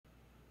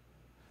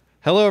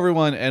Hello,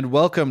 everyone, and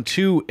welcome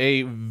to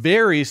a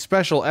very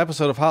special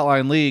episode of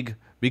Hotline League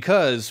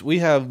because we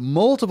have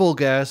multiple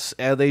guests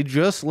and they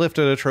just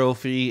lifted a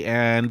trophy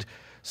and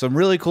some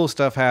really cool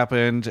stuff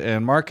happened.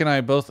 And Mark and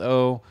I both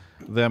owe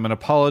them an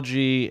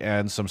apology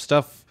and some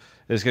stuff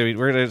is going to be,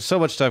 we're going to have so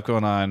much stuff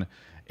going on.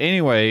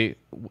 Anyway,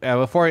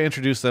 before I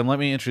introduce them, let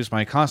me introduce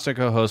my constant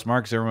co-host,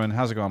 Mark Zimmerman.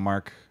 How's it going,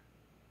 Mark?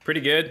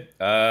 Pretty good.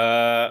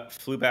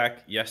 Flew back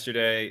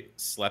yesterday,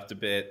 slept a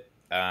bit.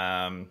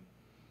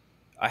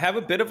 I have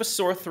a bit of a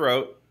sore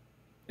throat.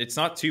 It's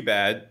not too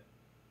bad,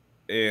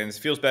 and it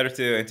feels better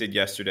today than it did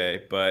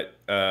yesterday. But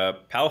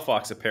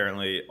Palafox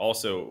apparently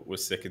also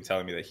was sick and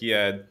telling me that he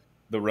had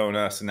the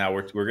Rona. So now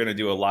we're going to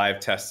do a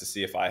live test to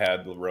see if I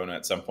had the Rona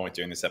at some point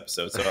during this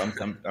episode. So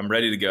I'm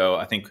ready to go.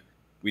 I think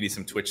we need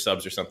some Twitch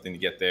subs or something to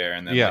get there,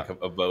 and then like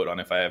a vote on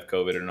if I have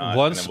COVID or not.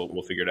 And then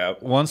we'll figure it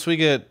out. Once we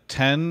get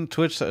 10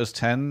 Twitch subs, is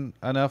 10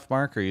 enough,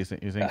 Mark? Or you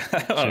think?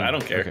 I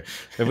don't care. Okay.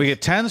 If we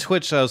get 10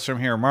 Twitch subs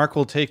from here, Mark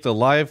will take the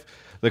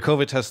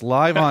COVID test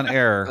live on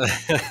air,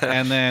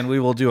 and then we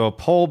will do a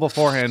poll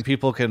beforehand.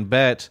 People can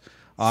bet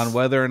on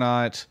whether or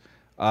not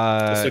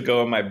this will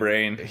go in my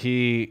brain.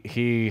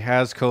 He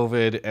has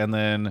COVID, and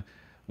then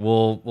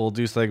we'll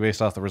do something based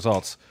off the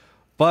results.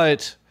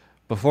 But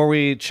before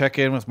we check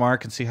in with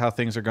Mark and see how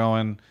things are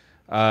going,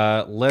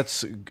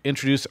 let's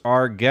introduce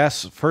our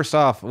guests. First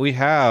off, we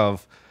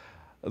have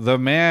the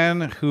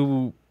man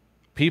who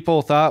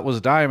people thought was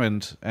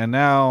diamond, and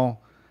now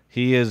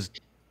he is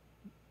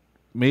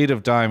made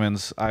of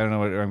diamonds. I don't know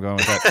where I'm going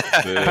with that.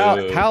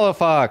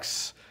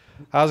 Palafox.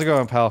 How's it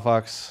going,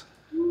 Palafox?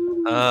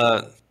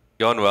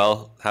 Going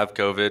well. Have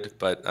COVID,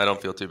 but I don't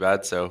feel too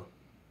bad, so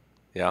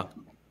yeah.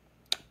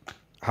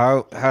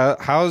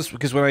 How's,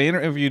 because when I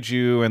interviewed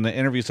you, and the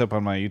interview's up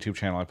on my YouTube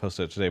channel, I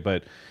posted it today,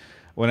 but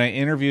when I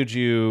interviewed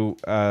you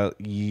 2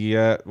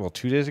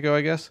 days ago,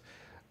 I guess,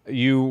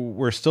 you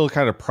were still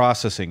kind of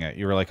processing it.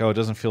 You were like, oh, it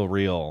doesn't feel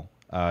real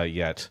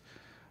yet.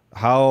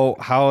 How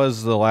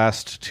has the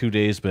last 2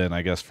 days been,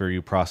 I guess, for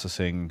you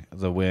processing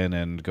the win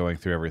and going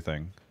through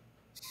everything?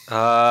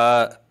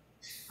 I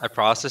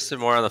processed it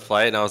more on the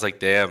flight, and I was like,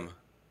 damn.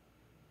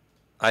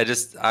 We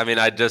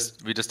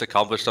just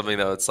accomplished something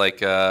that's like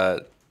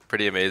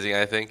pretty amazing,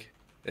 I think,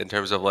 in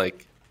terms of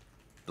like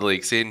the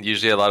league scene.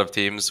 Usually a lot of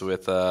teams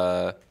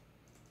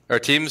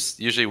teams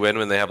usually win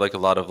when they have like a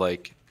lot of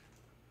like,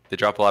 they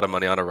drop a lot of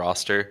money on a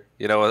roster,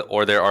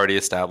 or they're already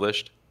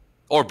established,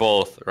 or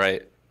both,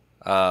 right?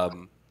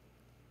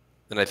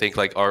 And I think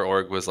like our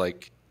org was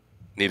like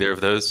neither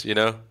of those,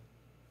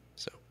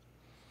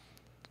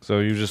 So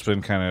you've just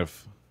been kind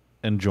of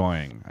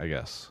enjoying, I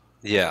guess.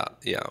 Yeah.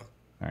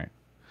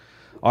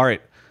 All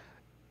right.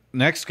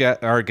 Next,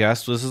 our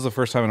guest. This is the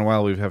first time in a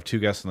while we have two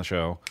guests on the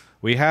show.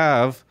 We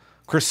have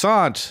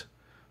Croissant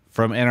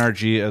from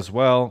NRG as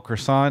well.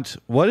 Croissant,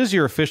 what is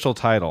your official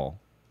title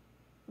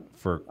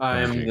for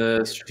I'm NRG?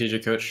 the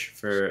strategic coach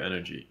for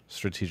NRG.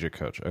 Strategic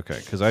coach. Okay,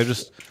 because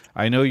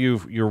I know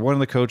you're one of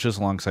the coaches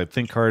alongside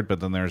ThinkCard, but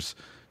then there's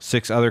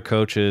 6 other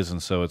coaches,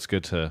 and so it's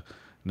good to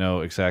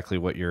know exactly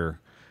what your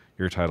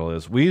title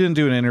is. We didn't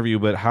do an interview,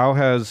 but how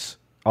has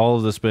all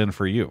of this been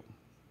for you?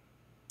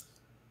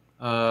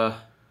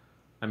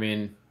 I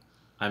mean,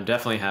 I'm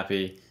definitely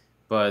happy,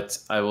 but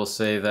I will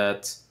say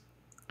that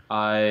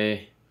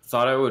I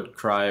thought I would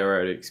cry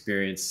or I'd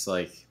experience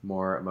like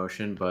more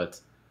emotion, but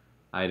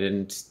I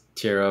didn't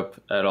tear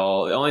up at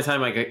all. The only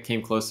time I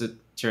came close to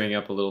tearing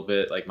up a little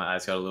bit, like my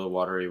eyes got a little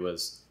watery,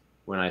 was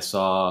when I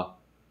saw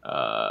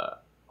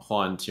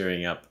Juan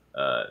tearing up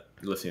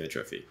lifting the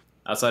trophy.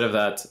 Outside of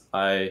that,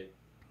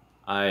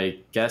 I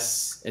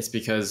guess it's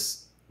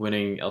because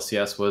winning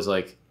LCS was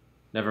like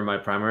never my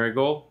primary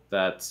goal,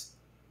 that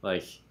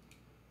like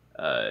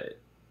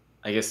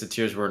I guess the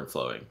tears weren't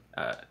flowing.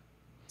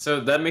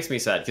 So that makes me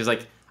sad because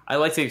like I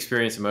like to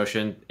experience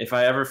emotion. If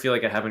I ever feel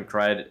like I haven't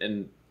cried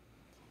in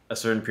a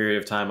certain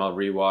period of time, I'll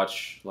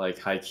rewatch like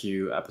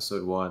Haikyuu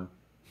episode 1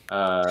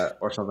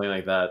 or something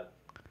like that.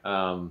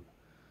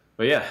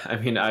 But yeah, I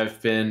mean, I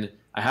have been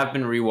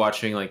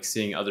rewatching, like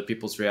seeing other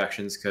people's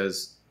reactions,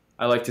 because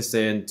I like to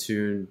stay in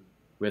tune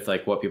with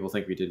like what people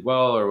think we did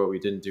well or what we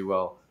didn't do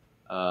well.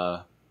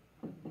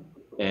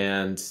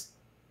 And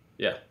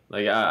yeah,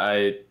 like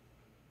I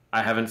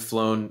haven't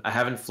flown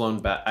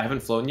back. I haven't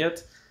flown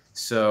yet,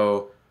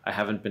 so I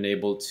haven't been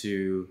able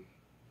to.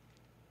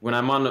 When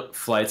I'm on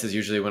flights is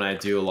usually when I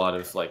do a lot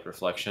of like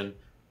reflection.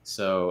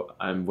 So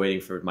I'm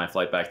waiting for my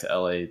flight back to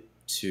LA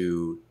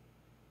to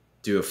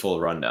do a full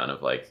rundown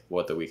of like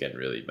what the weekend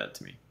really meant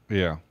to me.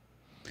 Yeah.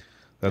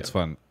 That's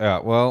fun. Yeah,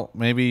 well,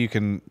 maybe you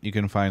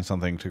can find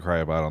something to cry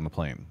about on the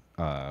plane.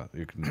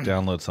 You can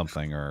download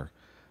something, or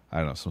I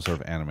don't know, some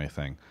sort of anime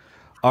thing.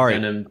 All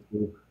right.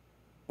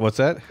 What's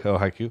that? Oh,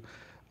 Haikyuu.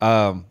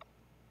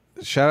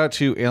 Shout out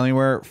to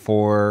Alienware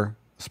for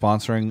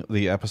sponsoring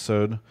the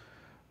episode.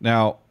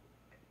 Now,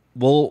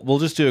 we'll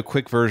just do a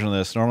quick version of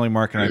this. Normally,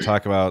 Mark and I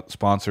talk about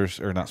sponsors,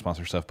 or not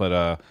sponsor stuff,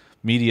 but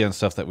media and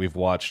stuff that we've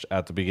watched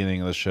at the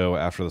beginning of the show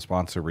after the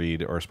sponsor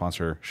read or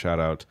sponsor shout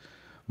out.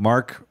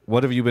 Mark,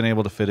 what have you been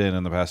able to fit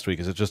in the past week?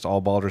 Is it just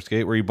all Baldur's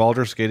Gate? Were you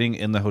Baldur's Skating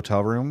in the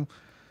hotel room?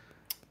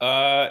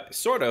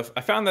 Sort of.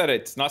 I found that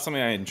it's not something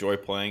I enjoy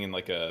playing in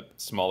like a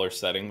smaller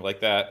setting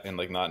like that, and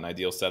like not an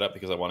ideal setup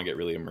because I want to get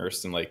really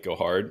immersed and like go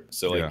hard.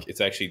 So like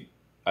it's actually,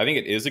 I think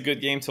it is a good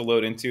game to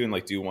load into and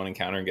like do one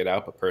encounter and get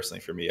out. But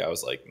personally for me, I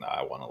was like, nah,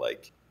 I want to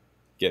like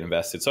get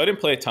invested. So I didn't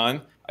play a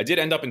ton. I did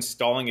end up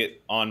installing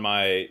it on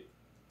my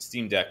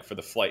Steam Deck for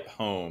the flight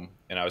home,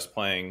 and I was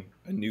playing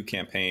a new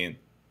campaign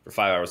for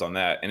 5 hours on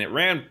that, and it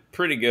ran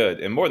pretty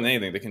good. And more than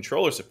anything, the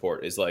controller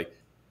support is like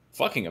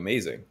fucking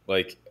amazing.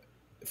 Like,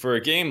 for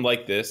a game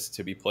like this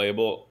to be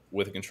playable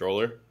with a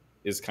controller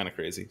is kind of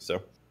crazy.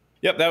 So,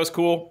 yep, that was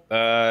cool.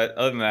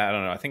 Other than that, I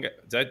don't know. I think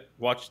did I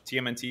watch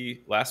TMNT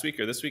last week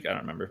or this week? I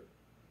don't remember.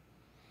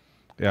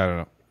 Yeah, I don't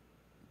know.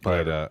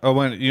 But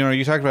when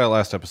you talked about it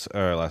last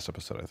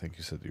episode, I think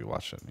you said you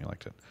watched it and you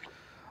liked it.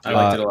 I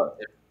liked it a lot.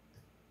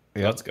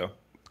 Yeah. Let's go.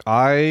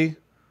 I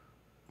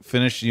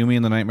finished Yumi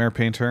and the Nightmare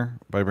Painter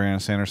by Brandon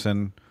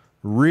Sanderson.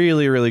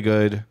 Really, really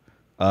good.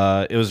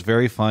 It was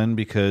very fun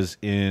because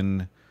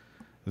in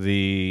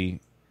the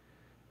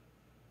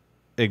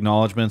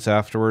acknowledgments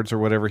afterwards or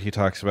whatever, he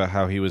talks about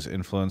how he was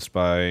influenced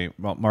by,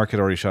 well, Mark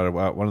had already shouted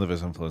out one of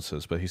his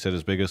influences, but he said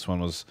his biggest one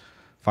was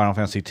Final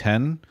Fantasy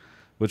X,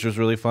 which was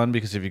really fun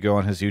because if you go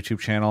on his YouTube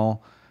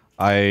channel,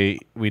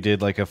 we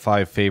did like a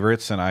 5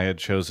 favorites, and I had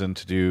chosen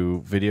to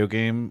do video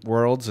game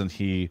worlds, and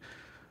he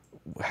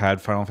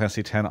had Final Fantasy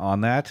X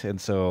on that,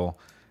 and so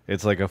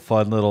it's like a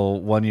fun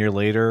little 1 year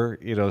later,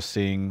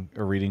 seeing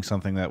or reading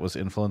something that was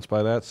influenced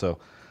by that. So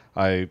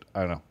I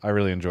don't know. I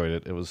really enjoyed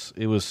it. It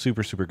was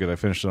super, super good. I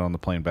finished it on the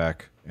plane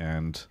back,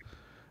 and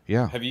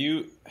yeah. Have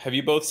you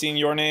both seen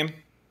Your Name?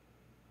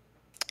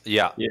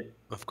 Yeah,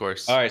 of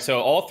course. All right, so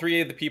all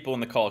 3 of the people in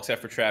the call,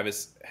 except for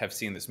Travis, have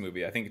seen this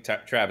movie. I think,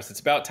 Travis, it's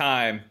about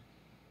time,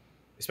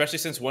 especially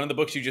since one of the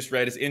books you just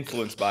read is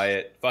influenced by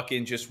it.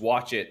 Fucking just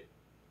watch it.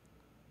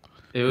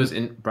 It was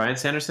Brian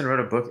Sanderson wrote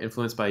a book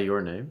influenced by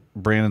Your Name?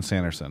 Brandon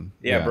Sanderson.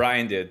 Yeah,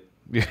 Brian did.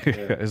 Yeah,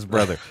 his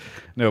brother.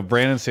 No,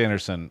 Brandon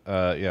Sanderson,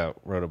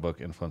 wrote a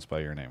book influenced by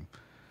Your Name.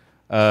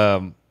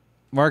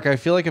 Mark, I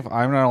feel like if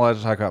I'm not allowed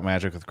to talk about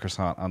Magic with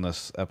Croissant on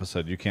this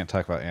episode, you can't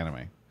talk about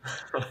anime.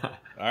 All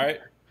right.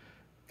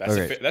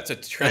 Okay. That's a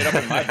trade up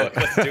in my book.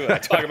 Let's do it. I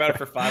talk about it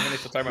for 5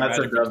 minutes. We'll talk about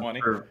Magic for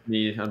 20. For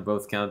me on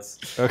both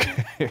counts.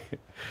 Okay.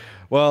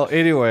 Well,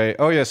 anyway.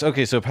 Oh, yes.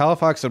 Okay, so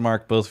Palafox and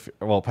Mark both...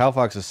 Well,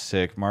 Palafox is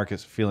sick. Mark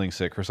is feeling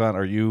sick. Croissant,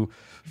 are you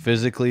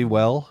physically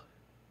well?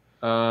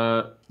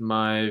 I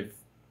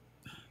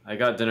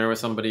got dinner with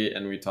somebody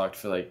and we talked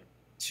for like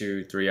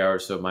 2-3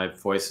 hours, so my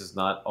voice is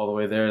not all the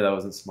way there. That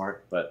wasn't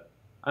smart, but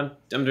I'm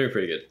doing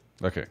pretty good.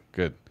 Okay,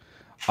 good.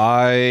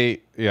 I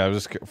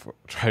was just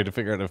trying to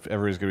figure out if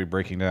everybody's going to be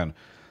breaking down.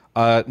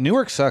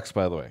 Newark sucks,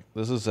 by the way.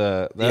 This is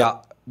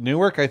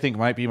Newark, I think,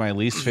 might be my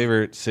least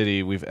favorite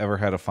city we've ever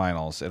had a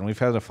finals, and we've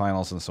had a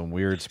finals in some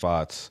weird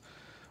spots.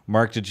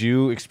 Mark, did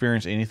you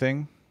experience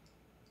anything?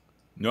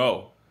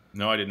 No,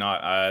 I did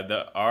not.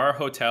 Our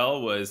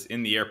hotel was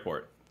in the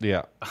airport.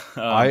 Yeah.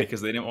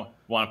 Because they didn't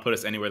want to put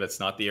us anywhere that's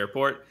not the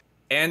airport.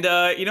 And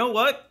you know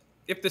what?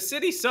 If the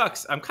city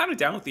sucks, I'm kind of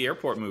down with the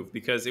airport move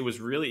because it was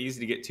really easy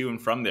to get to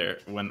and from there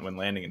when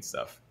landing and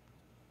stuff.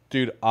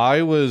 Dude,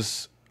 I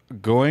was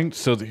going...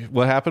 So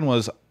what happened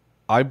was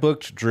I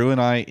booked Drew and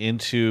I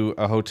into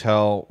a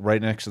hotel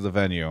right next to the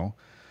venue.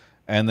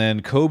 And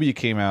then Kobe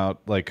came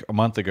out like a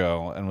month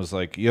ago and was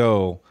like,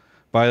 yo,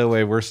 by the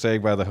way, we're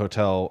staying by the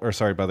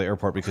by the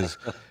airport because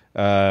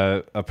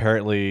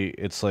apparently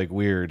it's like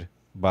weird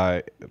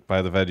by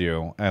the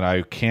venue. And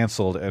I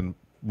canceled and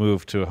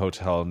moved to a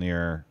hotel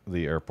near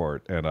the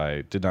airport, and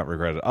I did not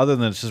regret it. Other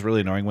than it's just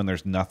really annoying when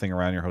there's nothing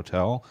around your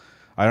hotel.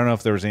 I don't know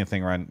if there was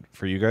anything around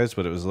for you guys,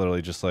 but it was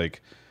literally just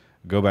like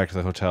go back to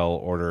the hotel,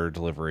 order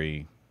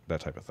delivery,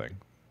 that type of thing.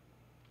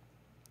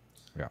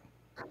 Yeah.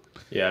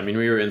 Yeah, I mean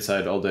we were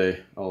inside all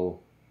day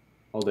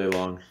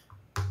long.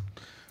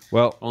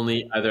 Well,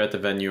 only either at the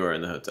venue or in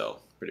the hotel,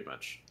 pretty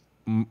much.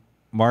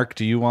 Mark,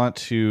 do you want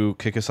to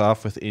kick us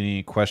off with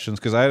any questions?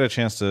 Because I had a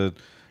chance to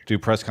do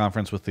press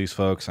conference with these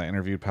folks. I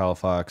interviewed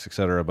Palafox,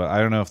 etc. But I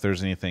don't know if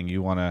there's anything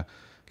you want to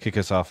kick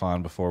us off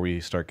on before we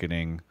start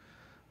getting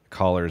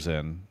callers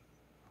in.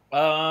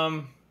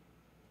 So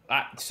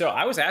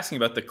I was asking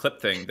about the clip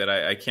thing that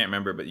I can't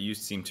remember, but you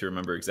seem to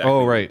remember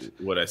exactly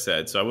what I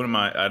said. So I wouldn't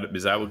mind.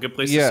 Is that a good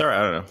place to start?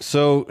 I don't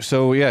know.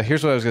 So yeah,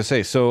 here's what I was going to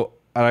say. So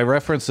I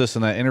referenced this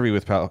in that interview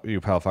with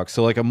Palafox.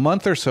 So like a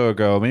month or so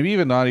ago, maybe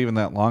even not even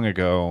that long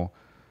ago,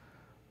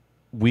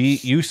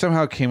 you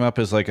somehow came up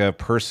as like a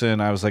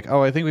person. I was like,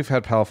 oh, I think we've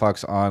had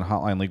Palafox on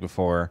Hotline League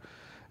before.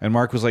 And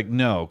Mark was like,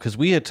 no, because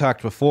we had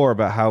talked before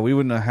about how we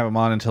wouldn't have him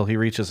on until he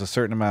reaches a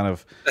certain amount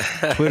of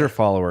Twitter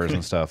followers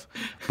and stuff.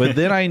 But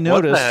then I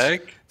noticed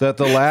that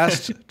the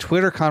last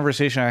Twitter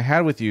conversation I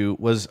had with you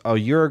was a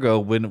year ago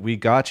when we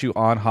got you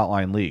on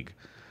Hotline League.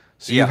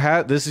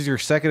 So this is your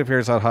second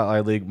appearance on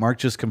Hotline League. Mark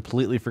just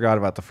completely forgot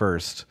about the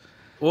first.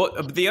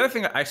 Well, the other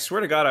thing, I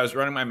swear to God, I was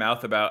running my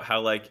mouth about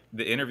how like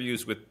the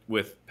interviews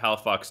with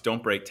Palafox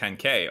don't break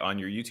 10K on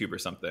your YouTube or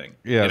something.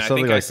 Yeah, and I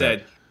something think like I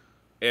said,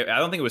 I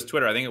don't think it was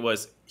Twitter. I think it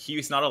was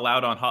he's not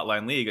allowed on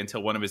Hotline League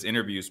until one of his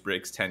interviews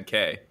breaks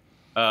 10K.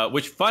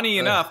 Which, funny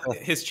enough,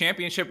 his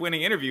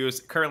championship-winning interview is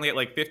currently at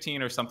like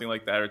 15 or something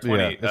like that, or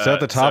 20. Yeah, it's at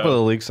the top of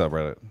the league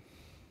subreddit.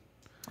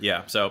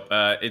 Yeah, so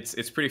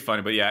it's pretty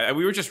funny. But yeah,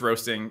 we were just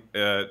roasting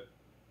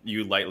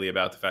you lightly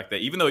about the fact that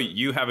even though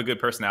you have a good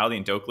personality,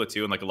 and Dokla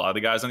too, and like a lot of the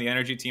guys on the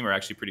NRG team are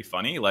actually pretty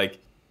funny, like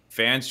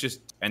fans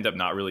just end up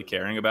not really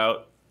caring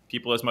about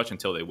people as much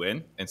until they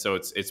win. And so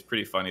it's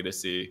pretty funny to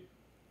see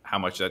how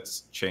much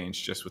that's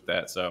changed just with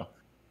that. So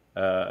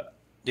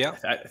Yeah.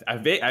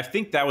 I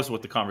think that was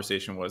what the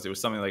conversation was. It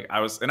was something like I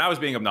was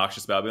being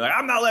obnoxious about it, being like,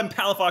 I'm not letting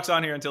Palafox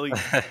on here until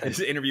his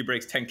interview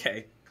breaks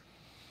 10K.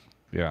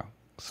 Yeah.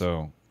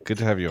 So good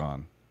to have you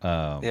on.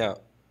 Yeah.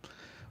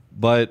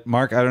 But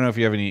Mark, I don't know if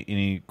you have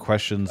any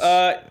questions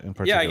in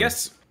particular. Yeah, I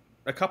guess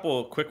a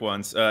couple quick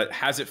ones.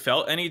 Has it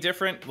felt any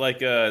different?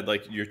 Like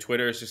your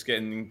Twitter is just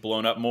getting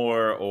blown up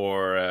more,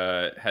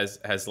 or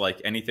has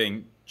like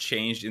anything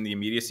changed in the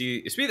immediacy?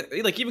 It's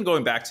like even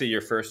going back to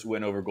your first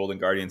win over Golden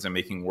Guardians and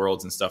making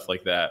worlds and stuff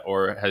like that,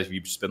 or have you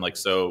just been like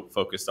so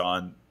focused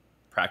on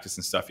practice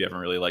and stuff you haven't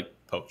really like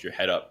poked your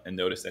head up and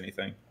noticed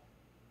anything?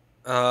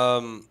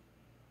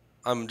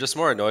 I'm just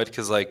more annoyed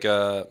because like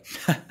you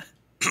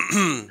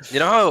know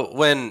how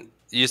when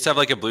you used to have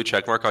like a blue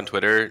check mark on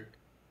Twitter,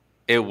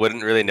 it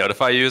wouldn't really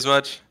notify you as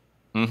much?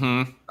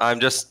 Mm-hmm. I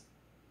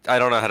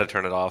don't know how to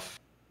turn it off.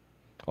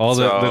 All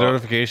the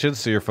notifications,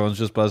 so your phone's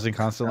just buzzing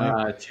constantly?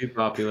 Too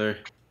popular.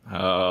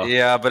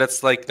 Yeah, but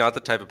it's like not the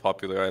type of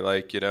popular I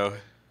like, you know?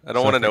 I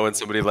don't want to know when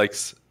somebody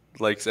likes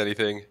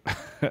anything.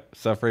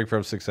 Suffering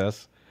from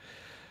success?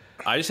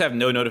 I just have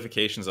no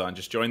notifications on.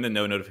 Just join the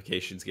no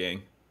notifications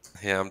gang.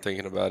 Yeah, I'm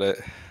thinking about it.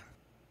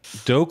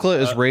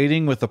 Dokla is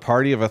raiding with a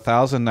party of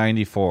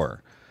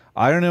 1,094.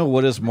 I don't know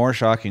what is more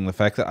shocking, the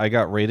fact that I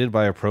got raided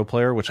by a pro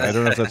player, which I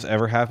don't know if that's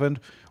ever happened,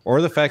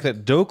 or the fact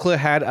that Dokla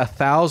had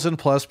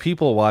 1,000+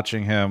 people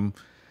watching him.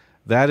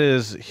 That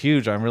is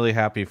huge. I'm really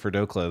happy for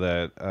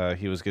Dokla that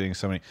he was getting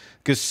so many,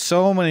 because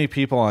so many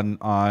people on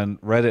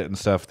Reddit and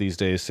stuff these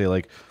days say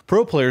like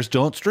pro players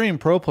don't stream,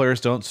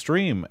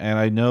 and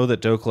I know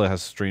that Dokla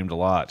has streamed a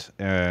lot,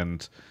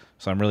 and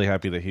so I'm really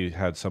happy that he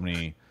had so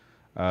many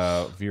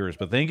viewers.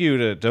 But thank you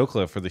to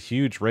Dokla for the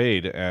huge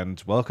raid,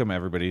 and welcome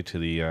everybody to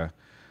the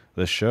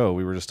show.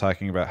 We were just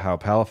talking about how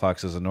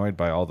Palafox is annoyed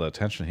by all the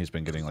attention he's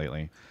been getting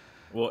lately.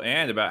 Well,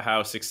 and about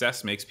how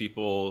success makes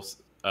people's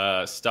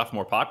stuff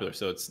more popular.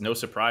 So it's no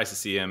surprise to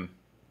see him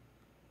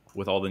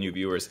with all the new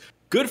viewers.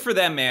 Good for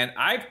them, man.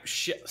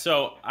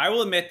 So I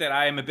will admit that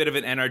I am a bit of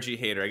an NRG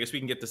hater. I guess we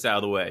can get this out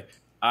of the way.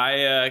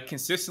 I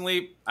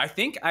consistently, I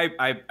think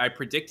I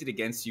predicted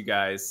against you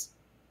guys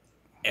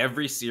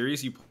every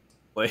series you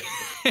play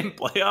in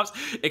playoffs,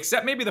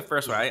 except maybe the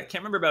first one. I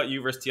can't remember about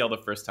you versus TL the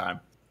first time.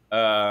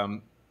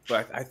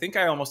 But I think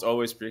I almost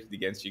always predicted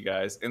against you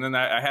guys. And then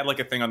I had like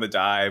a thing on the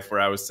dive where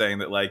I was saying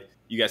that like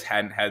you guys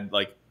hadn't had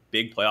like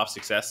big playoff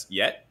success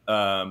yet,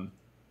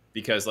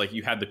 because like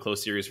you had the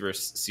close series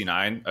versus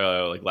C9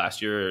 like last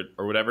year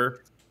or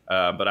whatever.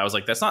 But I was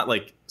like, that's not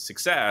like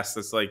success.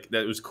 That's like,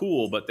 that was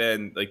cool. But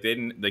then like they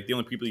didn't, like the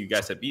only people you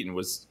guys had beaten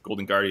was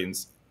Golden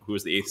Guardians, who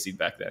was the 8th seed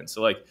back then.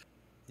 So like,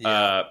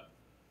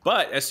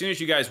 but as soon as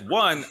you guys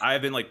won,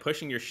 I've been like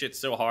pushing your shit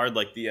so hard,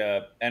 like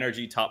the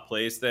NRG top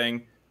plays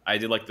thing. I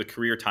did like the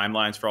career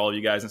timelines for all of you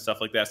guys and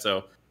stuff like that.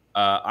 So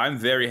I'm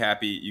very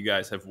happy you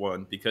guys have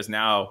won, because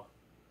now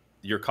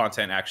your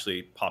content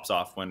actually pops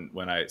off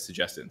when I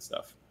suggest it and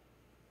stuff.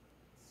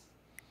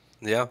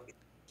 Yeah,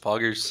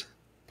 poggers.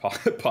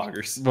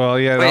 Poggers. Well,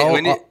 yeah.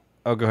 Wait,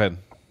 go ahead.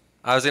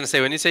 I was gonna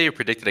say, when you say you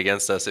predicted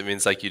against us, it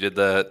means like you did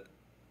the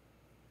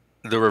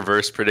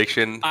reverse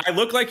prediction. I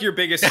look like your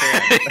biggest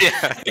fan.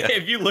 yeah.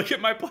 If you look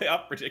at my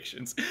playoff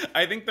predictions,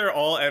 I think they're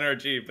all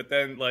NRG. But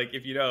then, like,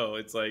 if you know,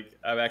 it's like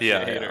I'm actually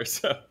a hater. Yeah.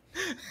 So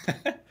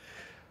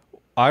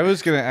I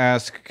was going to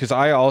ask, because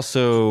I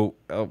also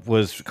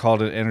was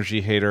called an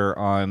NRG hater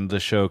on the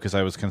show because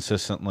I was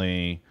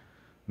consistently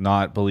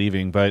not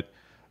believing. But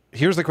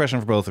here's the question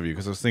for both of you,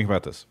 because I was thinking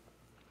about this.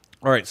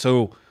 All right,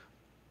 so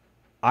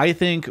I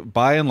think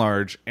by and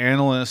large,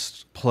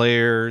 analysts,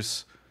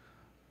 players,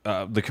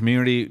 the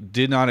community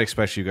did not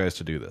expect you guys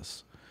to do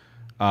this.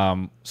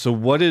 So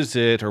what is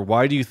it, or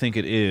why do you think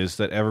it is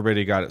that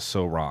everybody got it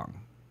so wrong?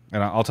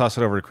 And I'll toss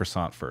it over to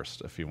Croissant first,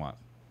 if you want.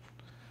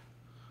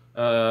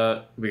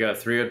 We got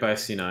 3-0 by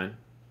C9,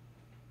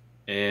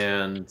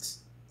 and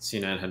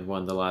C9 had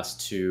won the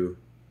last 2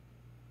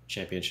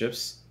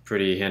 championships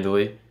pretty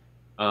handily.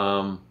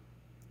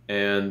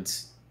 And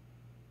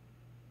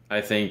I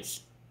think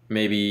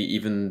maybe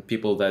even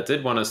people that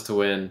did want us to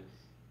win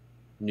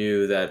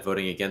knew that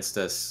voting against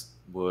us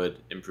would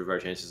improve our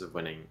chances of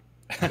winning.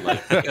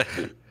 Like,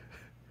 the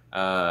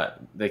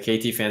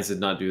KT fans did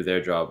not do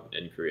their job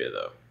in Korea,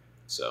 though.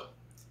 So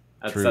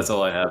that's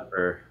all I have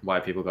for why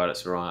people got it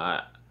so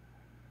wrong.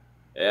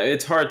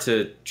 It's hard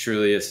to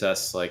truly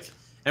assess, like,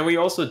 and we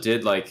also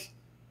did like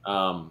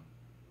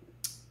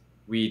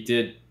we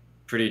did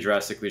pretty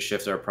drastically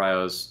shift our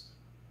prios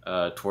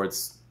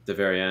towards the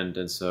very end,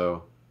 and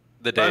so.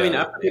 The But, I day mean,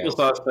 of, after people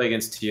saw us play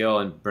against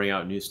TL and bring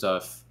out new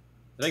stuff,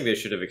 I think they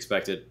should have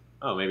expected.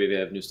 Oh, maybe they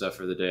have new stuff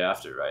for the day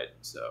after, right?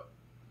 So,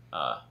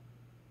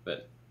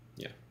 but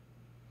yeah.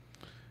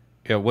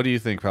 Yeah, what do you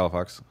think,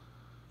 Palafox?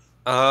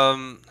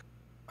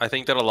 I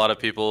think that a lot of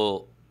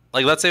people,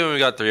 like, let's say when we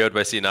got 3-0'd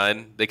by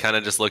C9, they kind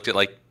of just looked at,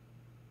 like,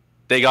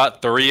 they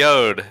got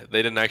 3-0'd.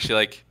 They didn't actually,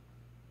 like,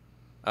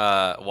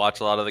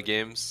 watch a lot of the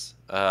games.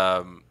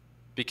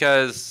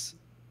 Because,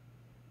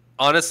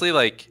 honestly,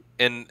 like,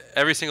 in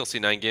every single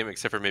C9 game,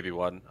 except for maybe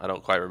one, I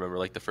don't quite remember,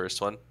 like, the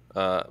first one.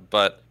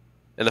 But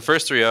in the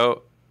first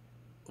 3-0,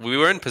 we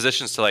were in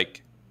positions to,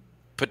 like,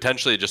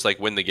 potentially just, like,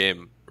 win the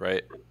game,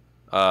 right?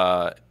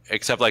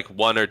 Except, like,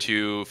 one or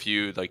two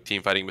few, like,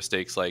 team fighting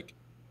mistakes, like,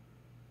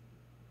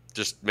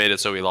 just made it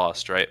so we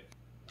lost, right?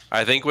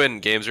 I think when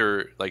games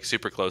are, like,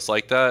 super close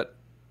like that,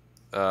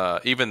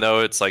 even though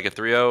it's, like, a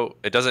 3-0,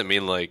 it doesn't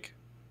mean, like...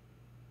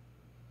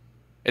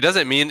 It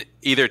doesn't mean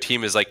either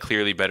team is, like,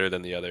 clearly better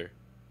than the other.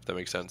 If that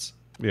makes sense.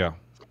 Yeah.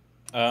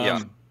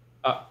 Yeah.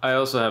 I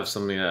also have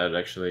something to add,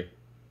 actually,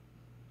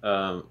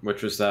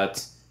 which was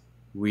that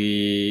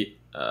we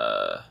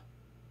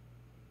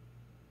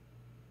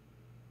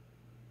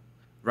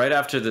right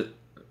after the.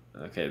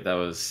 Okay, that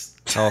was.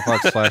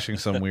 Palafox flashing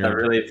some That weird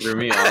really threw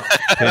me off.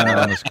 pin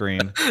on the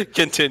screen.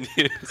 Continue.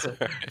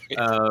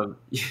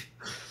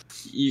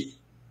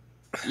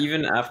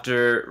 Even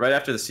right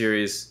after the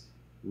series,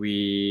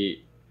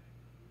 we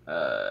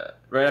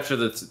right after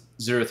the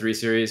 0-3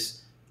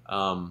 series,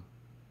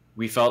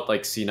 we felt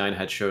like C9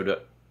 had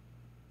showed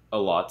a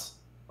lot,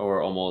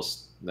 or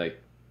almost like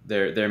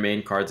their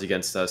main cards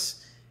against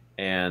us,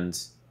 and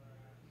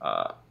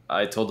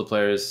I told the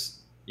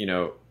players,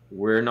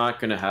 we're not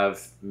gonna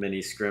have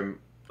many scrim.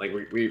 Like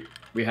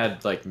we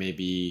had like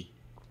maybe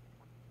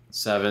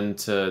 7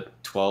 to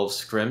 12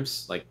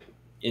 scrims, like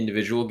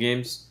individual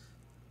games,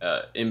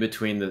 in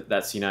between that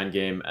C9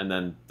 game and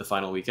then the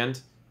final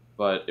weekend.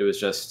 But it was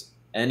just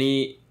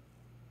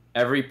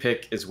every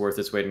pick is worth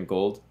its weight in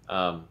gold,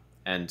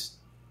 and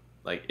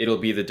like it'll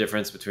be the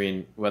difference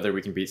between whether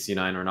we can beat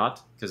C9 or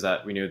not, because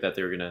that we knew that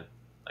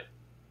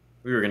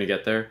we were gonna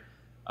get there,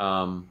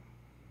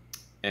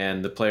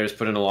 and the players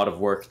put in a lot of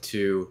work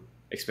to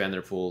expand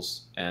their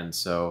pools, and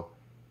so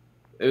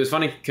it was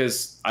funny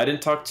because I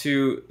didn't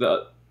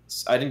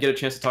get a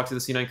chance to talk to the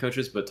C9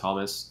 coaches, but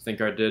Thomas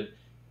Thinkard did,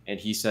 and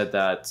he said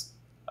that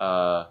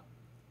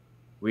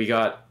we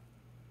got.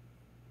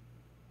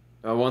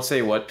 I won't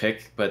say what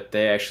pick, but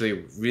they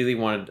actually really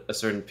wanted a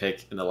certain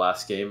pick in the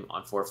last game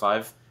on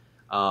 4-5,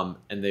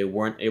 and they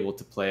weren't able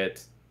to play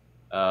it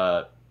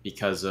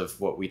because of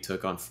what we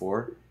took on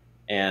 4.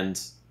 And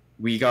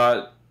we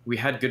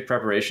had good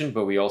preparation,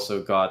 but we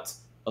also got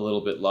a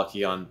little bit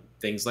lucky on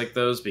things like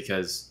those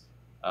because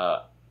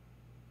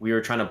we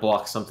were trying to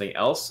block something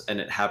else, and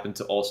it happened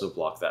to also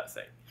block that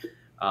thing.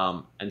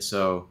 And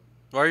so,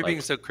 why are you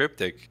being so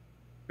cryptic?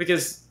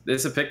 Because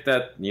it's a pick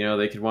that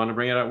they could want to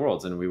bring it at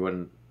Worlds, and we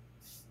wouldn't.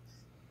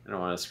 I don't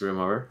want to screw him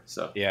over.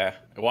 So yeah,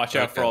 watch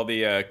out for all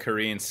the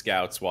Korean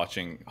scouts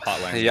watching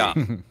Hotline.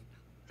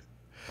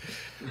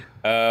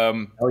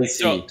 Yeah.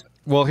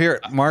 Well,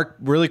 here, Mark,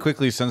 really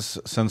quickly,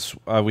 since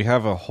we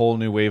have a whole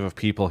new wave of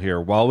people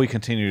here, while we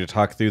continue to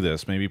talk through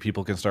this, maybe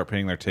people can start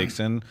putting their takes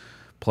in.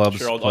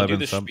 Sure, I'll do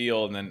the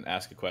spiel and then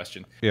ask a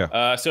question.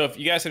 Yeah. So if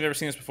you guys have never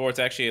seen this before, it's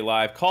actually a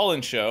live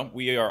call-in show.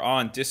 We are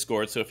on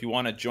Discord, so if you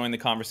want to join the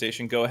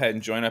conversation, go ahead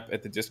and join up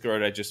at the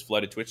Discord I just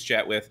flooded Twitch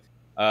chat with.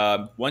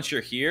 Once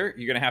you're here,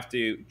 you're going to have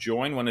to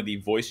join one of the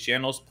voice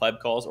channels, Pleb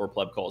Calls or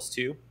Pleb Calls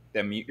 2.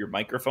 Then mute your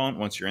microphone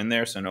once you're in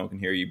there so no one can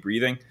hear you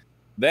breathing.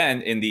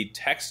 Then in the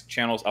text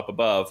channels up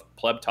above,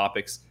 Pleb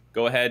Topics,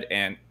 go ahead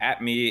and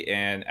at me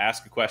and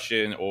ask a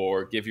question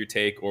or give your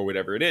take or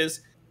whatever it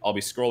is. I'll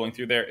be scrolling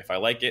through there. If I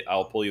like it,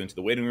 I'll pull you into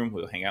the waiting room.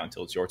 We'll hang out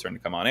until it's your turn to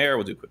come on air.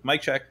 We'll do a quick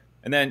mic check.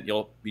 And then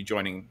you'll be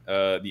joining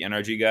the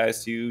NRG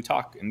guys to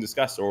talk and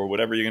discuss or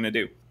whatever you're going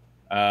to do.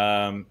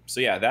 So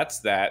yeah, that's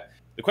that.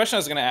 The question I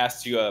was going to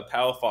ask you,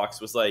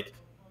 Palafox, was like,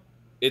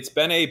 it's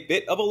been a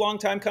bit of a long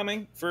time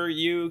coming for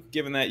you,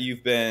 given that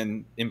you've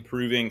been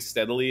improving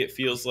steadily, it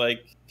feels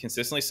like,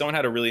 consistently. Someone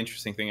had a really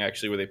interesting thing,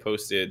 actually, where they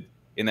posted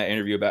in that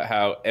interview about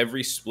how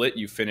every split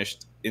you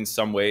finished in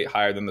some way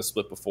higher than the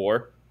split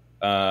before.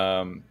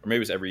 Or maybe it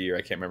was every year,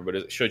 I can't remember,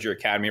 but it showed your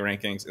academy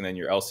rankings and then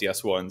your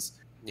LCS ones.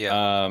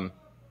 Yeah.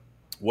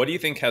 What do you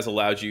think has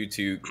allowed you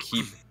to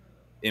keep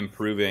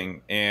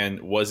improving, and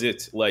was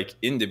it like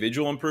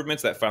individual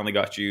improvements that finally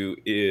got you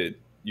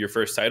your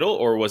first title,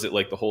 or was it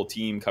like the whole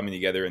team coming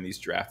together in these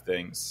draft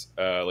things?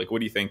 Like, what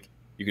do you think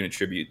you can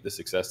attribute the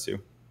success to?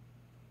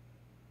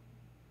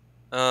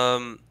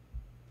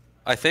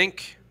 I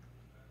think,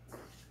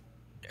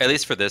 at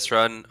least for this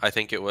run, I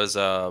think it was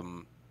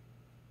kind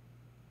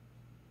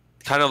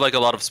of like a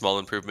lot of small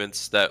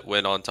improvements that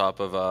went on top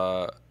of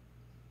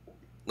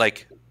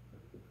like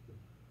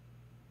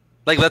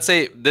let's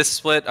say this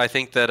split. I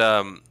think that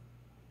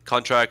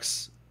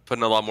Contracts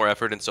putting a lot more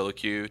effort in solo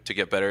queue to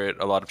get better at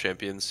a lot of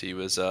champions he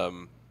was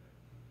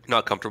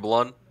not comfortable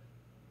on.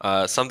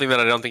 Something that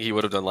I don't think he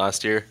would have done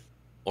last year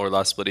or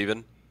last split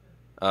even.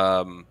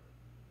 And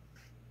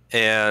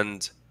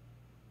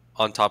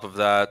on top of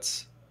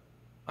that,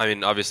 I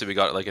mean, obviously we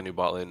got like a new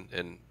bot lane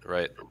in,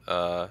 right?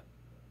 I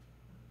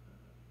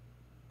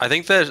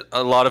think that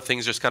a lot of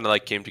things just kind of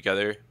like came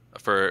together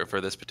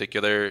for this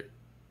particular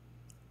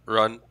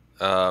run.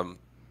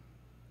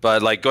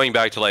 But like going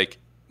back to like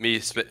me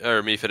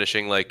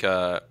finishing like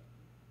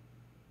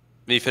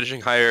me finishing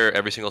higher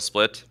every single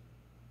split.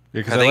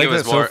 Yeah, because I like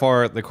that so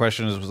far. The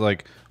question was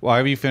like, why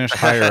have you finished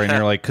higher? And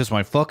you're like, because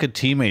my fucking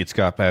teammates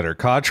got better.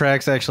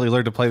 Contracts actually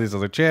learned to play these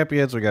other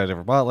champions. We got a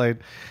different bot lane.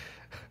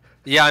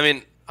 Yeah, I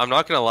mean, I'm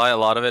not gonna lie. A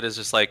lot of it is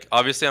just like,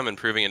 obviously, I'm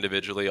improving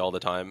individually all the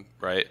time,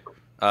 right?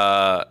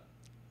 I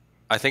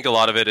think a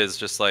lot of it is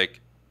just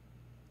like,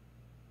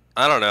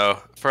 I don't know.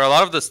 For a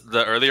lot of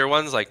the earlier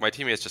ones, like my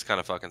teammates just kind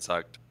of fucking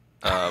sucked.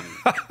 But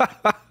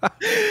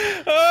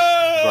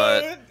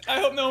I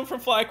hope no one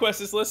from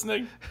FlyQuest is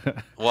listening.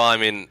 Well, I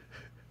mean.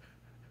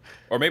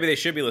 Or maybe they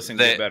should be listening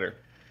to it better.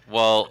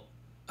 Well,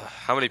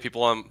 how many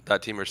people on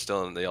that team are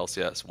still in the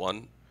LCS?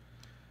 One?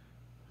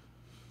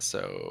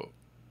 So,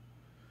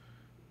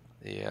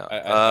 yeah.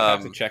 I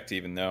have to check to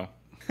even know.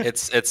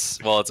 It's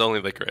only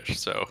Licorice,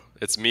 so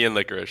it's me and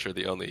Licorice are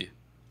the only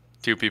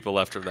two people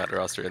left from that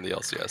roster in the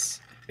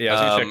LCS. Yeah, I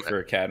was going to check for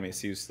Academy,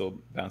 see who's still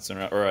bouncing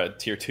around. Or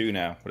Tier 2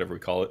 now, whatever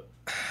we call it.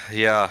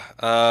 Yeah.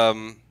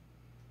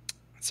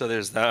 So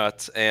there's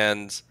that,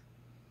 and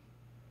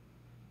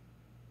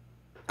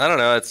I don't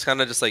know. It's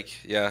kind of just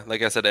like, yeah,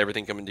 like I said,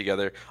 everything coming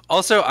together.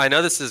 Also, I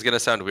know this is gonna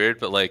sound weird,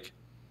 but like,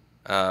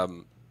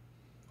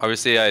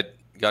 obviously I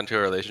got into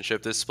a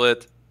relationship this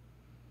split,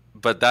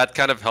 but that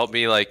kind of helped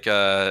me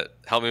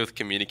help me with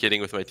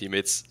communicating with my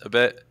teammates a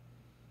bit,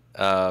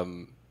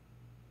 and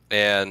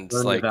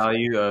learn like the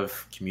value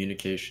of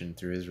communication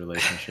through his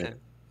relationship.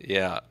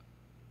 Yeah,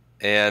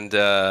 and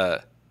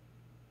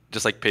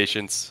just like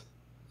patience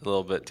a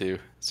little bit too.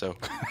 So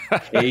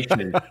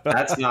patience.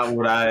 That's not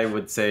what I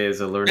would say is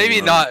a learning.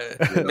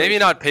 Maybe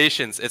not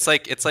patience. It's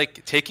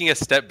like taking a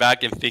step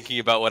back and thinking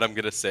about what I'm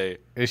gonna say.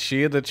 Is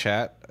she in the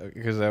chat?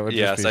 Because that would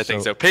yes, I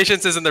think so.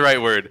 Patience isn't the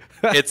right word.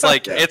 It's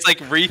like it's like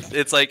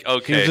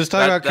okay. He's just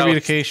talking about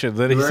communication.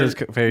 Then he says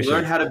patience.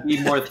 Learn how to be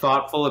more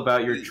thoughtful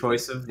about your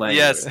choice of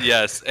language.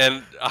 Yes,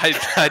 and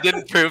I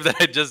didn't prove that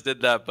I just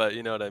did that, but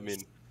you know what I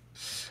mean.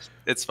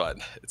 It's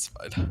fine.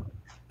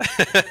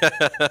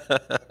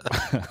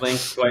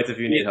 Blink twice if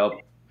you need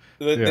help.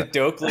 The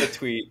Dokla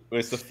tweet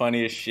was the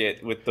funniest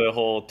shit with the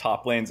whole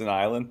top lanes and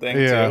island thing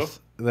too.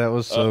 That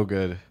was so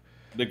good.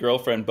 The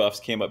girlfriend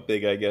buffs came up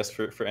big, I guess,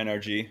 for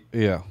NRG.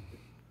 Yeah.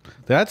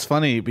 That's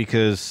funny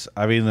because,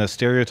 I mean, the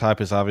stereotype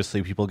is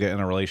obviously people get in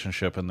a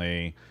relationship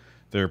and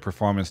their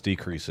performance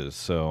decreases.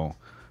 So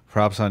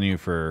props on you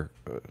for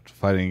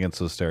fighting against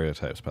those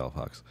stereotypes,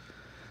 Palafox.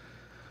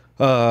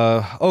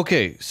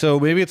 Okay, so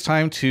maybe it's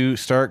time to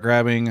start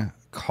grabbing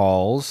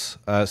calls.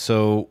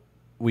 So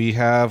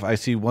I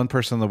see one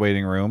person in the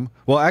waiting room.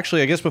 Well,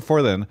 actually, I guess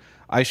before then,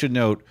 I should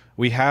note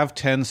we have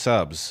 10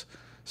 subs.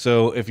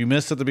 So if you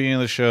missed at the beginning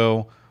of the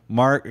show,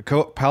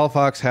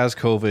 Palafox has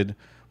COVID.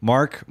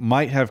 Mark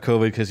might have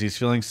COVID because he's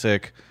feeling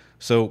sick.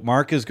 So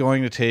Mark is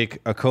going to take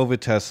a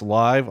COVID test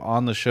live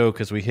on the show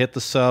because we hit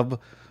the sub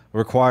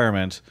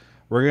requirement.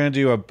 We're going to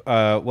do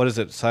a what is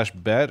it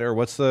 /bet or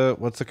what's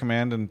the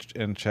command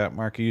in chat?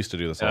 Mark, you used to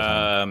do this all the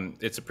time.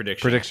 It's a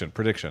prediction.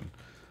 Prediction.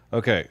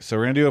 Okay, so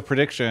we're going to do a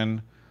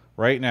prediction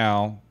right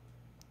now.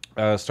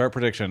 Start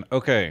prediction.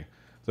 Okay,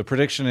 the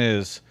prediction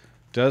is: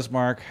 does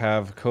Mark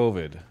have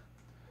COVID?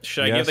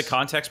 Should I give the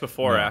context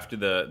before or after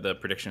the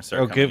prediction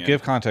starts?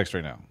 Give context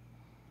right now.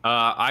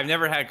 I've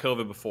never had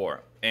COVID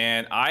before,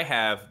 and I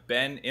have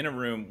been in a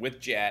room with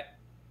Jet,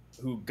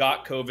 who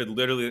got COVID.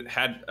 Literally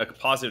had a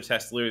positive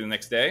test literally the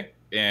next day,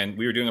 and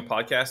we were doing a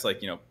podcast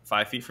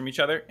 5 feet from each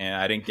other, and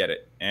I didn't get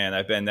it. And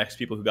I've been next to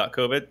people who got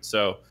COVID,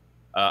 so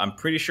I'm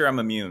pretty sure I'm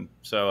immune.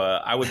 So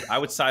I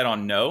would side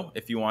on no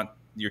if you want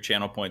your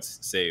channel points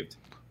saved.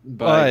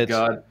 By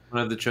God,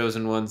 one of the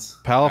chosen ones.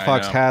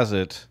 Palafox has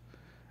it,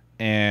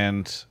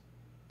 and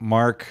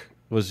Mark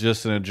was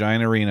just in a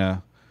giant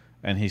arena,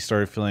 and he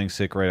started feeling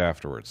sick right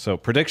afterwards. So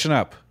prediction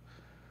up.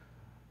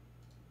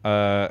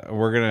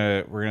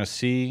 We're gonna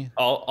see.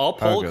 I'll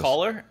pull a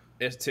caller,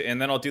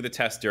 and then I'll do the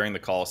test during the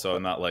call, so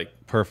I'm not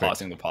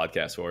pausing the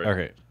podcast for it.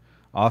 Okay,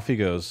 off he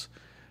goes.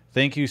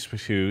 Thank you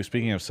to,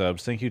 speaking of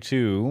subs, thank you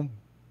to,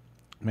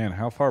 man,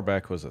 how far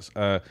back was this?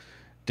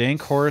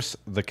 Dank Horse,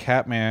 The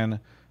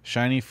Catman,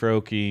 Shiny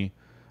Froakie,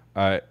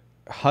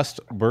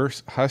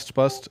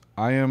 Hustbust,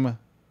 I am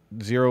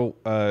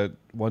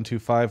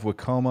 0125,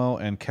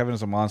 Wakomo, and Kevin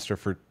is a Monster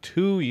for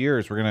 2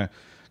 years. We're going to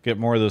get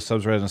more of those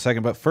subs right in a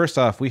second. But first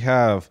off, we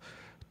have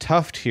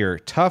Tuft here.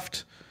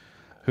 Tuft,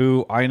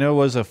 who I know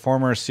was a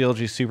former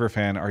CLG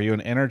superfan. Are you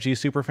an NRG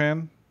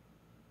superfan?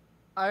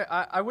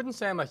 I wouldn't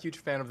say I'm a huge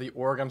fan of the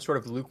org. I'm sort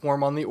of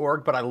lukewarm on the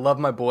org, but I love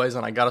my boys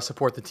and I got to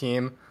support the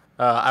team.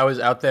 I was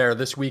out there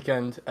this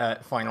weekend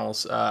at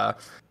finals.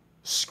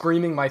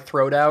 screaming my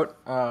throat out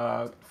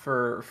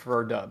for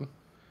a dub.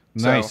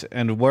 Nice. So,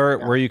 And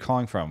where are you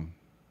calling from?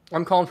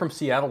 I'm calling from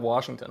Seattle,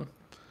 Washington.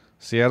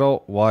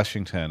 Seattle,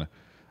 Washington.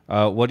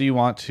 What do you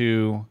want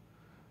to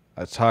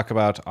talk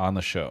about on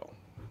the show?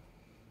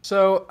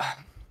 So,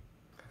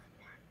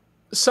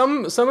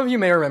 some of you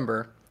may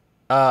remember,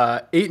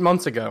 8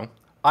 months ago,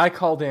 I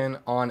called in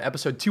on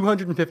episode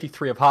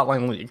 253 of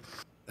Hotline League,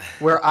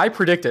 where I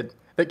predicted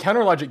that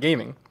Counter Logic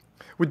Gaming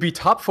would be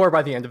top 4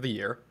 by the end of the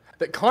year,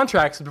 that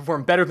Contracts would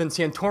perform better than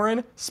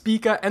Santorin,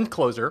 Spica, and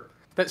Closer,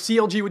 that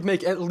CLG would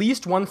make at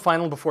least one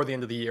final before the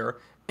end of the year,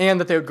 and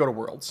that they would go to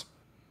Worlds.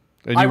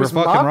 And you were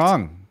fucking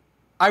wrong.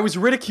 I was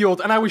ridiculed,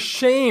 and I was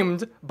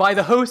shamed by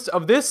the hosts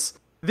of this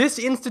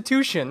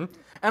institution,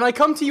 and I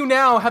come to you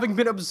now having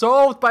been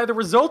absolved by the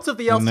results of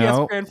the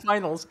LCS Grand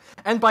Finals,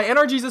 and by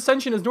NRG's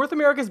ascension as North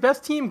America's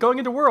best team going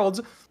into Worlds.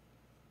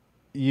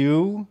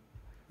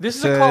 This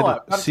is a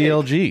call-out.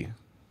 CLG.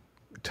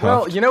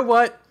 Well, you know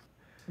what?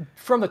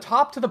 From the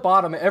top to the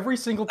bottom, every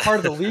single part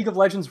of the League of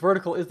Legends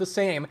vertical is the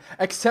same,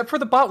 except for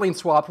the bot lane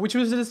swap, which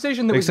was a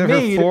decision that was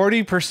made... Except for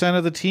 40%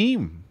 of the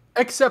team.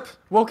 Okay.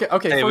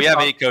 Hey, we have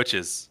 8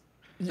 coaches.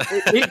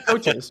 8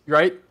 coaches,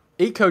 right?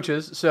 8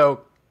 coaches,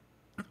 so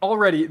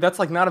already that's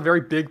like not a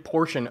very big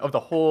portion of the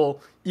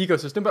whole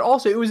ecosystem, but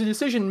also it was a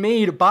decision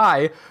made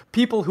by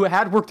people who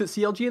had worked at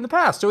CLG in the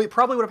past, so it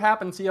probably would have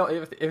happened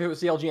if it was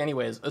CLG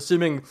anyways,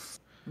 assuming...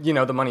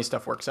 the money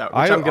stuff works out.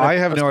 I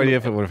have no idea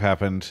if it would have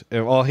happened.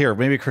 Well, here,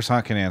 maybe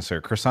Croissant can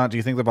answer. Croissant, do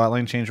you think the bot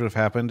lane change would have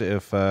happened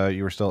if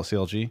you were still at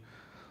CLG?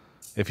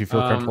 If you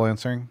feel comfortable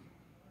answering?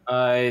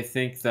 I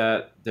think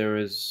that there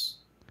was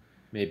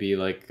maybe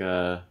like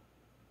a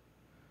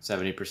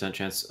 70%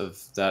 chance of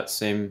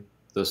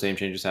those same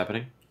changes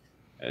happening.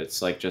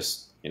 It's like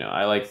just,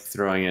 I like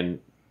throwing in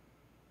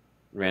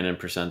random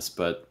percents,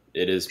 but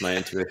it is my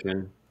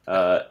intuition.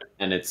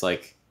 And it's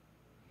like,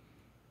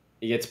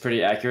 it gets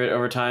pretty accurate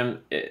over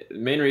time. The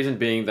main reason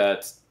being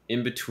that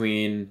in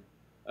between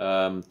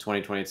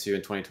 2022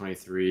 and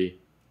 2023,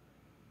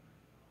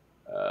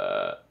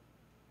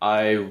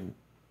 I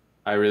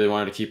really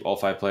wanted to keep all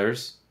 5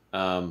 players,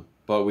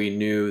 but we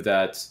knew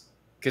that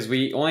because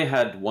we only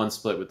had one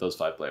split with those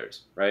 5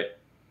 players, right?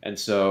 And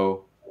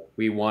so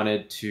we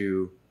wanted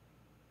to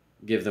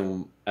give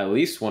them at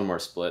least one more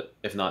split,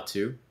 if not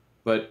 2.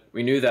 But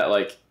we knew that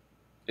like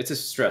it's a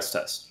stress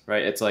test,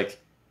 right? It's like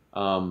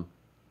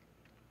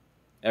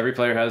every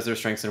player has their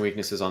strengths and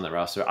weaknesses on that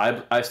roster.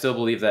 I still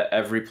believe that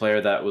every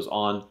player that was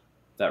on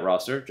that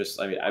roster,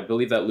 I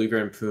believe that Luger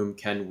and Poom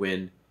can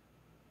win.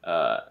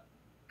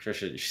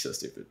 Christian, you're so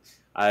stupid.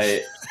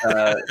 I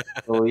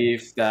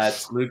believe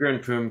that Luger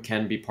and Poom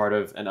can be part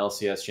of an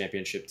LCS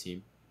championship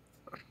team.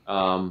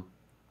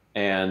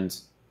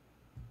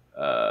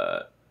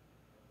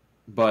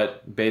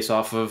 But based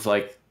off of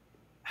like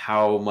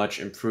how much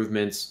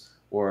improvements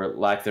or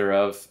lack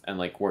thereof and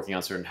like working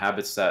on certain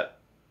habits that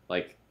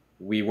like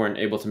we weren't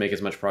able to make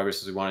as much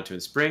progress as we wanted to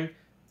in spring.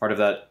 Part of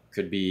that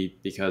could be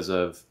because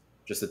of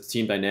just the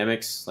team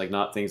dynamics, like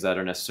not things that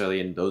are necessarily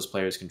in those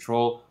players'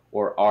 control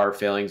or our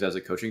failings as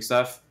a coaching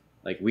staff.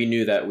 Like we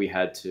knew that we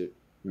had to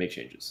make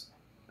changes.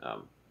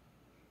 All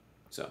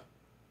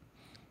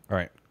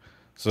right.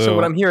 So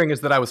what I'm hearing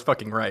is that I was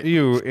fucking right.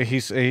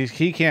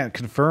 He can't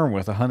confirm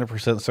with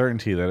 100%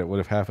 certainty that it would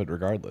have happened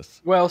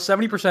regardless. Well,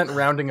 70%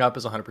 rounding up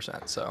is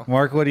 100%. So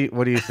Mark, what do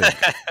you think?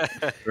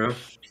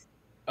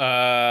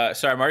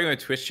 Sorry, I'm arguing with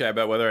Twitch chat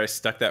about whether I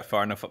stuck that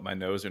far enough up my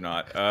nose or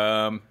not.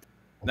 No,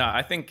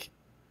 I think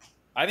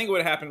it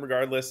would have happened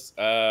regardless.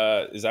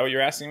 Is that what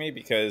you're asking me?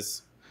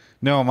 Because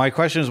no, my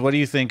question is, what do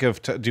you think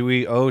of? Do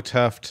we owe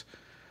Tuft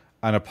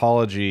an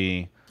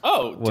apology?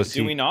 Oh,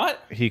 do we not?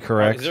 He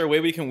correct? Is there a way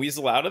we can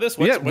weasel out of this?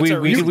 We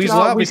weasel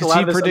out because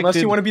he predicted. Unless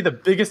you want to be the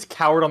biggest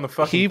coward on the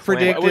fucking He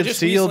predicted planet. We're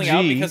just CLG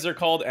out because they're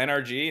called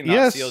NRG and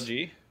not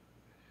CLG.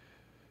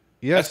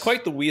 Yes, that's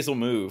quite the weasel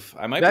move.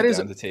 I might be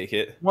down to take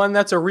it. 1,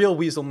 that's a real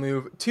weasel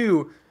move.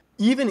 2,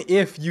 even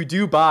if you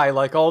do buy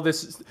like all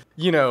this,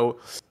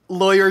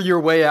 lawyer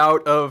your way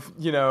out of,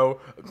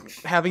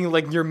 having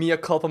like your mea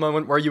culpa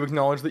moment where you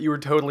acknowledge that you were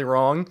totally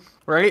wrong,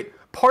 right?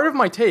 Part of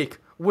my take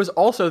was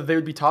also that they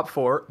would be top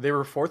 4. They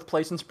were 4th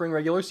place in spring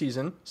regular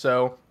season,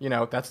 so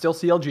that's still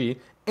CLG.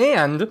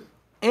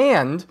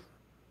 And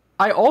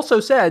I also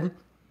said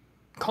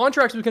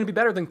Contracts was going to be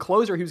better than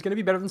Closer. He was going to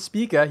be better than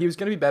Spica. He was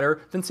going to be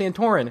better than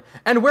Santorin.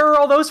 And where are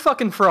all those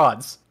fucking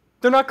frauds?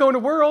 They're not going to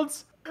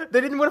Worlds. They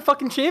didn't win a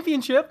fucking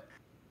championship.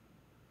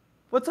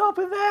 What's up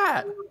with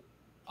that?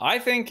 I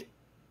think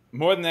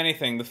more than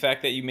anything, the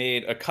fact that you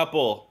made a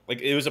couple,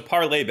 like it was a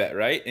parlay bet,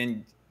 right?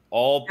 And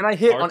I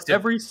hit on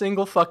every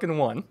single fucking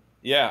one.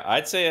 Yeah,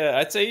 I'd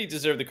say you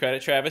deserve the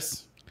credit,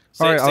 Travis.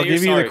 All right, I'll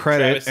give you the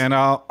credit, and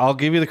I'll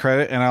give you the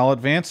credit, and I'll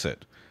advance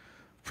it.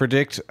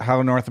 Predict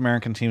how North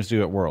American teams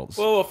do at Worlds.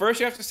 Well, first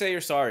you have to say you're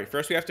sorry.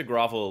 First we have to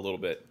grovel a little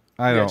bit.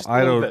 I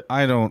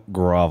don't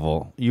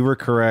grovel. You were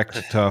correct,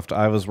 Tuft.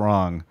 I was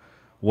wrong.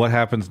 What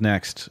happens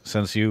next?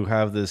 Since you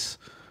have this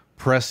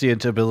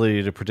prescient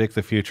ability to predict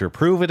the future,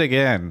 prove it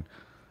again.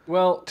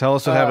 Well, Tell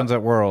us what happens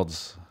at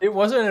Worlds. It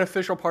wasn't an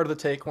official part of the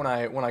take when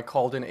I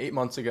called in 8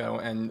 months ago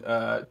and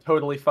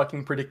totally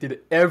fucking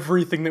predicted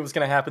everything that was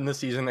going to happen this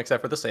season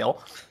except for the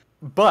sale.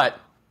 But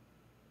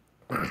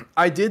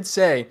I did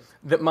say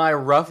that my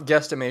rough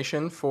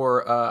guesstimation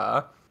for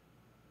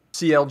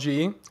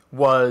CLG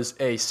was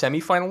a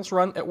semifinals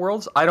run at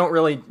Worlds. I don't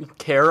really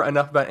care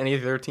enough about any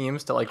of their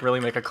teams to like really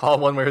make a call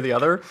one way or the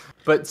other.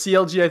 But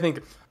CLG, I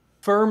think,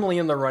 firmly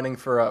in the running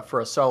for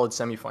a solid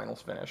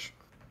semifinals finish.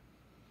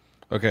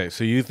 Okay,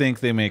 so you think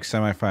they make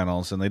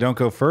semifinals and they don't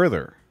go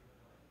further?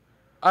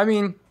 I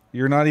mean,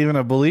 you're not even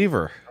a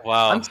believer.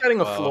 Wow. I'm setting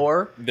a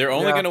floor. They're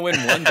only going to win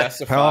one best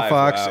of Palafox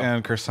five. Wow.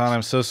 and Croissant,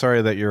 I'm so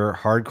sorry that your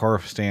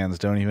hardcore stands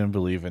don't even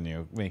believe in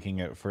you making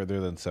it further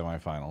than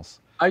semifinals.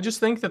 I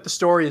just think that the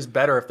story is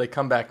better if they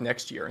come back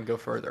next year and go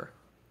further,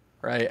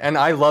 right? And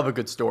I love a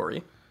good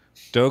story.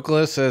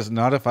 Dokla says,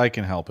 not if I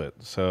can help it.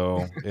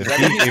 So if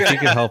he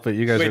can help it,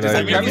 you guys are not does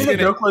that even mean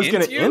gonna- Dokla's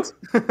going to int?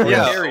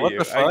 Yeah, what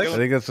the fuck? I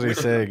think that's what he's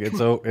saying.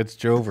 It's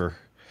Jover.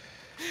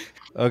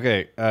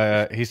 Okay,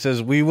 he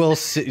says, we will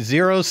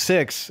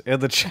 0-6 in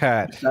the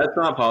chat. That's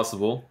not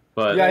possible.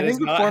 But Yeah, I That think is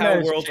the not format how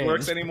has Worlds changed.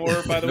 works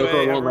anymore, by the Noko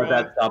way. won't let everyone.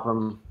 that stop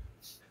him.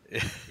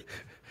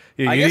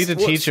 You I need guess to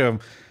teach him.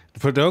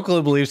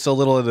 Dokla believes so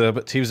little in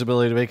the team's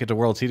ability to make it to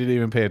Worlds, he didn't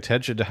even pay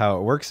attention to how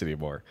it works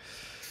anymore.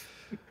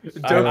 I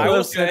will Dokla's going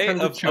to say,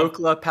 turn into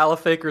Chokla.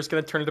 Palafaker is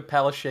going to turn into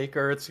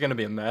Palashaker. It's going to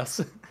be a mess.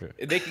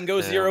 they can go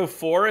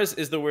 0-4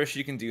 is the worst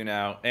you can do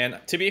now. And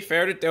to be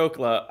fair to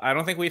Dokla, I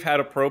don't think we've had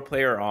a pro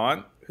player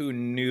on who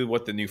knew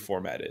what the new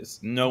format is.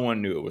 No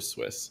one knew it was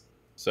Swiss.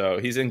 So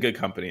he's in good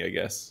company, I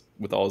guess,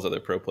 with all his other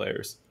pro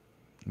players.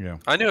 Yeah.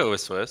 I knew it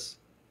was Swiss,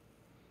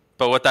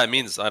 but what that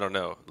means, I don't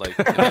know. Like,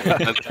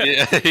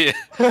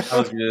 That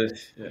was good.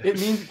 Yeah. It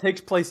means it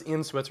takes place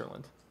in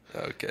Switzerland.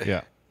 okay.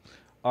 Yeah.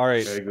 All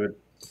right. Very good.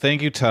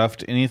 Thank you,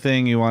 Tuft.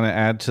 Anything you want to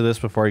add to this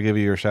before I give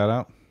you your shout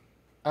out?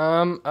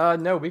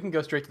 No, we can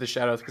go straight to the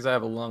shoutouts because I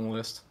have a long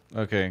list.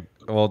 Okay.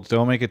 Well,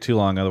 don't make it too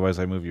long, otherwise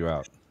I move you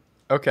out.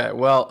 Okay,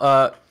 well,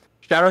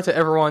 shout out to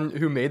everyone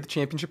who made the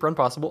championship run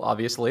possible,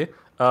 obviously.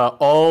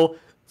 All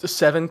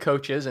 7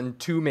 coaches and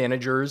 2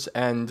 managers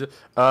and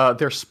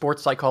their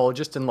sports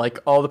psychologist and like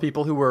all the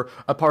people who were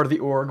a part of the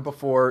org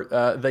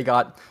before they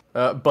got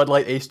Bud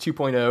Light Ace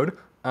 2.0'd,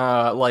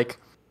 like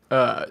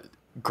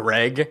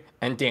Greg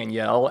and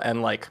Danielle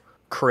and like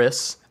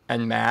Chris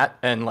and Matt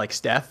and like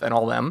Steph and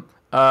all them.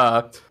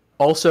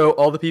 Also,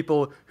 all the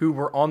people who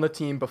were on the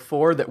team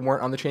before that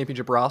weren't on the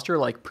championship roster,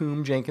 like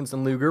Poom, Jenkins,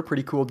 and Luger,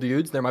 pretty cool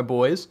dudes. They're my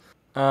boys.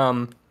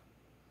 Shout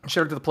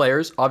out to the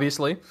players,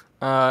 obviously.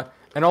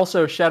 And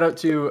also, shout out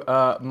to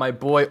my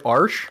boy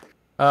Arsh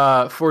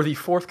for the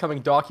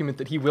forthcoming document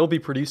that he will be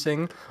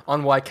producing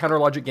on why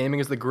Counterlogic Gaming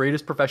is the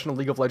greatest professional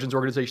League of Legends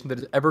organization that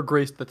has ever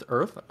graced this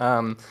earth.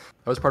 That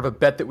was part of a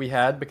bet that we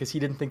had because he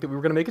didn't think that we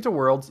were going to make it to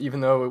Worlds, even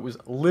though it was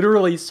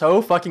literally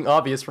so fucking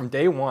obvious from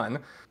day one.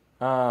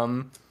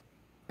 Yeah,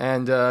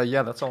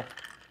 that's all.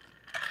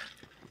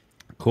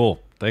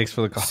 Cool. Thanks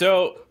for the call.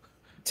 So,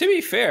 to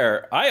be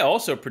fair, I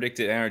also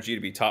predicted NRG to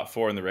be top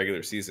 4 in the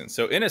regular season.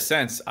 So, in a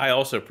sense, I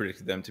also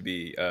predicted them to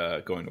be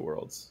going to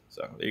Worlds.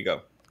 So, there you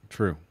go.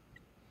 True.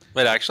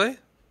 Wait, actually?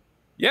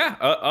 Yeah,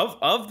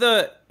 of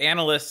the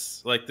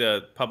analysts, like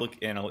the public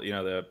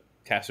the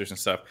casters and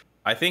stuff,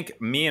 I think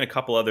me and a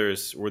couple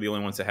others were the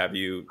only ones to have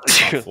you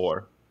top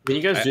 4. When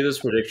you guys do those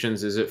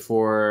predictions, is it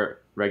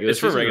for regular It's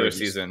season? for regular or just-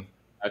 season,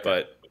 Okay.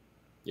 but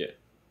Yeah.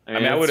 I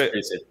mean, I would've-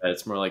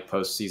 It's more like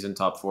postseason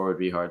top 4 would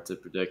be hard to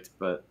predict,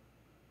 but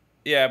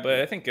yeah, but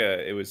I think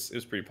it was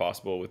pretty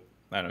possible with,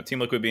 I don't know, Team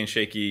Liquid being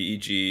shaky,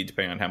 EG,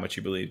 depending on how much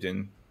you believed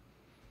in.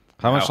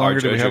 How much How hard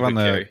longer do we JoJo have on could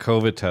the carry.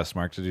 COVID test,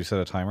 Mark? Did you set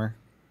a timer?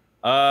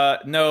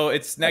 No,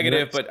 it's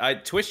negative,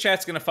 but Twitch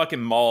chat's gonna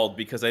fucking mauled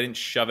because I didn't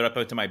shove it up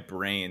into my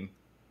brain.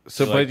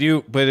 So, Like-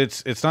 but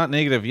it's not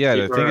negative yet.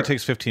 I think People it are-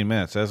 takes 15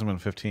 minutes. It hasn't been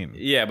 15.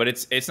 Yeah, but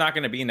it's not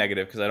gonna be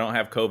negative because I don't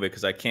have COVID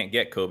because I can't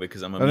get COVID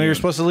because I'm Oh, immune. no, you're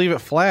supposed to leave it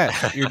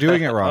flat. You're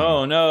doing it Oh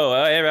wrong. no,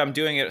 I'm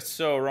doing it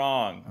so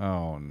wrong.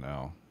 Oh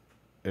no.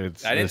 I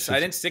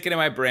didn't stick it in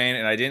my brain,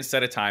 and I didn't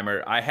set a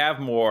timer. I have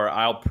more.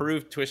 I'll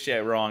prove Twitch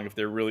chat wrong if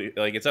they're really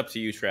like. It's up to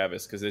you,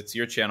 Travis, because it's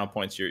your channel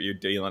points you're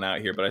dealing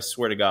out here. But I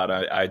swear to God,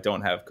 I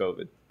don't have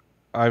COVID.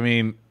 I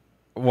mean,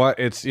 what?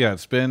 It's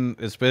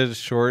been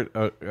short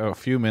a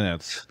few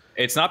minutes.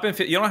 It's not been.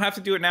 You don't have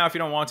to do it now if you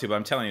don't want to. But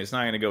I'm telling you, it's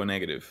not going to go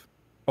negative.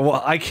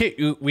 Well, I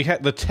can't. We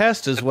had the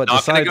test is what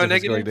Not gonna decides go if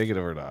it's going negative?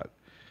 negative or not.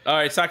 All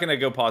right, it's not going to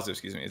go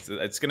positive. Excuse me.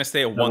 It's going to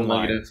stay at one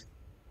line. negative.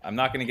 I'm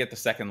not going to get the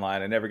second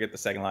line. I never get the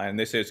second line. And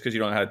they say it's because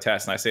you don't know how to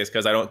test. And I say it's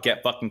because I don't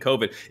get fucking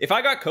COVID. If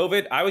I got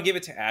COVID, I would give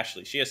it to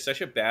Ashley. She has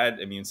such a bad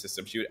immune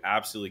system. She would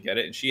absolutely get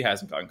it. And she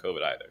hasn't gotten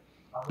COVID either.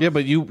 Yeah,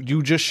 but you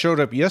just showed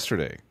up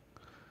yesterday.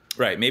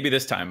 Right, maybe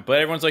this time.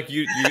 But everyone's like,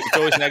 it's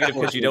always negative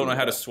because you don't know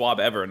how to swab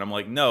ever. And I'm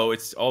like, no,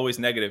 it's always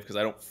negative because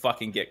I don't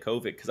fucking get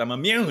COVID because I'm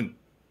immune.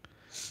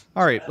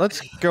 All right,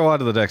 let's go on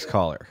to the next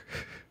caller.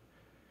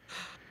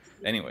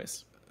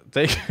 Anyways.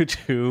 Thank you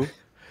to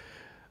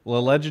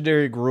the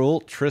legendary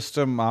Gruul,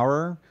 Trista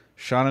Maurer,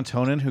 Sean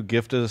Antonin, who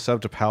gifted a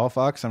sub to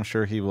Palafox. I'm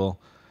sure he will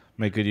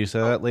Make good use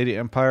of that. Lady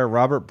Empire,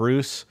 Robert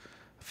Bruce,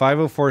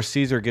 504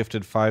 Caesar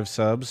gifted 5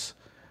 subs.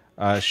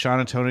 Sean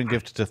Antonin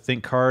gifted to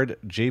Think Card,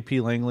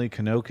 JP Langley,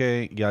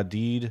 Kanoke,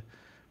 Yadid,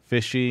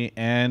 Fishy,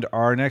 and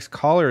our next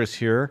caller is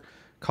here.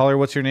 Caller,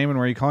 what's your name and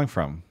where are you calling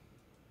from?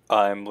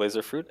 I'm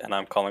Laserfruit, and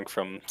I'm calling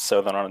from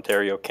Southern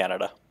Ontario,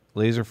 Canada.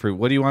 Laserfruit,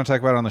 what do you want to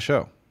talk about on the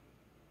show?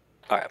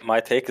 All right, my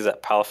take is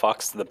that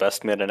Palafox is the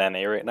best mid in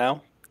NA right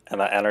now, and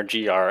that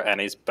NRG are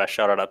NA's best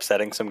shot at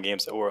upsetting some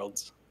games at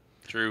Worlds.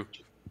 True.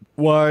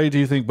 Why do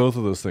you think both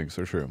of those things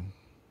are true?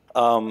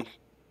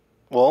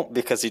 Well,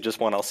 because he just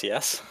won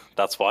LCS.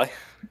 That's why.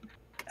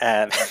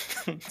 And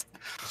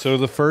so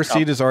the first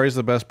seed is always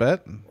the best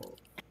bet?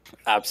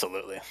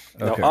 Absolutely.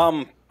 Okay.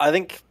 No, I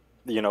think,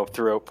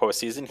 throughout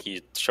postseason,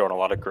 he's shown a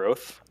lot of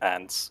growth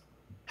and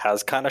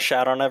has kind of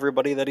shat on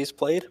everybody that he's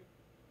played.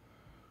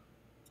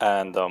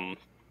 And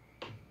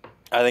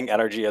I think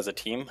NRG as a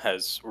team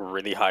has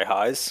really high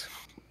highs,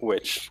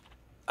 which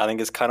I think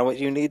is kind of what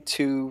you need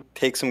to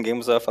take some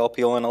games off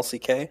LPL and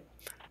LCK.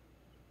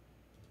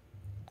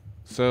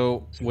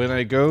 So when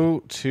I go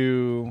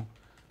to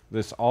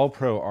this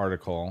All-Pro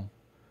article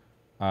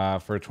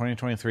for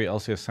 2023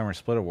 LCS Summer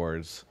Split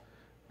Awards,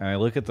 and I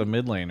look at the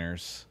mid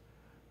laners,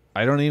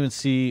 I don't even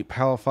see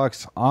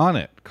Palafox on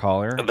it,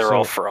 caller. They're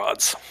all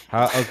frauds.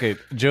 Okay,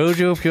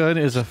 Jojo Pyun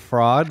is a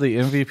fraud, the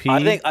MVP.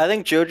 I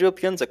think Jojo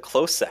Pyun's a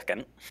close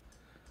second.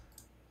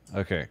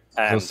 Okay,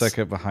 And close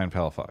second behind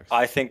Palafox.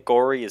 I think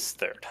Gory is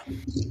third.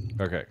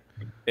 Okay.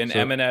 And So-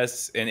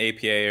 MNS and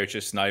APA are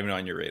just not even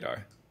on your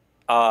radar.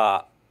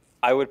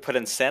 I would put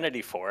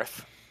Insanity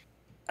fourth,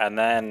 and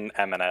then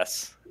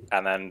MNS,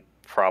 and then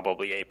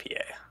probably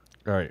APA.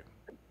 All right.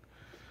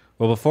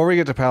 Well, before we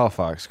get to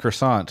Palafox,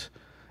 Croissant,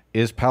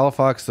 is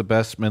Palafox the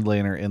best mid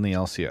laner in the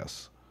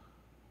LCS?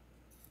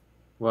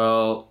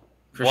 Well,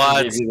 Christian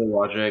What? gave you the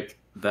logic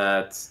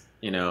that,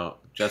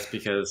 just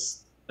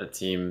because a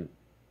team,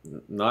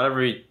 not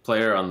every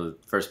player on the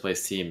first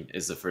place team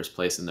is the first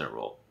place in their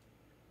role.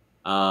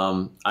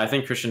 I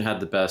think Christian had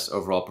the best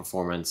overall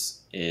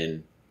performance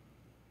in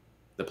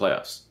the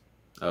playoffs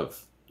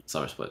of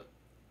Summer Split.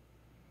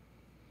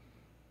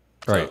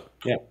 Right.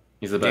 So, yeah,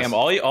 he's the best. Damn,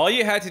 all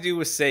you had to do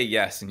was say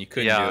yes, and you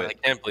couldn't Yeah, do I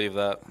it. can't believe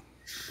that.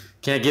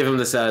 Can't give him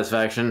the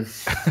satisfaction.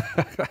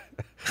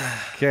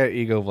 Can't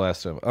ego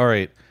blast him. All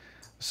right.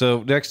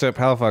 So next up,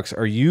 Palafox,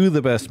 are you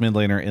the best mid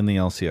laner in the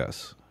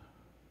LCS?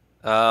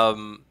 I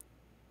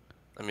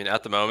mean,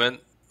 at the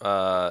moment,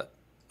 I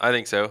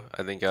think so.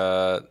 I think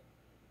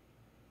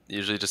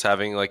usually just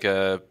having like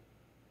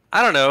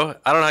I don't know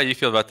how you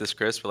feel about this,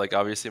 Chris, but like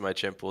obviously my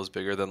champ pool is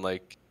bigger than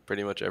like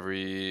pretty much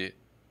every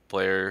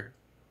player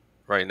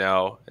right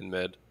now in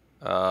mid,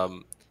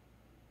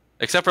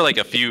 except for like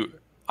a few.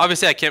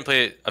 Obviously, I can't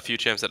play a few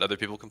champs that other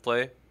people can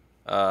play,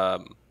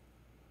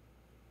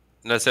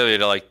 necessarily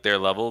to like their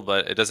level,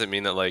 but it doesn't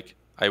mean that like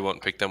I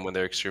won't pick them when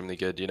they're extremely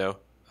good.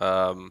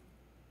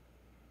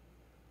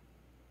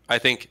 I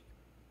think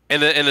in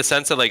the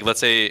sense that like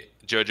let's say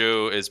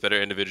JoJo is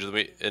better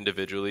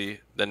individually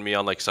than me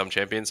on like some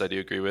champions, I do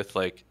agree with.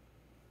 Like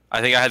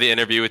I think I had the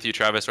interview with you,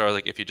 Travis, where I was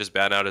like, if you just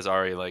ban out his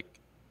Ahri, like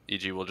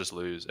EG will just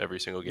lose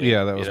every single game.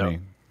 Yeah, that was me.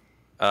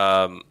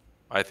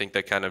 I think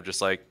that kind of just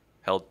like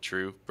held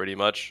true pretty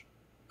much.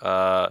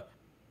 I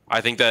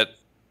think that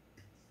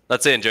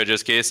let's say in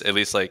JoJo's case, at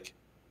least like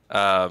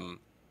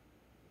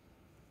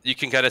you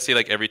can kind of see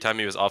like every time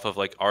he was off of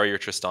like Ahri or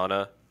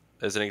Tristana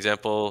as an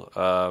example,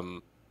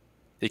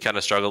 he kind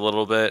of struggled a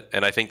little bit,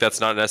 and I think that's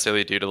not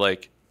necessarily due to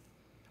like.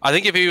 I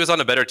think if he was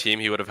on a better team,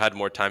 he would have had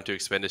more time to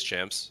expend his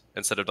champs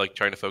instead of like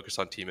trying to focus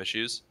on team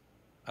issues.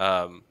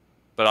 But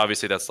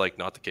obviously that's like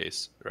not the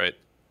case, right?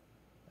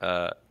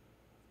 And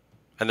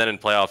then in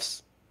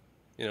playoffs,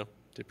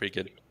 did pretty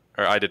good,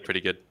 or I did pretty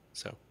good.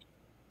 So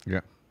Yeah.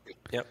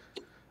 Yep.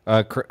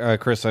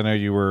 Chris, I know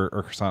you were,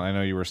 or Croissant, I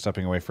know you were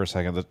stepping away for a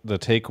second. The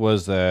take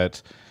was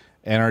that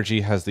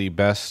NRG has the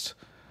best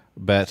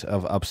bet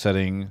of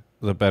upsetting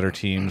the better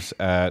teams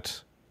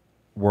at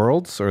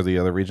Worlds or the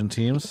other region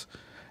teams,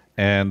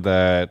 and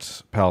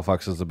that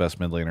Palafox is the best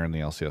mid laner in the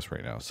LCS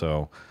right now.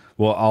 So,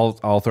 well,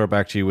 I'll throw it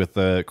back to you with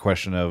the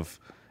question of,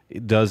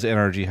 does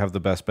NRG have the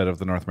best bet of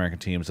the North American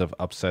teams of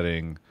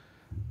upsetting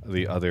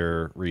the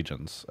other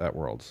regions at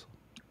Worlds?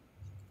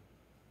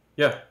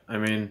 Yeah, I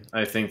mean,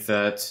 I think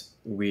that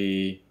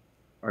we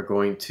are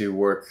going to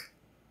work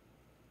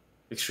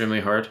extremely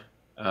hard.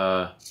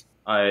 I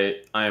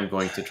am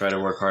going to try to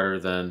work harder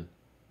than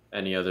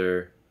any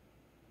other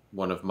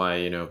one of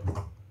my,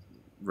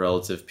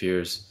 relative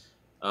peers.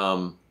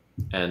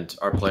 And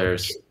our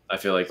players, I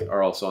feel like,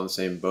 are also on the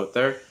same boat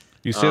there.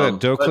 You say that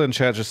Dokla in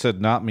chat just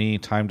said, not me,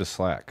 time to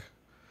slack.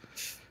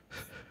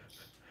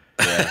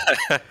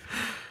 Yeah.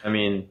 I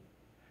mean,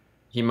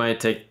 he might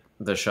take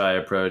the shy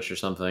approach or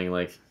something.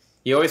 Like,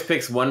 he always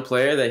picks one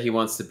player that he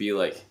wants to be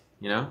like,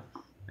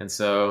 And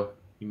so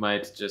he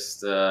might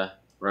just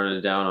run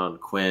it down on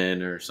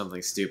Quinn or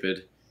something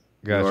stupid.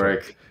 Gotcha.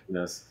 Yorick, who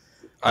knows?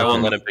 I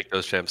won't let him pick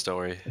those champs. Don't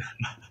worry.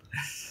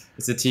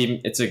 It's a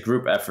team. It's a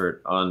group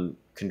effort on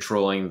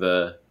controlling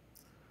the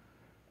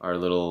our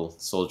little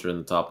soldier in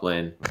the top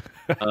lane.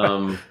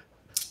 Um,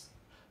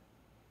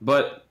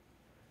 but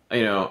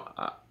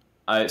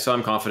so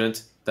I'm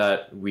confident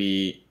that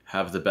we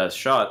have the best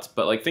shot.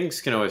 But like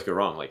things can always go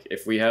wrong. Like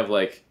if we have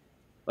like,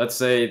 let's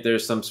say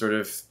there's some sort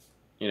of,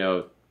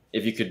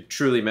 if you could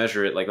truly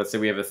measure it, like let's say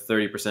we have a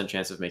 30%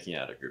 chance of making it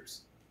out of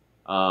groups,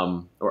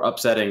 or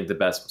upsetting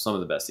some of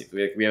the best teams.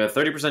 We have a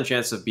 30%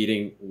 chance of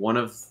beating one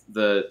of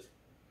the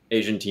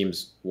Asian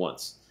teams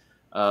once.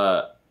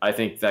 I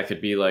think that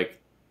could be like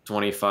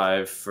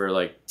 25 for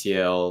like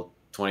TL,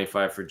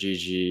 25 for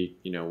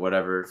GG,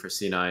 whatever for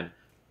C9.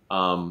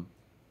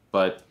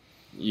 But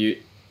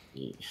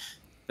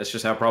that's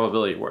just how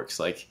probability works.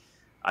 Like,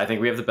 I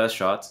think we have the best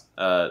shot.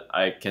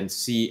 I can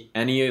see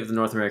any of the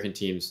North American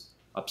teams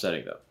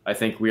upsetting though. I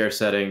think we are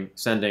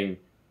sending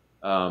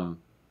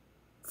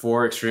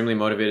 4 extremely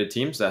motivated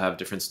teams that have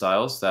different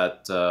styles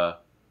that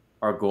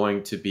are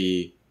going to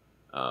be.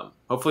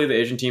 Hopefully, the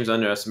Asian teams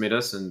underestimate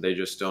us and they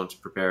just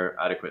don't prepare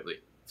adequately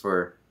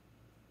for.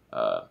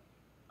 I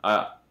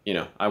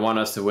want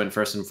us to win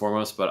first and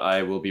foremost, but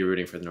I will be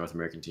rooting for the North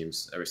American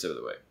teams every step of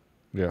the way.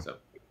 Yeah. So.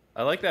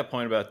 I like that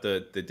point about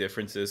the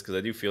differences because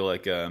I do feel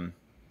like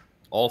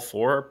all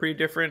 4 are pretty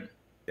different.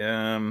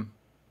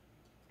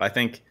 I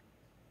think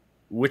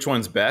which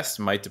one's best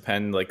might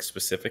depend like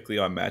specifically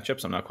on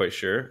matchups. I'm not quite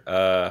sure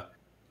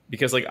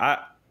because like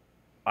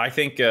I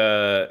think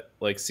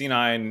like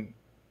C9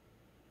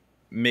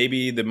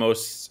 maybe the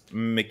most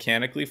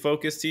mechanically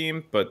focused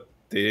team, but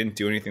they didn't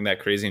do anything that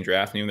crazy in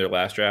draft. And even their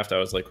last draft, I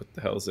was like, what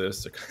the hell is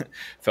this?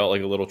 Felt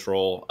like a little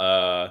troll.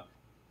 I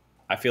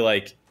feel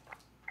like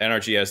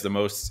NRG has the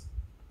most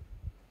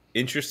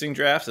interesting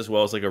drafts as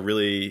well as like a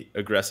really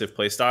aggressive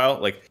play style.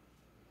 Like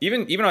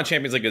even on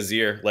champions like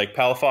Azir, like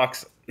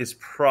Palafox is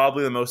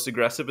probably the most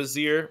aggressive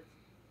Azir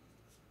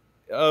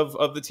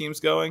of the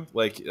teams going.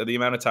 Like the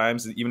amount of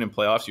times, even in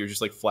playoffs, you're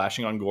just like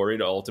flashing on Gory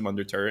to ult him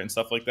under turret and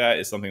stuff like that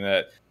is something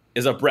that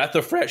is a breath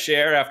of fresh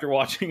air after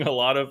watching a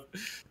lot of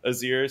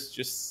Azirs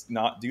just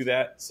not do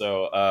that.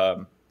 So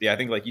I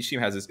think like each team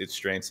has its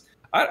strengths.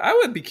 I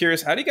would be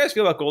curious, how do you guys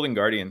feel about Golden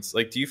Guardians?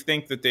 Like, do you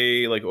think that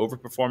they like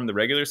overperformed the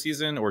regular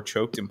season or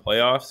choked in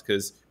playoffs?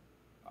 Because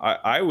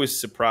I was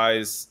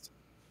surprised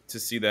to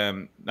see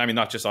them. I mean,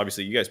 not just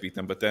obviously you guys beat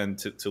them, but then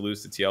to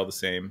lose to TL the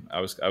same.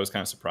 I was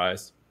kind of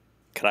surprised.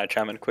 Can I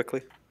chime in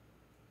quickly?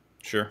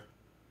 Sure.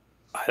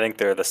 I think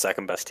they're the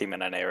second best team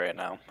in NA right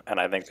now, and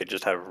I think they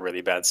just have a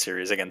really bad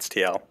series against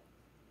TL.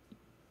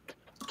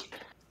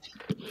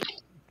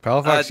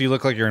 Palafox, you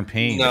look like you're in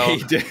pain. No,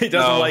 he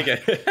doesn't like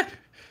it.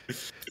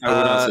 I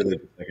would not say they're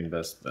the second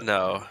best. But.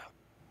 No.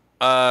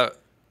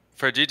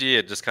 For GG,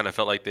 it just kind of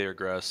felt like they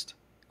regressed.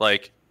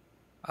 Like,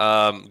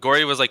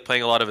 Gory was like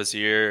playing a lot of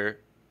Azir.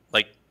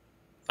 Like,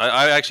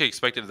 I actually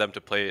expected them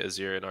to play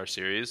Azir in our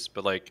series,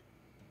 but like,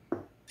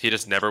 he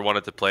just never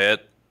wanted to play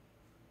it.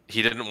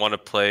 He didn't want to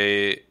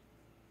play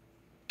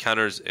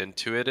counters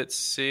into it, it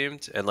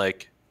seemed. And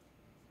like,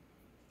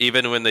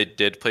 even when they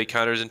did play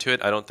counters into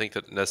it, I don't think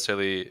that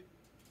necessarily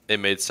it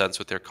made sense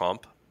with their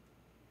comp.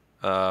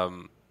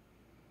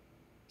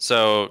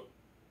 So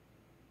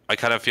I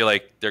kind of feel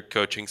like their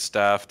coaching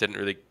staff didn't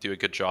really do a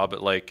good job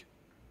at like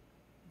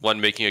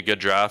making a good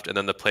draft, and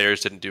then the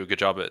players didn't do a good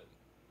job at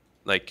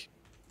like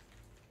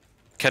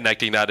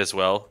connecting that as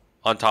well.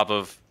 On top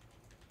of,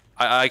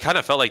 I kind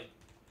of felt like,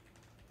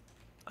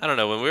 I don't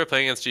know, when we were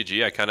playing against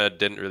GG, I kind of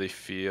didn't really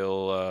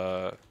feel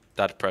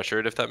that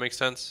pressured, if that makes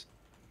sense.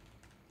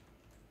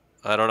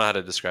 I don't know how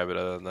to describe it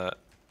other than that.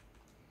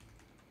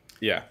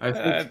 Yeah, I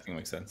think it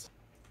makes sense.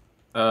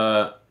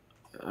 I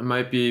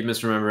might be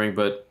misremembering,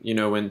 but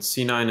when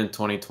C9 in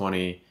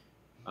 2020,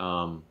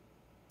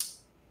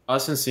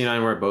 us and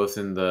C9 were both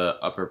in the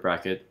upper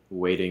bracket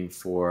waiting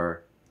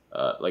for,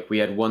 like we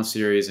had one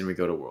series and we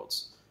go to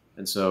Worlds.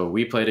 And so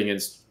we played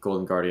against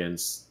Golden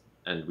Guardians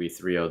and we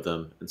 3-0'd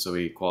them. And so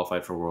we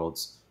qualified for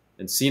Worlds.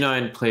 And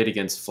C9 played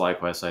against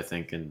FlyQuest, I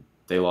think, and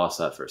they lost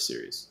that first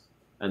series.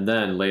 And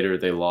then later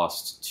they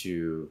lost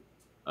to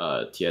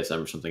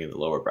TSM or something in the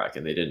lower bracket,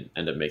 and they didn't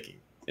end up making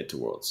it to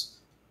Worlds.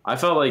 I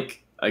felt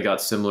like I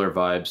got similar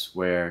vibes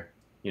where,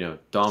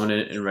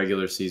 dominant in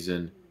regular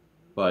season,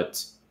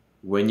 but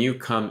when you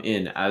come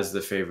in as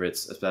the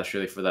favorites,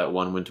 especially for that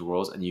one win to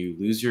Worlds, and you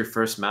lose your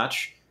first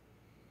match,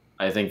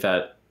 I think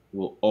that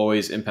will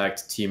always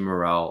impact team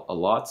morale a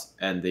lot,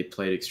 and they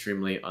played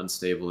extremely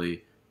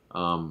unstably.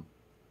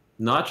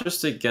 Not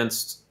just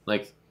against,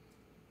 like,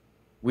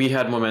 we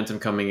had momentum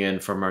coming in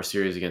from our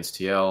series against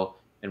TL,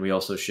 and we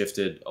also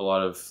shifted a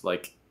lot of,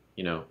 like,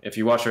 if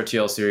you watch our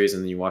TL series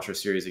and then you watch our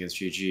series against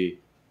GG,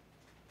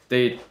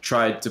 they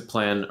tried to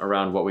plan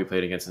around what we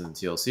played against in the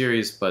TL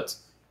series, but,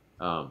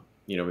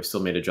 we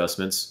still made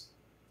adjustments.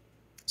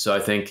 So I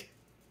think,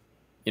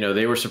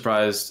 they were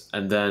surprised,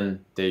 and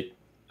then they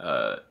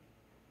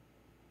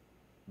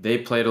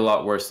played a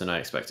lot worse than I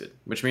expected,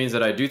 which means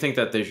that I do think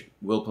that they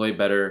will play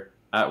better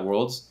at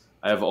Worlds.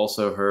 I have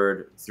also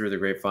heard through the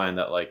grapevine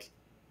that, like,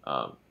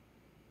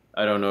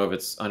 I don't know if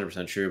it's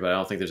 100% true, but I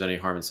don't think there's any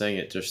harm in saying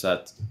it, just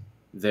that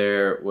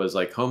there was,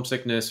 like,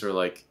 homesickness or,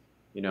 like,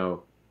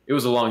 it it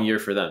was a long year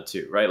for them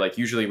too, right? Like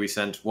usually we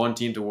send one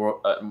team to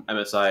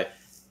MSI,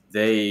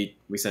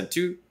 we sent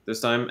two this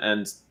time,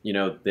 and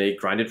they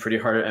grinded pretty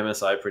hard at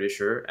MSI, pretty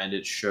sure, and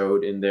it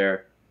showed in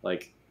their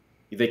like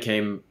they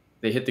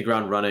hit the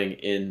ground running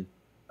in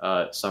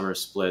summer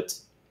split,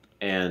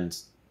 and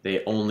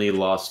they only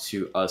lost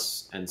to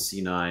us and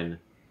C9.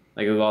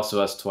 Like they lost to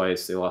us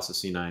twice, they lost to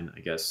C9, I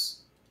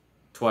guess,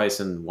 twice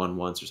and won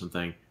once or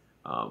something.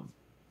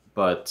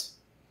 But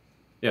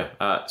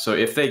yeah, so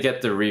if they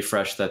get the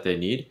refresh that they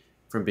need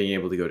from being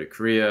able to go to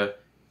Korea,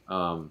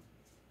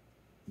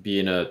 be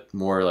in a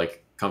more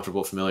like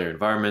comfortable, familiar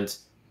environment,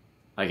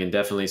 I can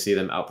definitely see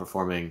them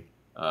outperforming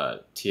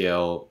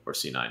TL or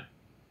C9.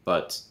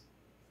 But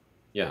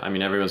yeah, I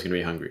mean, everyone's going to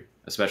be hungry,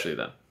 especially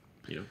them,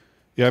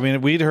 Yeah, I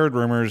mean, we'd heard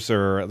rumors,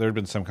 or there had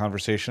been some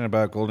conversation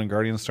about Golden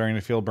Guardians starting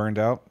to feel burned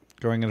out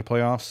going into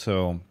playoffs.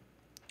 So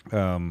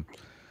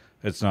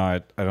it's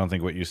not, I don't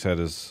think what you said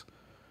is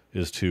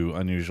too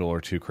unusual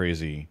or too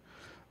crazy.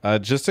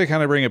 Just to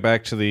kind of bring it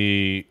back to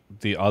the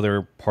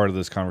other part of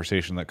this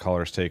conversation that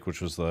callers take,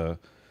 which was the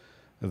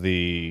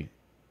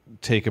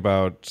take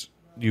about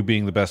you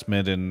being the best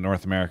mid in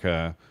North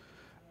America.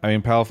 I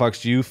mean,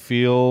 Palafox, do you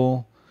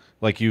feel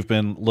like you've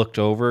been looked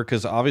over?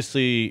 Because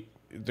obviously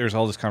there's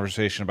all this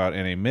conversation about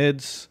NA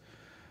mids.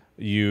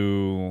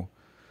 A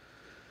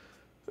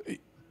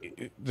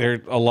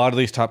lot of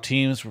these top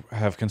teams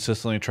have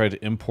consistently tried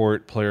to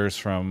import players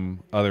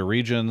from other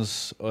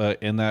regions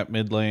in that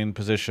mid lane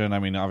position. I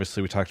mean,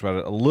 obviously we talked about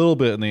it a little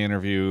bit in the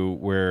interview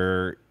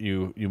where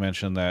you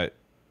mentioned that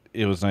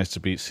it was nice to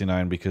beat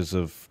C9 because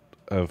of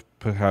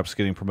perhaps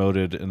getting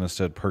promoted and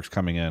instead Perks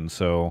coming in.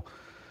 So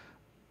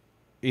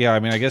yeah, I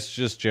mean, I guess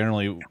just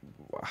generally,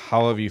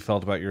 how have you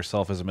felt about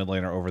yourself as a mid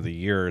laner over the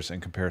years in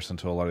comparison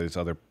to a lot of these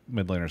other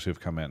mid laners who've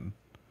come in?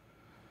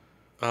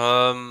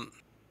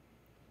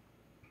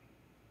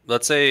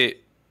 Let's say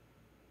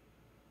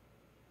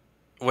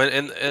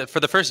for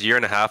the first year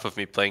and a half of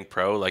me playing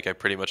pro, like I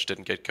pretty much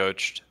didn't get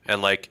coached,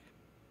 and like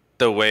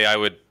the way I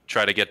would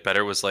try to get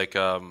better was like,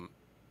 I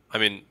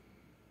mean,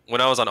 when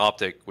I was on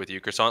Optic with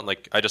you, Croissant,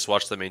 like I just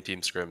watched the main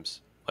team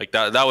scrims. Like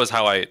that was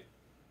how I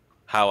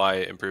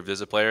improved as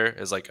a player.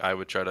 Is like I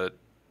would try to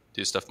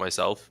do stuff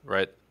myself,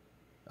 right?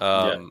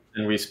 Yeah,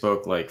 and we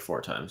spoke like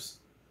 4 times.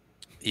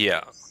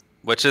 Yeah,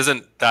 which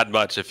isn't that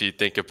much if you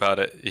think about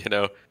it,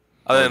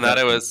 Other than that,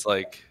 it was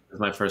like it was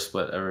my first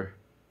split ever.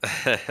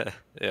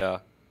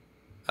 Yeah.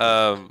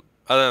 Other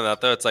than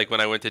that, though, it's like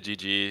when I went to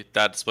GG,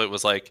 that split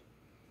was like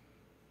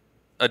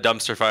a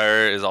dumpster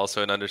fire is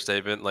also an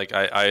understatement. Like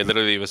I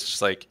literally was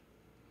just like,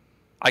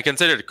 I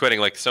considered quitting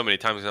like so many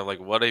times, and I'm like,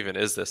 what even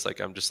is this? Like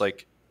I'm just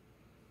like,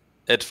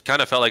 it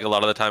kind of felt like a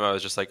lot of the time I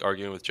was just like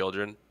arguing with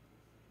children.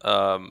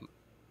 And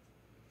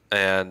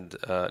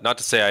not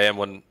to say I am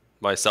one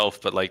myself,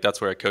 but like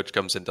that's where a coach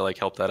comes in to like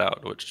help that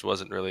out, which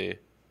didn't really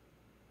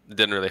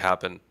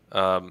happen.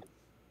 And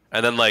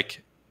then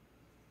like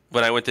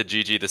when I went to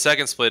GG, the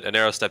second split, an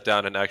arrow stepped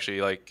down and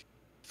actually like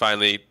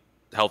finally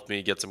helped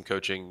me get some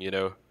coaching,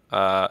 and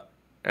I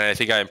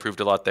think I improved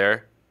a lot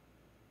there.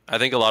 I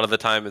think a lot of the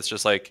time it's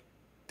just like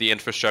the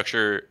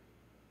infrastructure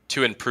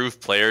to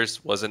improve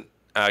players wasn't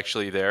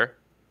actually there.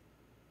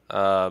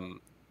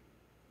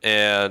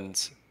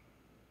 And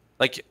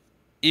like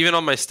even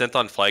on my stint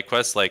on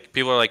FlyQuest, like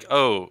people are like,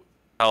 oh,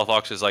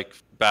 Palafox is like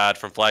bad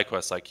from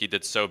FlyQuest. Like he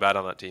did so bad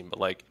on that team, but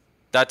like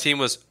that team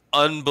was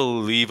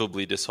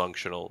unbelievably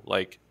dysfunctional.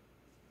 Like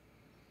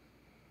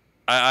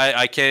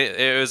I can't.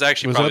 It was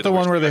actually was that the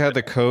one where they had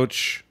the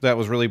coach that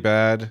was really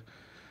bad?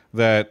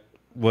 That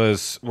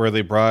was where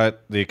they brought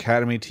the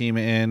academy team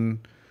in,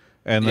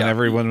 and then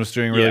everyone was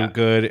doing really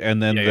good,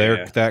 and then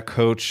that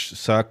coach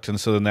sucked, and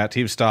so then that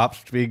team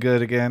stopped to be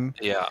good again.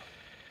 Yeah.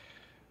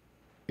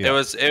 It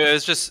was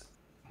just.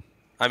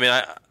 I mean,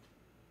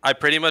 I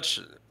pretty much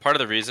part of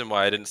the reason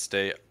why I didn't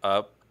stay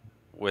up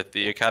with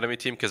the academy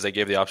team, because they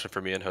gave the option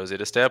for me and Jose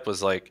to stay up,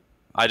 was like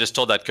I just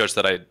told that coach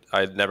that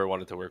I never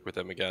wanted to work with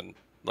him again.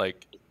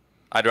 Like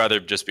I'd rather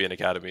just be an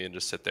academy and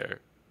just sit there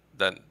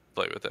than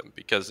play with him,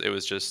 because it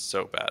was just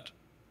so bad.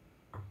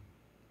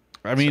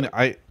 I mean,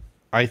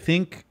 I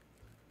think,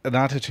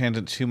 not to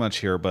tangent too much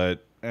here,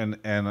 but and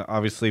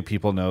obviously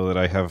people know that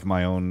I have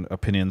my own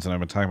opinions and I've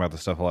been talking about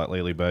this stuff a lot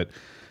lately, but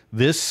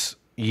this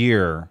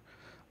year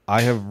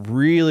I have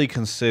really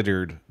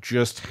considered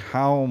just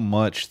how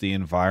much the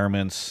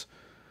environments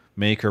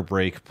make or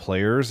break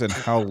players and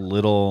how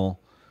little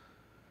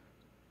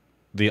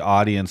the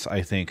audience,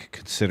 I think,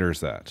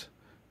 considers that.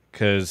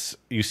 Because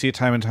you see it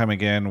time and time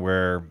again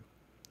where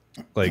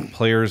like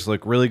players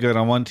look really good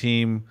on one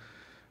team,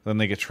 then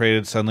they get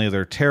traded, suddenly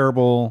they're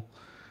terrible,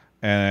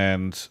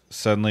 and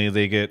suddenly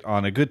they get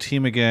on a good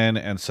team again,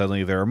 and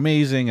suddenly they're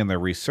amazing and they're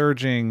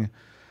resurging.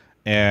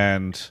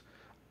 And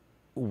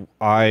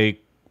I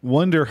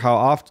wonder how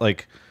often,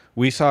 like,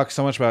 we talk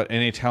so much about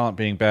NA talent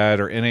being bad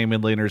or NA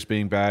mid laners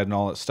being bad and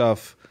all that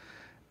stuff,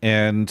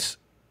 and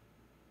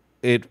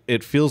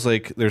it feels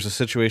like there's a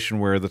situation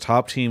where the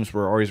top teams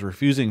were always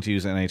refusing to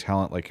use NA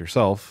talent like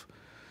yourself,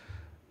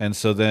 and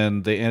so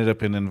then they ended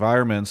up in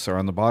environments or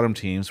on the bottom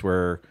teams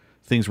where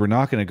things were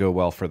not going to go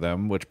well for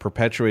them, which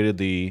perpetuated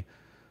the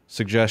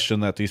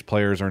suggestion that these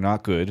players are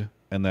not good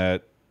and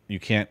that you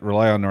can't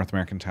rely on North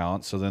American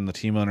talent. So then the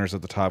team owners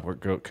at the top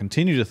would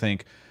continue to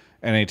think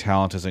NA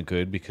talent isn't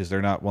good because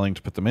they're not willing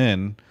to put them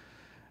in.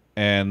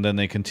 And then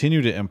they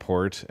continue to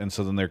import, and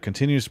so then there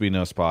continues to be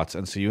no spots,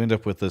 and so you end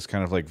up with this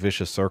kind of like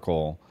vicious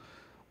circle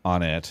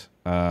on it.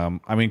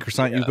 I mean,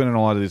 Croissant, you've been in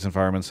a lot of these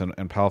environments,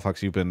 and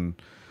Palafox, you've been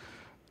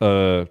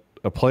a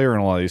player in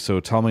a lot of these,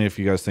 so tell me if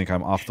you guys think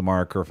I'm off the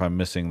mark or if I'm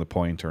missing the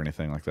point or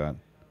anything like that.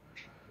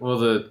 Well,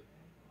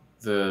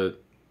 the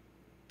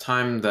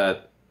time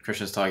that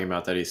Christian's talking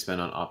about that he spent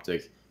on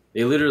Optic,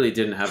 they literally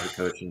didn't have a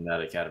coach in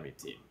that academy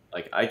team.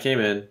 Like, I came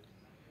in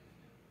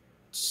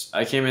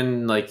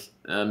like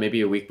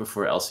maybe a week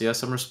before LCS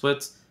summer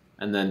split,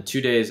 and then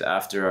 2 days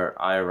after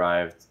I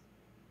arrived,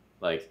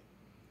 like,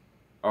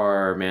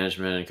 our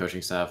management and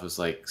coaching staff was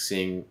like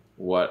seeing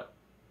what,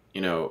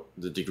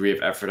 the degree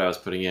of effort I was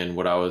putting in,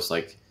 what I was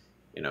like,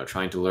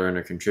 trying to learn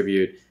or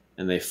contribute,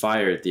 and they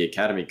fired the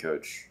academy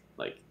coach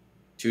like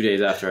 2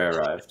 days after I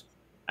arrived,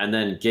 and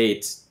then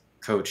Gate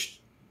coached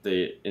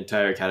the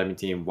entire academy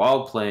team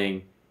while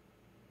playing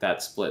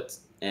that split,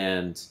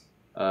 and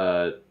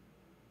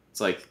it's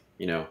like,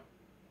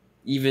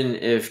 even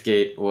if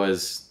Gate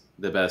was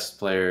the best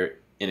player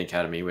in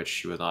academy, which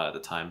she was not at the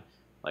time,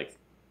 like,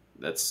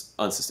 that's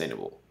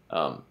unsustainable.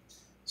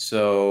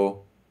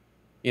 So,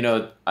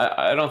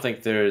 I don't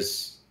think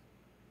there's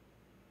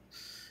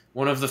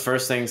one of the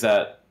first things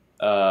that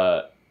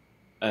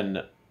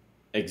an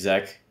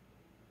exec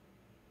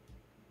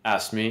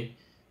asked me,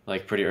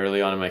 like, pretty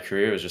early on in my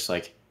career was just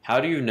like, how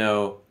do you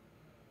know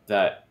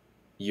that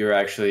you're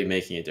actually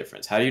making a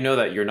difference? How do you know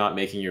that you're not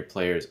making your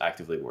players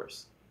actively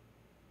worse?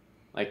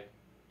 Like,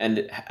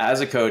 and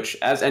as a coach,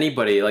 as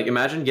anybody, like,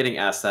 imagine getting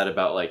asked that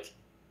about like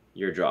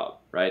your job,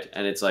 right?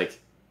 And it's like,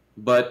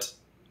 but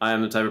I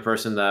am the type of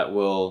person that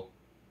will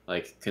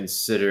like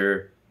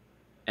consider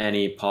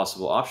any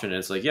possible option. And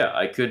it's like, yeah,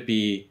 I could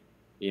be,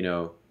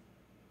 a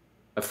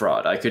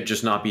fraud. I could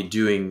just not be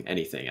doing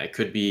anything. I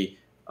could be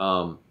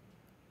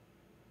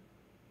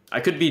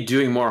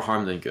doing more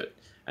harm than good.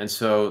 And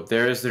so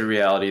there is the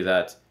reality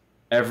that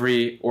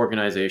every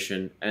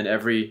organization and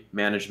every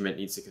management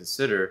needs to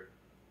consider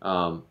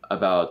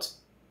about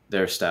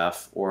their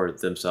staff or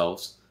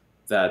themselves,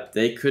 that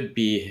they could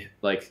be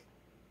like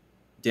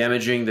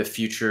damaging the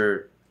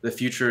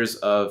futures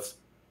of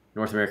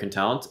North American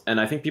talent.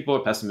 And I think people are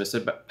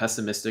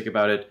pessimistic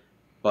about it,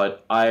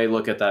 but I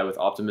look at that with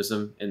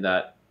optimism in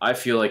that I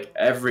feel like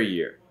every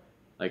year,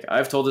 like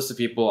I've told this to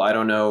people, I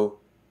don't know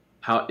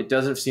how, it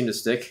doesn't seem to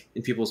stick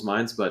in people's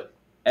minds, but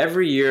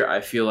every year I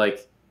feel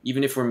like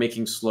even if we're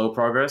making slow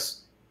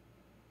progress,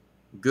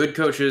 good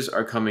coaches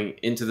are coming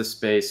into the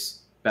space,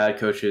 bad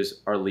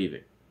coaches are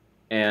leaving.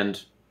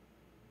 And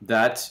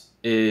that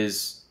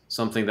is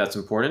something that's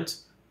important.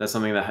 That's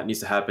something that needs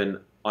to happen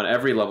on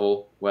every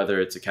level,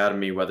 whether it's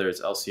academy, whether it's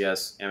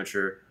LCS,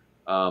 amateur,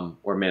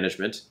 or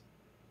management.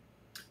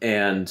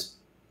 And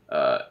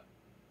the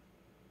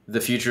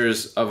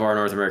futures of our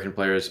North American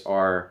players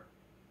are,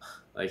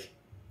 like,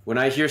 when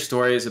I hear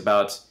stories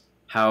about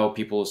how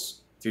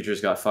people's futures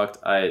got fucked,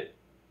 I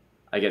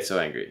get so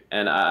angry.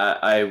 And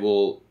I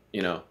will,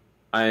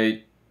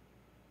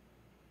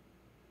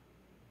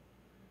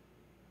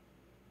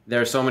 there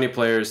are so many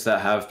players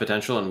that have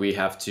potential, and we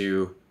have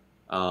to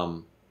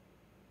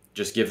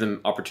just give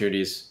them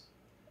opportunities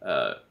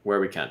where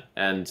we can.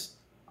 And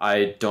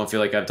I don't feel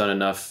like I've done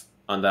enough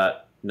on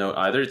that note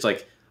either. It's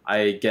like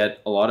I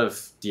get a lot of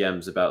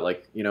DMs about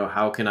like,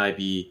 how can I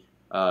be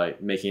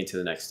making it to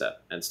the next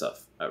step and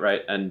stuff,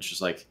 right? And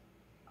just like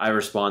I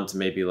respond to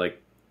maybe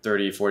like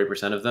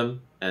 30-40% of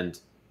them, and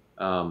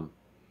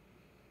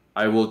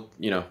I will,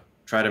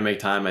 try to make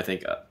time. I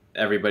think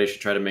everybody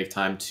should try to make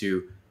time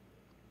to,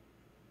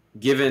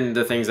 given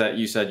the things that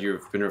you said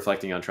you've been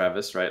reflecting on,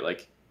 Travis, right?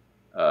 Like,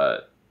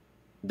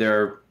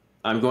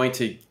 I'm going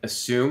to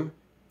assume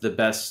the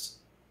best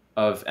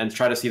of, and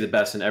try to see the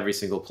best in every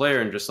single player,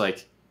 and just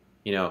like,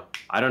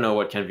 I don't know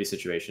what Kenvy's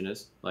situation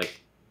is.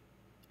 Like,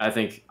 I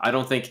think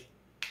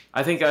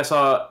I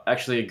saw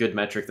actually a good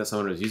metric that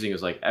someone was using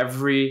was like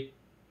every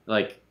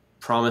like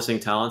promising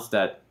talent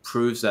that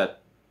proves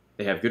that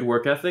they have good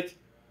work ethic,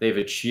 they've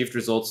achieved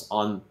results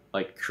on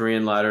like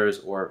Korean ladders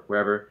or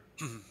wherever.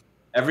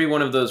 Every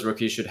one of those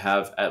rookies should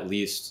have at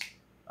least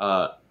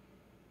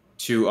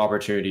 2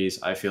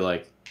 opportunities, I feel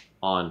like,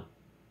 in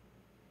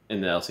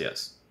the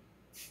LCS.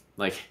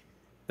 Like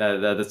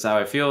that's how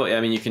I feel. I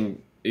mean, you can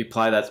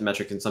apply that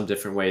metric in some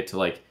different way to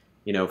like,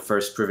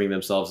 first proving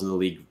themselves in the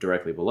league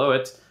directly below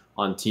it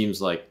on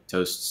teams like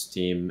Toast's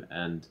team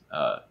and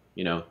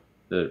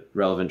the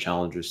relevant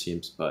challengers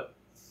teams. But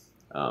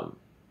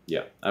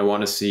yeah, I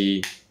want to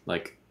see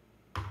like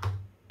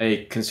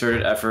a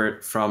concerted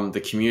effort from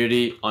the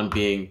community on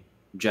being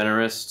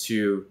generous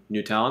to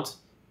new talent,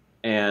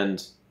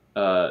 and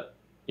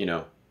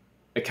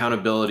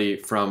accountability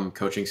from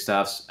coaching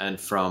staffs and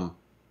from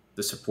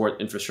the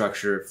support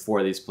infrastructure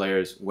for these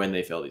players when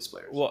they fail these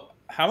players. Well,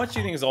 how much do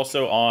you think is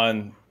also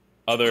on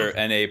other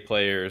NA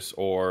players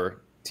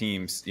or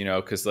teams,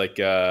 because like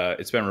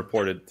it's been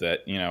reported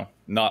that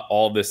not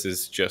all this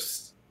is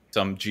just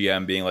some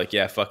GM being like,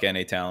 yeah, fuck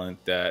NA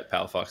talent, that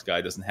Palafox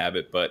guy doesn't have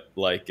it, but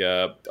like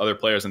other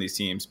players on these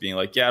teams being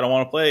like, yeah, I don't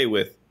want to play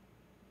with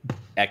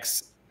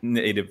X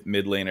native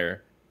mid laner,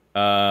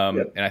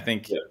 and I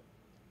think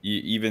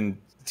even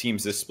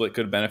teams this split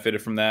could have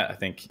benefited from that. I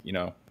think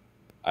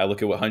I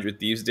look at what 100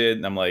 Thieves did,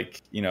 and I'm like,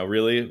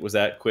 really, was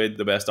that Quid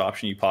the best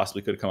option you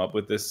possibly could have come up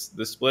with this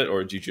split,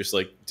 or did you just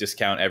like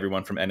discount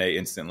everyone from NA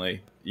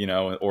instantly,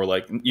 or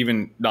like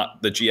even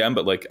not the GM,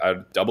 but like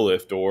a double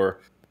lift or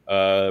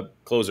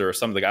closer or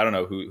something? I don't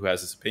know who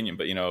has this opinion,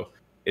 but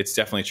it's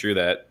definitely true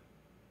that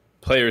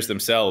players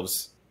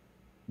themselves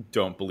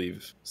don't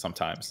believe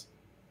sometimes.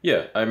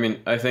 Yeah, I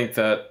mean, I think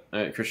that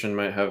Christian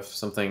might have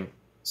something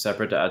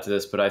separate to add to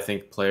this, but I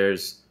think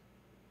players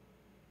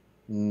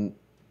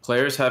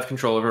have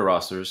control over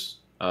rosters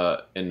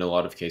in a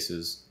lot of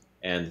cases,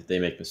 and they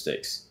make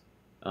mistakes.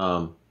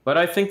 But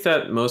I think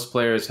that most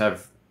players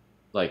have,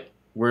 like,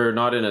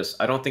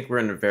 I don't think we're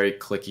in a very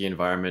cliquey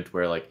environment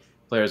where, like,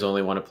 players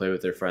only want to play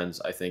with their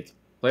friends. I think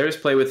players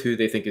play with who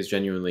they think is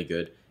genuinely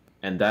good,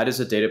 and that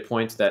is a data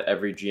point that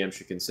every GM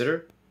should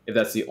consider. If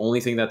that's the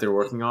only thing that they're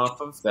working off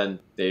of, then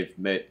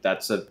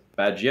that's a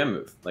bad GM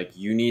move. Like,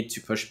 you need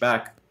to push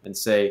back and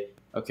say,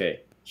 okay,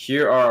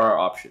 here are our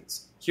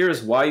options.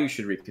 Here's why you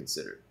should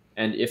reconsider.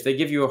 And if they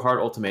give you a hard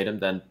ultimatum,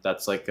 then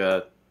that's like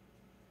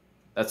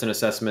that's an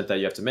assessment that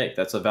you have to make.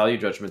 That's a value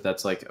judgment.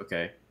 That's like,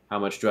 okay, how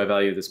much do I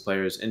value this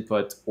player's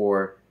input,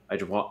 or I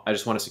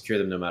just want to secure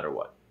them no matter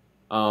what.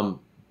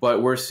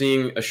 But we're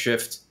seeing a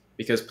shift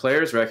because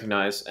players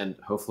recognize, and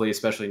hopefully,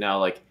 especially now,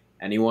 like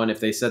anyone, if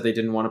they said they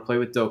didn't want to play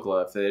with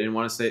Dokla,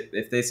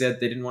 if they said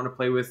they didn't want to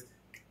play with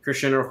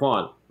Christian or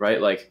Juan,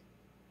 right? Like,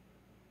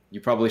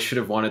 you probably should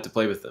have wanted to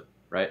play with them,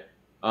 right?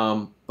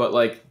 But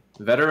like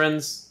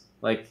veterans,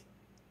 like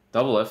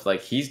Doublelift,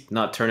 like he's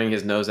not turning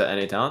his nose at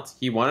NA talent.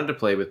 He wanted to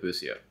play with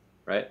Busio,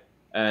 right?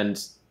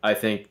 And I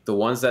think the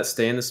ones that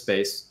stay in the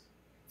space,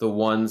 the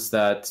ones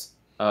that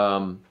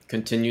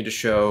continue to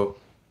show,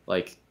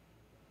 like,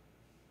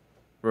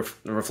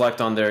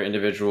 reflect on their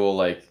individual,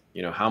 like,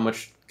 how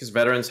much, because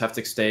veterans have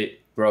to stay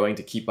growing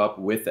to keep up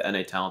with the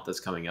NA talent that's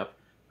coming up.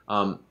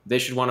 They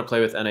should want to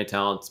play with NA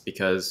talent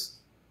because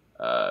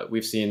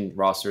we've seen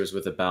rosters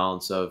with a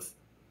balance of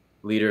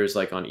leaders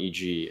like on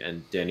EG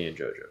and Danny and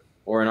Jojo.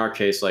 Or in our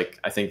case, like,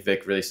 I think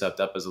Vic really stepped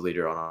up as a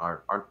leader on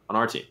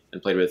our team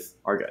and played with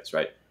our guys,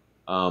 right?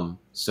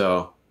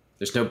 So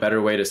there's no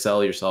better way to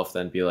sell yourself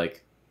than be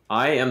like,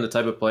 I am the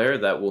type of player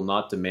that will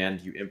not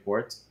demand you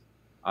import.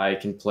 I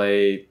can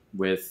play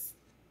with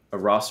a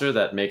roster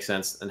that makes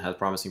sense and has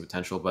promising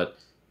potential. But,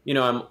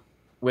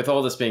 with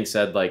all this being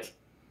said, like,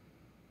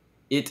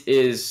 it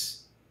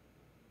is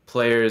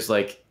players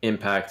like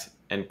Impact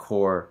and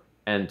Core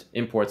and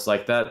imports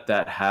like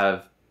that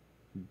have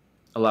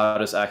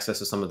allowed us access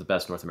to some of the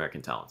best North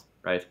American talent,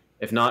 right?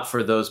 If not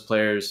for those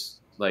players,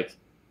 like,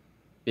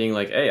 being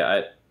like,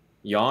 hey,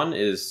 Jan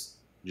is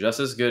just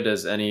as good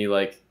as any,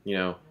 like,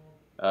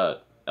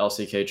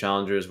 LCK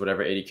challengers,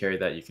 whatever 80 carry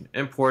that you can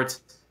import.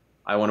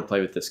 I want to play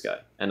with this guy,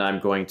 and I'm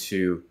going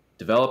to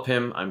develop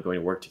him. I'm going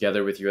to work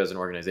together with you as an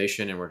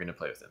organization, and we're going to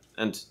play with him.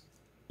 And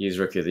he's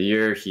Rookie of the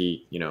Year.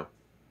 He,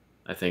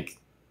 I think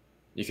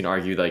you can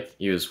argue, like,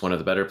 he was one of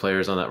the better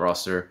players on that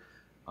roster.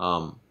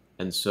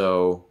 And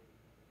so,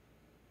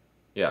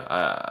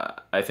 yeah,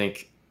 I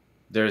think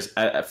there's,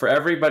 for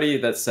everybody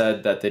that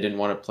said that they didn't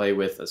want to play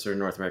with a certain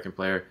North American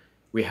player,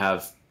 we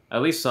have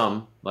at least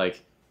some,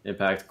 like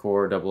Impact,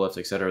 Core, Doublelift,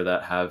 etc.,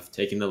 that have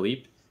taken the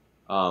leap.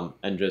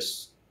 And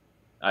just,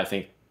 I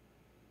think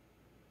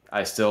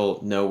I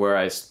still know where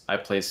I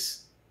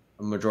place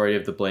a majority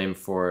of the blame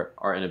for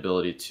our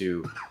inability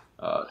to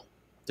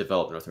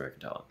develop North American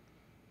talent.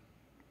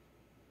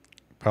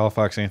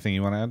 Palafox, anything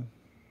you want to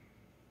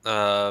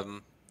add?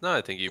 No,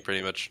 I think you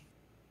pretty much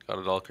got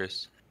it all,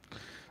 Chris.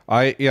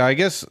 I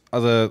guess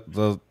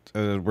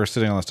we're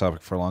sitting on this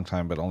topic for a long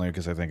time, but only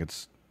because I think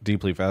it's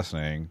deeply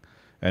fascinating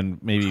and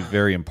maybe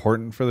very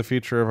important for the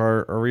future of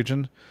our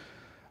region.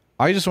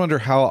 I just wonder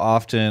how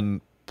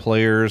often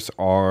players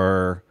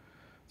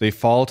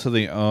fall to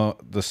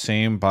the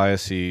same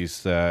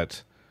biases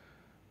that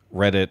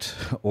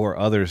Reddit or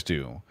others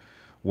do,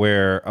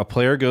 where a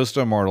player goes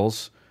to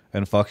Immortals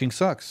and fucking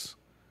sucks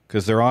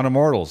because they're on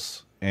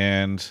Immortals,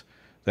 and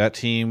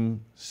that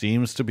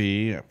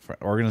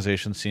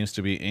organization seems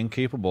to be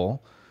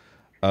incapable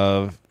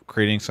of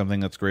creating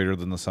something that's greater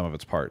than the sum of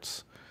its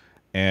parts.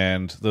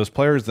 And those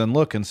players then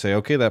look and say,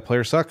 okay, that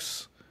player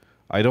sucks.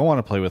 I don't want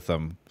to play with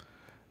them.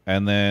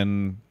 And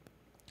then,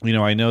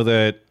 I know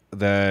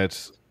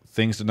that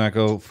things did not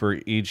go for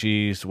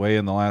EG's way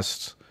in the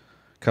last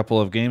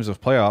couple of games of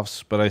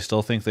playoffs, but I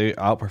still think they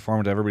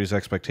outperformed everybody's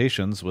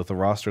expectations with a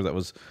roster that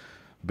was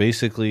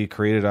basically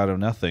created out of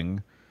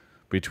nothing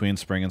between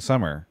spring and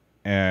summer.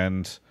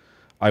 And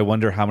I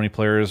wonder how many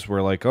players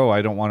were like, oh,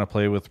 I don't want to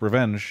play with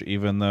Revenge,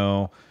 even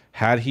though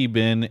had he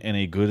been in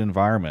a good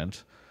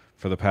environment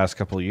for the past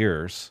couple of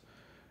years,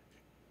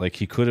 like,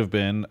 he could have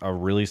been a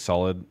really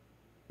solid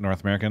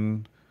North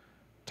American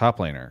top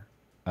laner.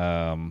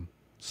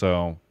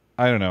 So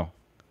I don't know.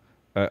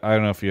 I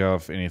don't know if you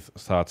have any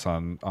thoughts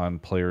on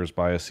players'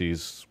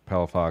 biases,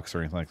 Palafox, or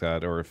anything like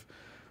that, or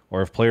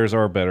if players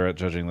are better at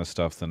judging this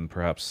stuff, then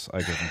perhaps I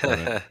give them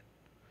credit.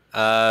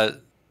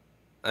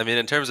 I mean,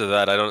 in terms of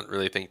that, I don't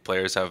really think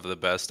players have the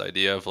best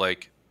idea of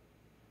like,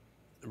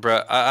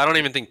 bruh, I don't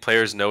even think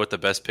players know what the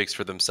best picks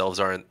for themselves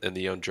are in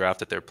the own draft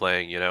that they're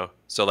playing, you know?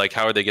 So like,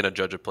 how are they going to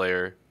judge a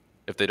player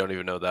if they don't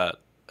even know that?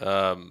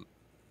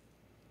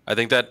 I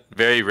think that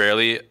very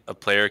rarely a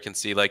player can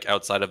see like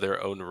outside of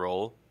their own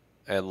role,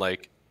 and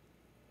like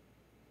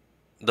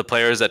the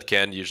players that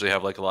can usually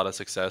have like a lot of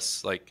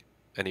success like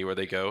anywhere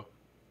they go,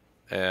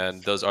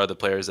 and those are the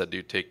players that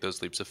do take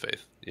those leaps of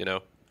faith, you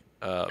know?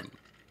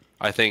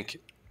 I think,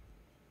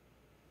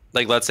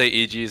 like, let's say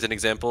EG is an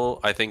example.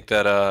 I think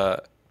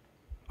that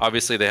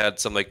obviously they had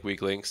some like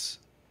weak links,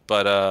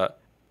 but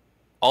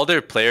all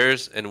their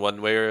players in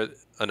one way or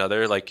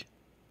another, like,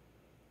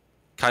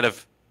 kind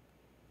of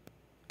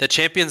the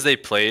champions they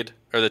played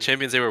or the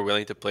champions they were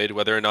willing to play,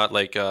 whether or not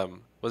like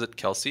was it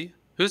Kelsey?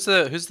 Who's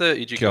the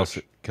EG coach?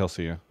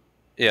 Kelsey, yeah.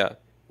 Yeah,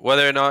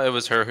 whether or not it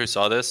was her who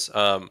saw this,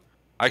 I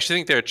actually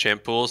think their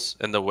champ pools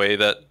and the way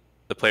that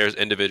the players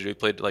individually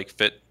played like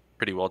fit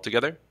pretty well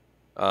together.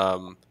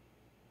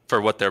 For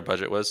what their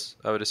budget was,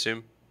 I would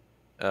assume.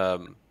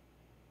 So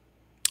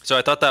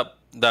I thought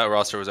that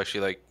roster was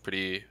actually like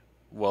pretty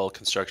well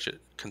constructed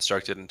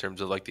in terms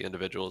of like the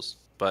individuals.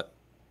 But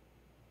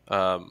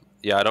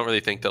yeah, I don't really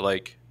think that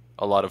like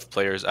a lot of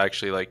players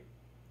actually like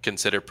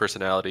consider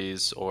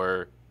personalities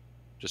or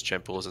just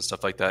champ pools and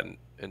stuff like that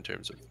in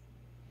terms of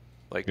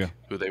like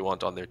who they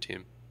want on their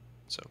team.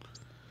 So,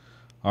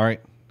 all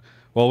right.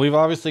 Well, we've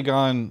obviously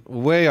gone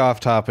way off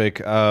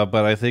topic, but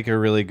I think a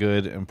really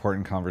good,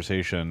 important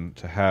conversation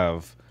to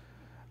have.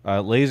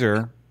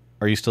 Laser,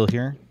 are you still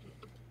here?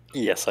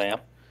 Yes, I am.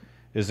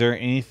 Is there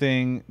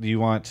anything you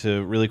want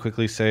to really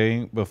quickly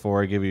say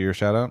before I give you your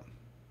shout out?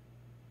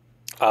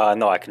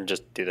 No, I can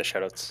just do the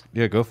shoutouts.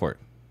 Yeah, go for it.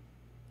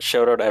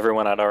 Shout out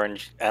everyone at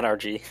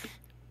NRG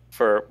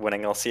for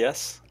winning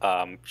LCS.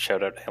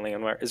 Shout out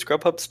Alienware. Is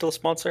Grubhub still a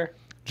sponsor?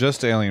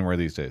 Just Alienware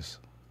these days.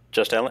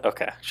 Just Alien?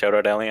 Okay. Shout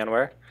out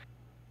Alienware.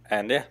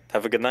 And yeah,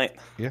 have a good night.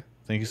 Yeah,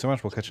 thank you so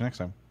much. We'll catch you next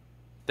time.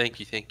 Thank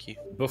you.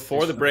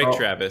 Before the break,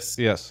 Travis.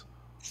 Yes.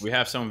 We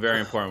have something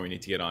very important we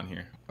need to get on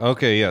here.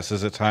 Okay, yes.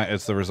 Is it time?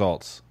 It's the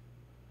results.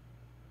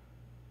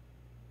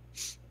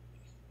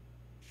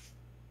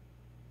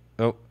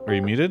 Oh, are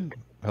you muted?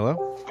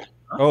 Hello?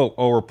 Oh,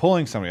 we're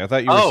pulling somebody. I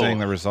thought you were saying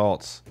the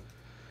results.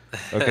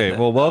 Okay,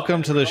 well,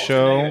 welcome to the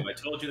show. I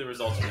told you the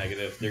results are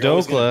negative. They're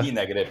always going to be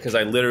negative because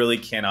I literally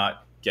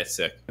cannot get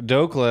sick.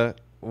 Dokla,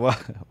 well,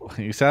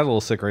 you sound a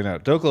little sick right now.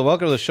 Dokla,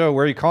 welcome to the show.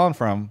 Where are you calling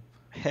from?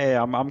 Hey,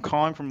 I'm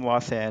calling from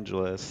Los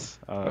Angeles,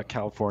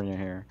 California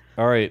here.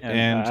 All right,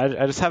 and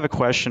I just have a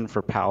question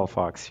for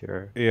Palafox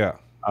here. Yeah.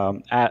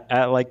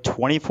 At like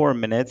 24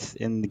 minutes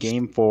in the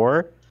game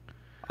 4,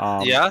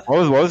 what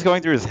was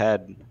going through his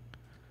head?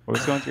 What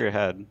was going through your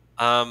head?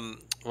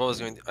 What was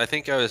going? I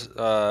think I was.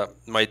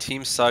 My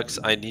team sucks.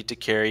 I need to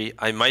carry.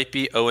 I might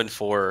be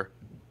 0-4,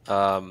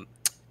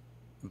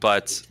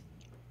 but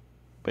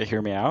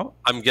hear me out.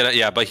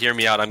 But hear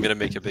me out. I'm gonna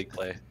make a big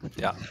play.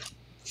 Yeah.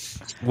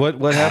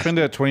 What happened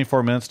at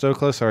 24 minutes,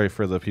 Dokla? Sorry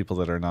for the people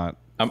that are not.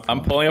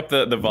 I'm pulling up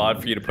the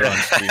VOD for you to put on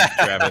screen,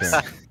 Travis.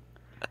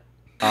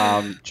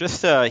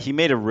 He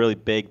made a really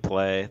big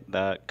play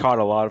that caught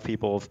a lot of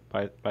people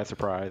by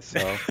surprise.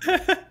 So.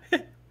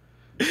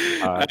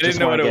 I didn't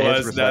know what it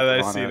was. Now that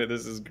I've seen it,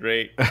 this is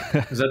great.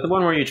 Is that the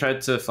one where you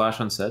tried to flash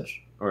on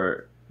Sedge?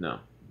 Or no?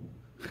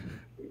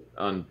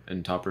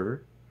 In Top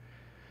River?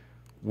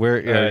 Where?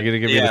 Yeah, you're gonna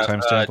give me the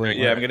timestamp link?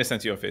 Yeah, I'm gonna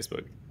send you on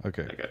Facebook.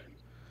 Okay.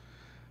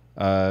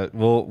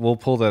 We'll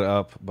pull that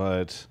up.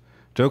 But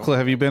Dokla,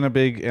 have you been a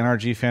big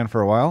NRG fan for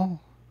a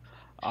while?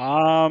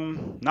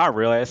 Not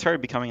really. I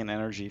started becoming an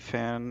NRG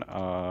fan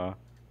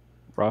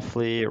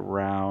roughly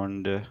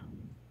around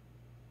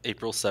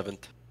April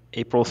 7th.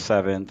 April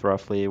 7th,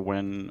 roughly,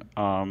 when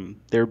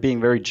they were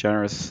being very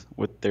generous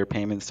with their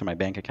payments to my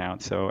bank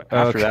account. So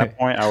after that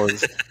point,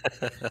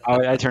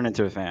 I turned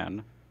into a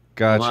fan.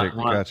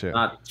 Gotcha.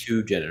 Not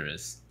too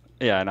generous.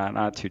 Yeah,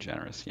 not too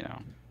generous. You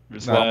know,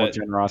 there's a lot more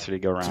generosity to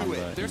go around.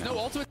 But, There's no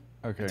ultimate.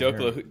 Okay.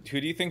 Dokla,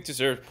 who do you think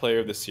deserved Player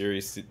of the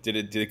Series?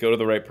 Did it go to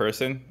the right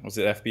person? Was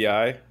it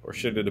FBI, or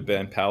should it have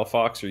been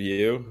Palafox or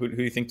you? Who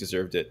do you think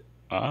deserved it?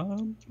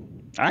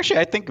 Actually,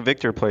 I think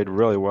Victor played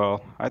really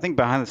well. I think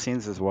behind the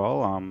scenes as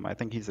well. I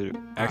think he's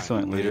an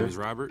excellent leader.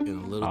 Robert,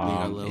 and a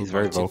little bit he's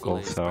very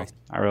vocal, so I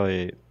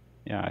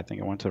think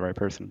it went to the right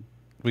person.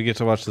 We get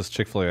to watch this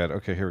Chick-fil-A ad.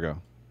 Okay, here we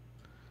go.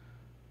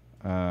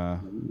 All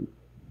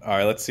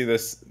right, let's see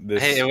this.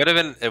 Hey, it would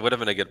have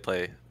been a good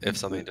play if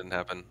something didn't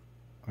happen.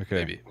 Okay.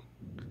 Maybe.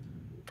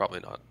 Probably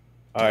not.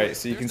 All right,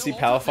 so you can see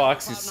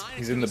Palafox.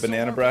 He's in the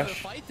banana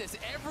brush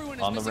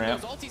on the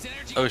ramp.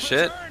 Oh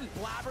shit!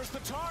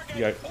 You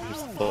got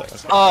just pull it.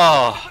 Okay.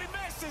 Oh!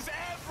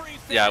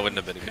 Yeah, it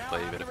wouldn't have been a good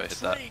play even if I hit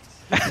that.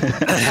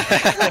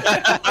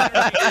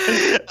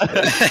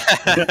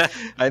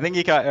 I think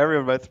he caught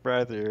everyone by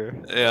surprise here.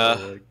 Yeah.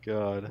 Oh my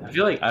god. I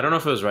feel like, I don't know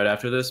if it was right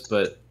after this,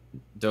 but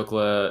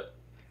Dokla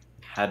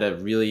had a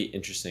really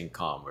interesting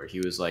calm where he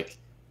was like,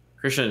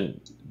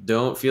 Christian,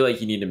 don't feel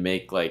like you need to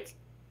make like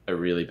a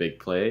really big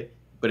play,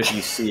 but if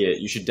you see it,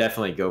 you should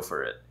definitely go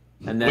for it.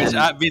 And then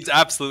Which means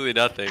absolutely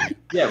nothing.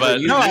 yeah, but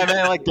No, I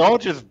mean, like,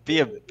 don't just be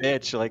a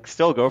bitch. Like,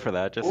 still go for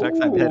that. Just next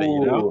time hit it,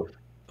 you know?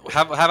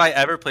 Have I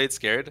ever played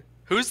scared?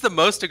 Who's the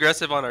most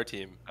aggressive on our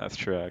team? That's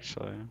true,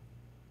 actually.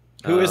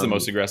 Who is the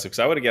most aggressive? Because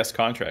I would have guessed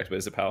Contract, but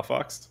is it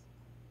Palafox?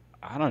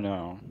 I don't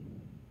know.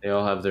 They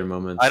all have their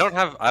moments. I don't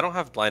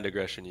have blind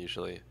aggression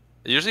usually.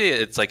 Usually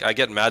it's like I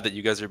get mad that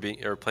you guys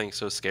are playing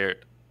so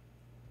scared,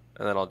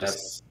 and then I'll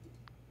just.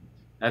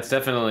 That's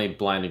definitely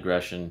blind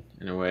aggression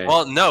in a way.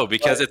 Well, no,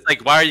 because it's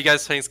like, why are you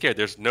guys playing scared?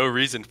 There's no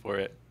reason for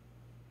it.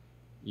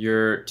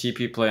 Your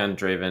TP play on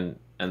Draven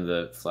and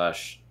the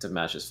flash to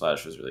match his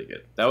flash was really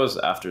good. That was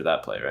after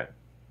that play, right?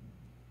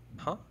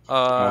 Huh?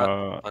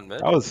 On mid?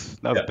 That was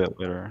a bit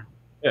later.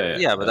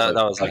 Yeah, but that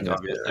was like that's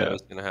obvious good, that yeah.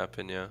 was gonna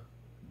happen. Yeah.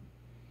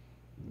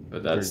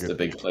 But that's the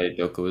big play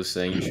Doka was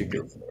saying you should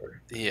go for.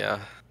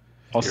 Yeah.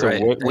 Also, You're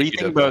right. what do Thank you you,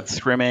 think Doka. about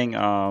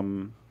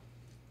scrimming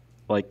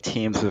like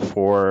teams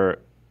before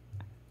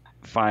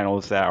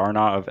finals that are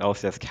not of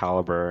LCS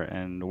caliber?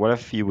 And what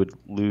if you would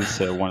lose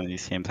to one of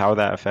these teams? How would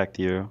that affect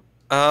you?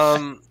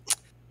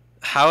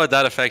 How would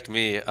that affect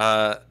me?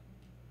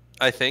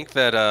 I think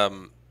that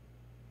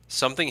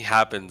something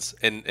happens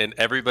in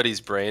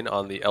everybody's brain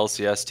on the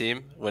LCS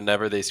team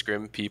whenever they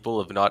scrim people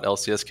of not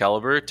LCS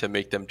caliber to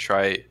make them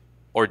try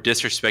or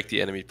disrespect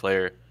the enemy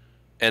player,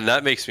 and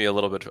that makes me a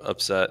little bit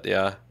upset.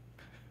 Yeah.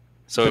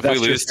 So But if we that's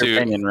lose just your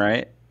to, opinion,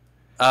 right?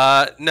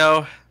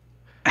 No,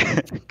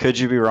 Could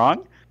you be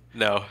wrong?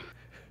 no,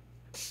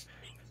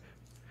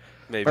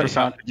 maybe.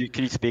 Croissant, could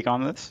you speak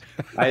on this?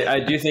 I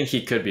do think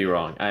he could be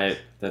wrong.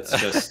 That's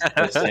just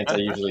the stance I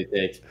usually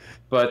take.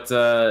 But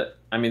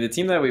I mean, the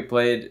team that we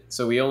played,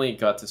 so we only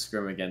got to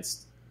scrim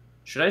against.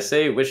 Should I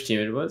say which team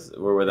it was,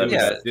 or would that be?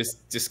 Yeah.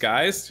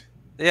 Disguised?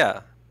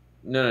 Yeah.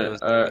 No.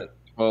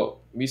 Well,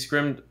 we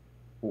scrimmed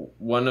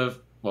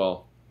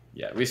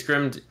we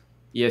scrimmed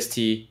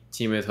EST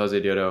team with Jose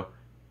Diodo,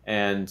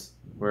 and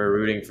we're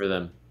rooting for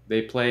them.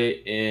 They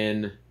play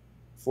in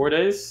 4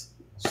 days,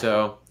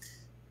 so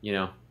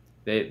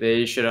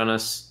they shit on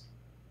us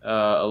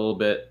a little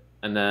bit,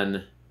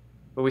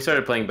 but we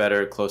started playing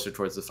better closer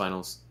towards the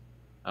finals.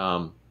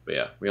 But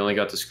yeah, we only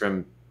got to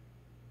scrim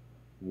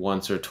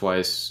once or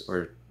twice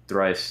or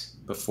thrice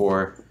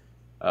before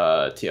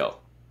TL.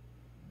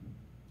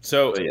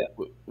 So, yeah.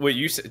 what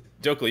you said,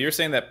 Dokla, you're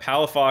saying that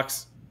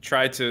Palafox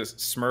tried to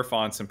smurf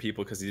on some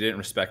people because he didn't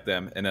respect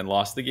them and then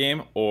lost the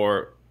game,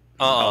 or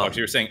Palafox,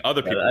 you were saying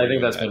other people? I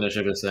think that's what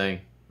Nishib is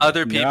saying.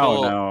 Other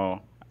people.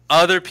 No.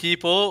 Other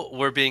people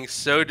were being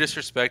so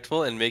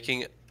disrespectful and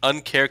making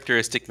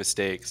uncharacteristic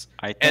mistakes.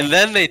 And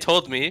then they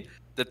told me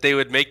that they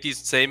would make these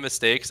same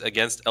mistakes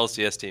against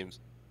LCS teams.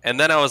 And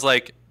then I was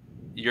like,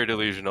 you're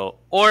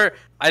delusional. Or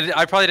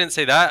I probably didn't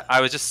say that.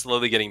 I was just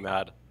slowly getting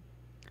mad.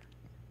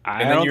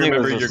 And then you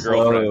remember your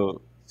girlfriend.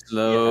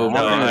 Slow.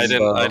 No,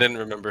 I didn't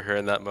remember her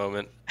in that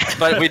moment.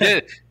 But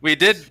we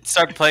did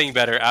start playing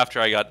better after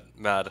I got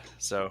mad.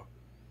 So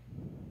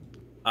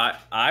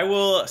I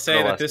will say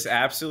No that less. this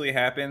absolutely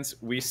happens.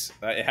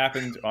 It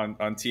happened on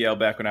TL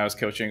back when I was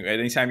coaching.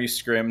 Anytime you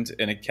scrimmed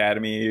an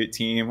academy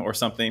team or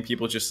something,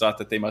 people just thought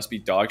that they must be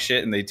dog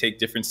shit, and they take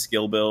different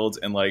skill builds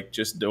and like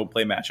just don't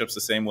play matchups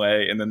the same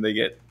way, and then they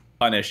get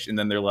punished, and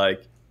then they're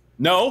like,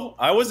 "No,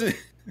 I wasn't.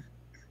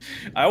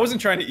 I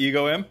wasn't trying to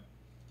ego him."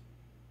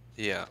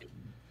 yeah.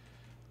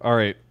 All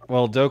right.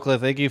 Well, Dokla,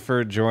 thank you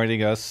for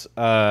joining us.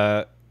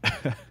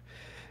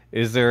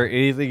 Is there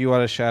anything you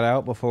want to shout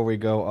out before we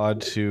go on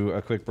to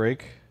a quick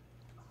break?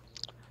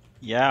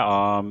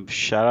 Yeah,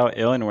 shout out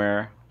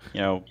Alienware.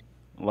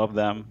 Love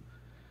them.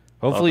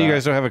 Hopefully Love you that.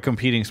 guys don't have a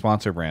competing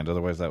sponsor brand.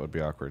 Otherwise, that would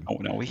be awkward. Oh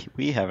no,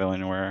 we have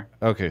Alienware.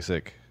 Okay,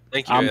 sick.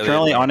 Thank you. I'm Alien.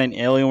 currently on an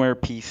Alienware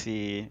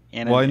PC.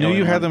 And Well, I an knew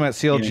you Alienware had them at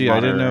CLG. gaming I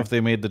didn't know monitor. if they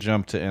made the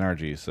jump to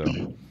NRG. So,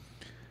 It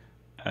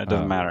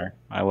doesn't matter.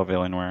 I love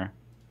Alienware.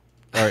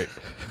 all right,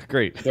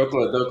 great.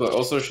 Dokla,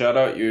 also shout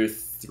out your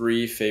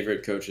 3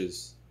 favorite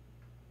coaches.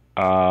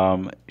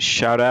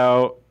 Shout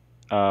out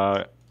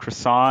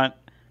Croissant.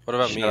 What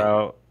about Shout me?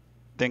 out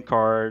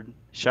Thinkcard.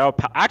 Shout out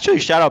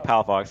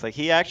Palafox. Like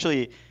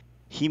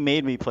he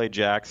made me play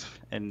Jax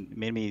and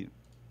made me.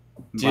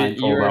 Dude,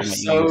 mindful you are about my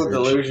so usage.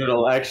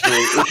 delusional, actually.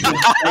 It's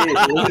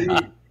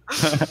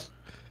insane.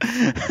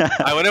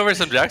 I went over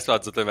some jack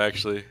spots with them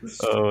actually.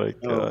 Oh my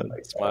god.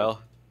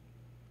 Smile.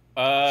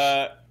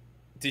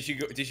 Did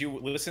you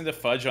listen to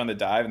Fudge on the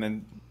dive, and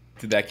then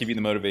did that give you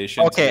the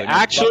motivation? Okay, to, like,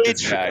 fuck actually,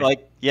 this guy?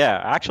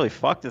 actually,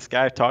 fuck this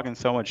guy talking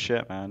so much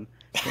shit, man.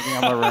 Thinking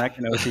I'm a rank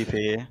in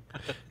OTP. What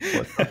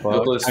the fuck?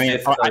 Dokla's I mean,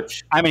 fifth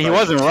coach. he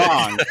wasn't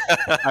wrong.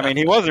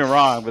 He wasn't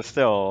wrong, but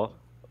still,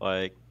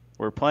 like,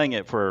 we're playing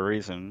it for a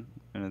reason,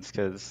 and it's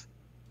because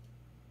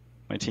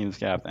my team's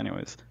gapped,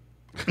 anyways.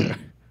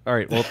 All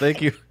right. Well,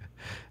 thank you.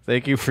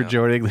 Thank you for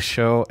joining the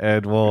show,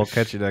 and we'll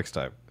catch you next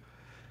time.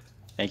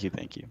 Thank you.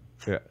 Thank you.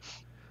 Yeah.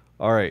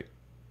 All right.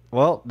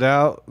 Well,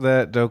 now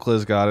that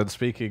Dokla's got it,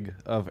 speaking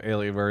of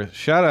Alienware,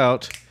 shout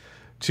out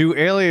to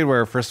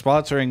Alienware for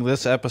sponsoring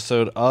this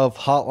episode of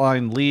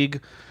Hotline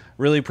League.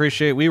 Really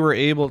appreciate it. We were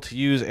able to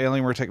use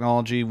Alienware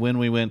technology when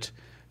we went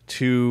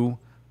to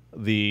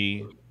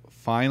the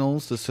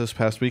finals this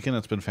past weekend.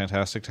 It's been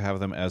fantastic to have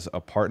them as a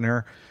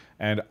partner.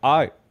 And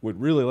I would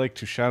really like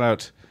to shout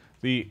out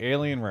the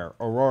Alienware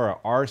Aurora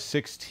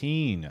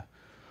R16,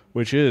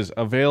 which is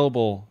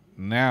available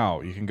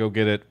now. You can go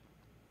get it.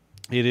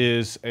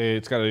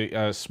 It's got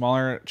a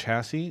smaller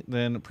chassis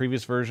than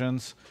previous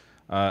versions,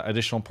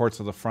 additional ports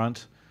at the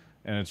front,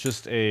 and it's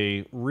just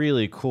a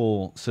really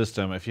cool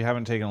system. If you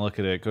haven't taken a look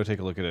at it, go take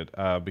a look at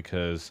it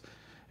because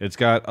it's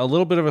got a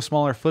little bit of a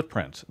smaller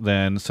footprint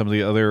than some of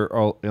the other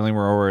Alienware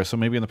Aurora. So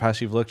maybe in the past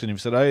you've looked and you've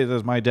said, "Hey,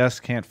 my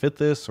desk can't fit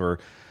this," or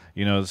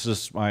this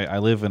is I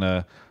live in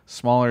a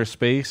smaller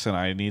space and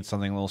I need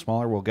something a little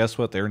smaller. Well, guess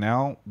what? They're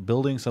now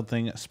building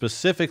something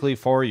specifically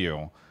for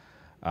you.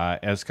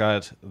 It's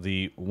got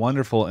the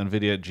wonderful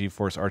NVIDIA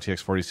GeForce RTX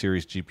 40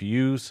 series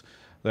GPUs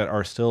that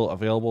are still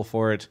available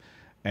for it,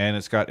 and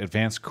it's got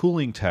advanced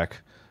cooling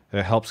tech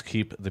that helps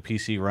keep the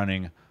PC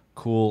running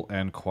cool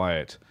and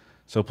quiet.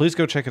 So please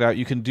go check it out.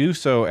 You can do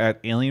so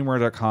at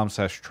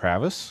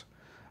alienware.com/Travis,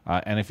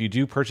 and if you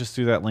do purchase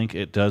through that link,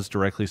 it does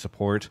directly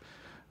support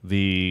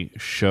the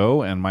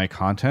show and my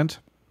content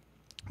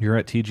here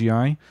at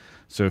TGI.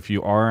 So if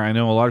you are, I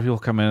know a lot of people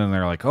come in and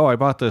they're like, "Oh, I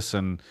bought this,"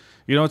 and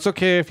it's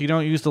okay if you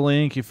don't use the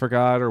link, you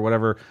forgot or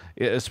whatever.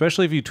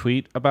 Especially if you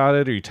tweet about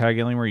it or you tag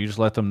Alienware, you just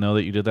let them know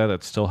that you did that.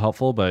 That's still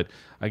helpful. But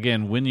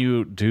again, when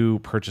you do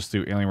purchase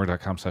through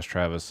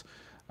alienware.com/Travis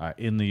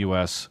in the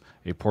US,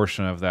 a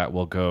portion of that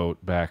will go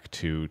back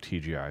to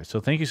TGI. So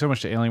thank you so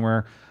much to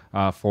Alienware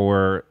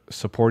for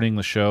supporting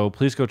the show.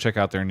 Please go check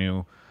out their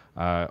new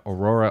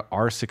Aurora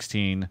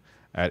R16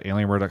 at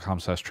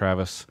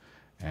alienware.com/Travis.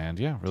 And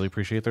yeah, really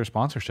appreciate their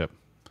sponsorship.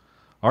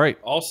 All right.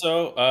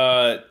 Also,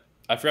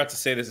 I forgot to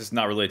say this is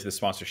not related to the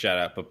sponsor shout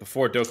out, but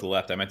before Doka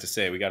left, I meant to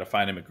say we got to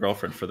find him a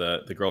girlfriend for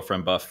the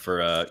girlfriend buff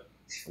for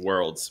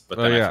Worlds, but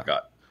then I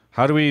forgot.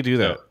 How do we do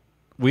that? So,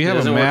 we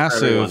have a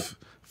massive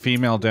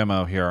female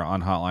demo here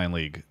on Hotline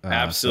League.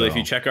 Absolutely. If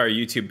you check our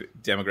YouTube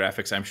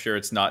demographics, I'm sure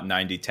it's not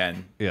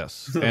 90-10.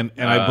 Yes. And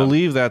I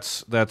believe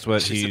that's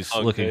what he's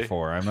looking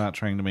for. I'm not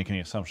trying to make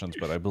any assumptions,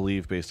 but I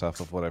believe based off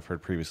of what I've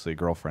heard previously,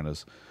 girlfriend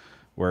is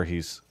where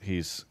he's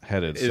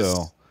headed.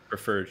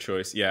 Preferred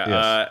choice.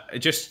 Yeah.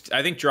 Yes.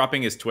 I think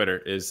dropping his Twitter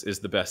is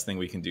the best thing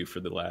we can do for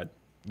the lad.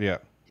 Yeah.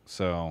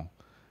 So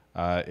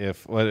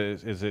what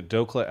is it?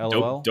 Dokla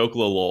LOL? Dokla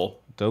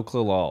lol.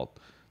 Dokla lol.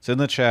 It's in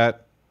the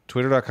chat.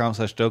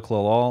 Twitter.com/Dokla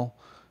lol.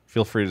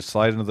 Feel free to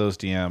slide into those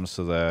DMs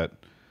so that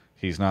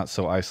he's not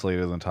so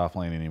isolated in the top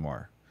lane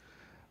anymore.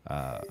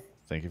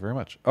 Thank you very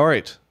much. All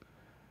right.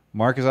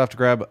 Mark is off to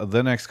grab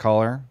the next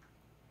caller.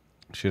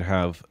 Should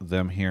have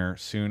them here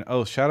soon.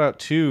 Oh, shout out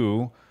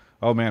to...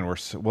 Oh, man, we're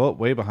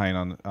way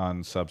behind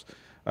on subs.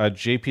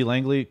 JP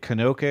Langley,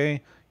 Kanoke,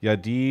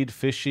 Yadid,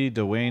 Fishy,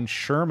 Dwayne,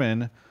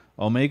 Sherman,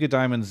 Omega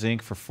Diamond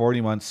Zinc for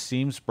 40 months,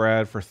 Seems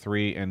Brad for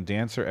 3, and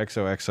Dancer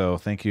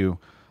XOXO. Thank you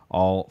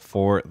all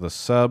for the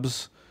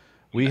subs.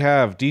 We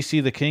have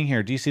DC the King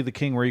here. DC the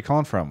King, where are you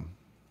calling from?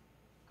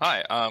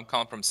 Hi, I'm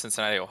calling from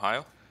Cincinnati,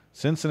 Ohio.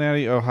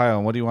 Cincinnati, Ohio.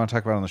 And what do you want to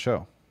talk about on the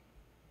show?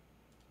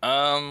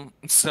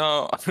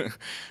 So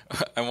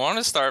I want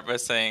to start by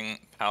saying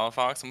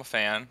Palafox, I'm a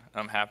fan.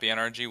 I'm happy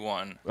NRG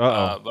won.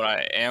 But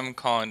I am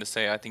calling to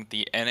say I think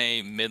the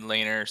NA mid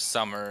laner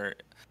summer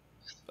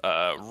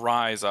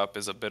rise up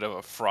is a bit of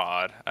a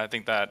fraud. I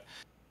think that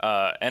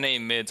NA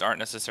mids aren't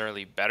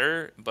necessarily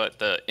better, but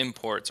the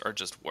imports are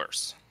just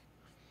worse.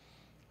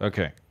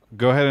 Okay.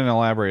 Go ahead and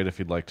elaborate if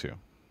you'd like to.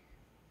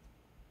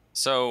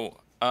 So,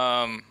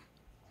 I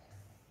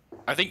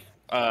think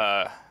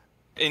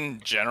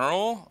in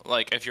general,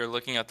 like if you're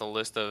looking at the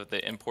list of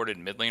the imported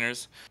mid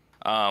laners,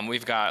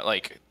 we've got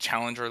like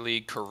Challenger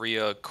League,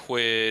 Korea,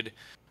 Quid,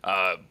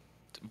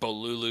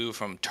 Bolulu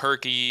from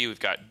Turkey. We've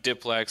got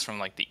Diplex from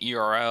like the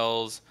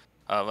ERLs.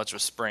 Let's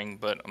just Spring,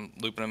 but I'm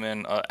looping them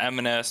in.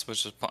 MNS,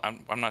 which is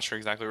I'm not sure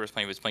exactly where he was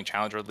playing. He was playing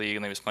Challenger League,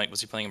 and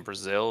was he playing in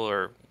Brazil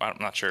or I'm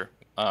not sure.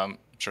 I'm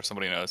sure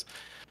somebody knows.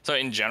 So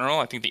in general,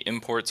 I think the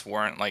imports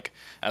weren't like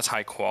as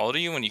high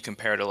quality when you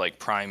compare to like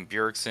Prime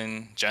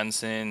Bjergsen,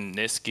 Jensen,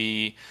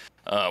 Niski,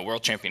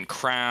 World Champion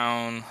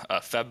Crown,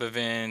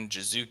 Febivin,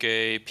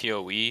 Jizuke,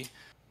 PoE,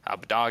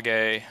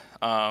 Abadage.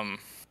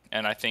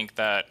 And I think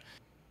that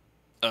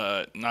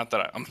not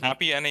that I'm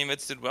happy NA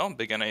mids did well. I'm a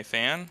big NA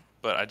fan,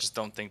 but I just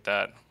don't think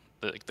that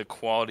the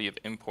quality of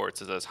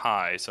imports is as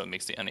high, so it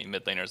makes the NA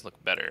mid laners look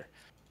better.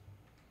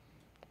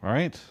 All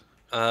right.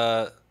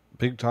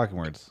 Big talking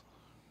words.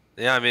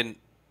 Yeah, I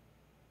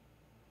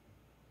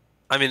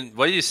mean,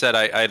 what you said,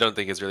 I don't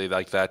think is really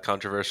like that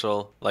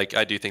controversial. Like,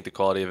 I do think the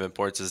quality of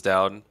imports is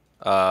down,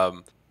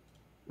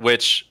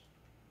 which,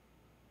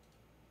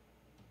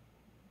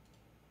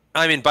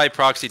 I mean, by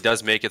proxy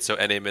does make it so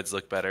NA mids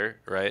look better,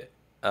 right?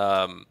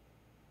 But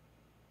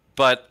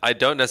I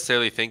don't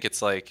necessarily think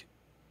it's like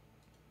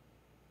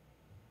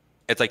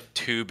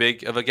too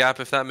big of a gap,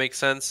 if that makes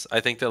sense. I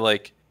think that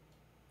like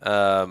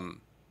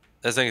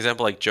as an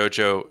example, like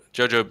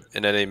Jojo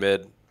in NA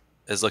mid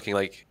is looking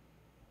like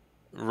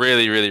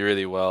really, really,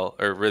 really well,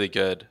 or really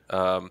good.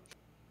 I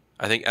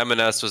think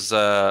M&S was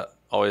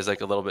always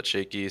like a little bit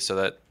shaky, so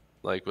that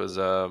like was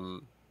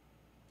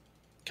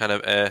kind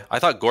of I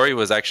thought Gory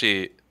was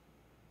actually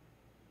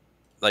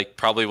like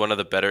probably one of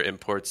the better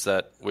imports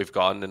that we've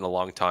gotten in a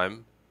long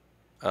time.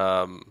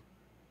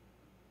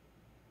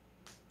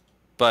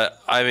 But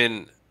I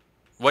mean,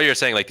 what you're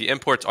saying, like the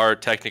imports are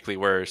technically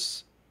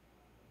worse,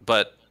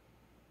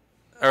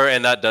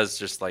 and that does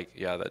just like,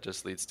 yeah, that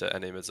just leads to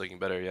NA mids looking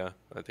better. Yeah,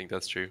 I think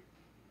that's true.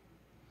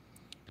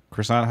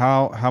 Croissant,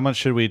 how much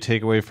should we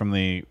take away from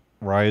the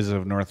rise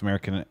of North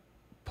American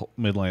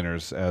mid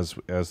laners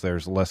as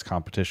there's less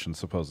competition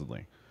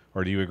supposedly,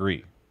 or do you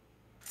agree?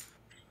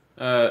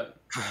 I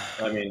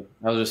mean,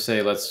 I'll just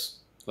say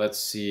let's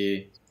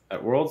see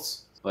at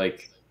Worlds.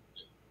 Like,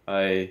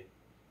 sorry,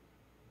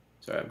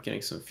 I'm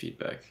getting some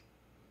feedback.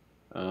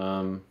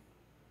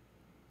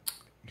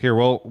 Here,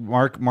 well,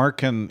 Mark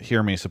can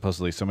hear me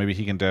supposedly, so maybe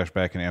he can dash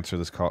back and answer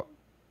this call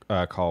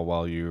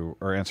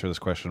answer this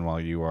question while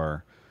you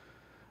are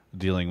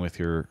dealing with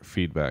your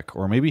feedback,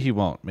 or maybe he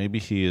won't. Maybe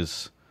he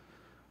is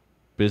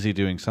busy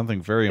doing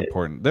something very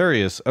important. There he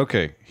is.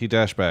 Okay, he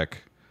dashed back.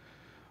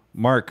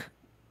 Mark,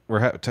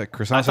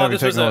 Croissant's I thought having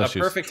this was technical a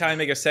issues. perfect time to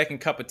make a second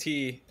cup of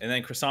tea, and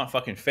then Croissant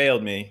fucking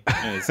failed me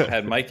and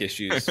had mic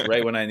issues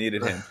right when I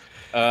needed him.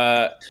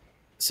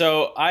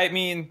 So, I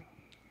mean,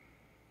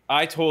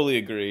 I totally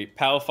agree.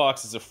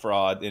 Palafox is a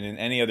fraud, and in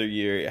any other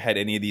year, had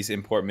any of these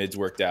import mids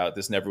worked out,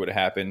 this never would have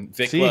happened.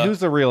 Vikla, See, who's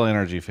the real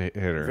energy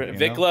hitter?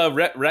 Vikla,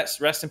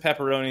 rest in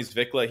pepperonis.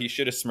 Vikla, he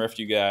should have smurfed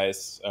you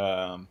guys.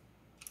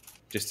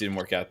 Just didn't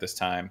work out this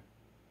time.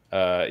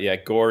 Yeah,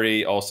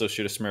 Gory also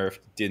should have smurfed.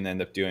 Didn't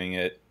end up doing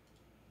it.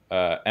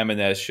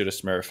 Eminez should have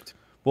smurfed.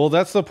 Well,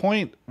 that's the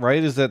point,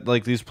 right? Is that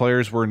like these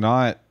players were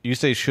not. You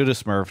say should have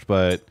smurfed,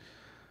 but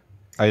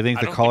I think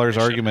the caller's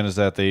argument is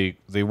that they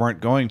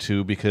weren't going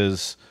to,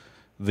 because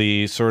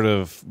the sort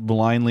of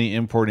blindly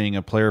importing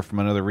a player from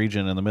another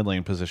region in the mid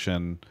lane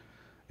position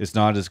is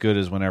not as good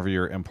as whenever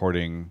you're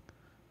importing,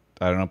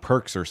 I don't know,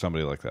 Perks or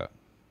somebody like that.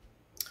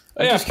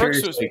 Oh, yeah,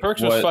 Perks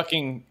was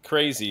fucking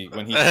crazy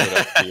when he showed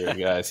up here,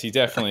 guys. He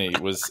definitely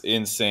was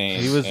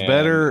insane. He was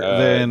better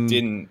than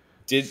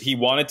he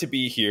wanted to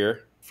be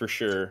here for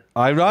sure.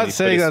 I'm not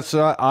saying that's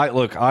not.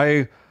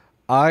 I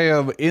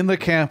am in the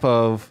camp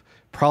of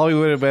probably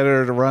would have been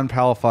better to run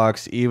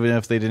Palafox even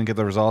if they didn't get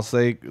the results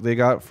they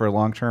got for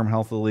long-term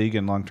health of the league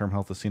and long-term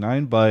health of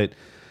C9. But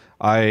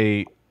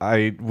I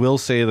will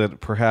say that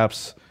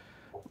perhaps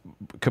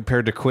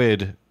compared to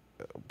Quid,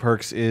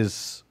 Perks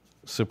is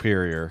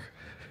superior.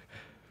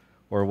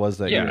 Or was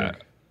that? Yeah.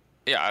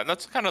 Yeah,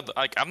 that's kind of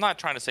like, I'm not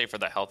trying to say for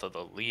the health of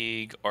the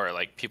league or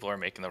like people are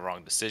making the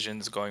wrong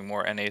decisions going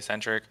more NA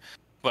centric,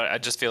 but I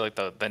just feel like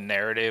the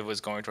narrative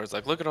was going towards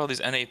like, look at all these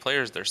NA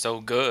players, they're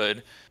so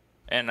good.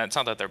 And it's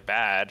not that they're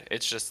bad,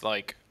 it's just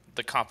like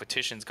the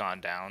competition's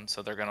gone down,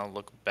 so they're gonna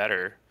look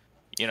better.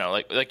 You know,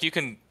 like you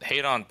can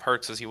hate on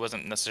Perks as he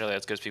wasn't necessarily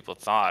as good as people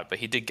thought, but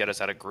he did get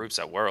us out of groups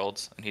at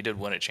Worlds and he did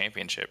win a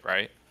championship,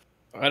 right?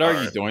 I'd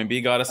argue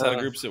Doinby got us out of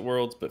groups at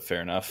Worlds, but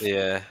fair enough.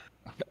 Yeah.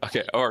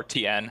 Okay, or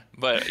TN,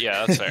 but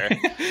yeah, that's fair.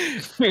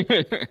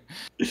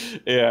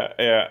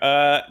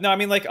 Yeah. No, I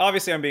mean, like,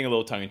 obviously I'm being a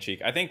little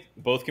tongue-in-cheek. I think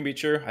both can be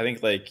true. I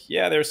think, like,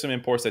 yeah, there's some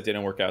imports that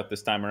didn't work out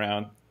this time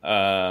around. But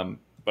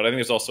I think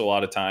there's also a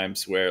lot of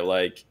times where,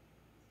 like,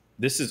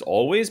 this has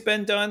always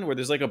been done, where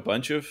there's, like, a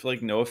bunch of,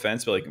 like, no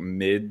offense, but, like,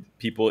 mid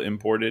people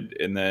imported,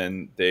 and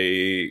then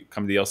they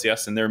come to the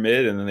LCS and they're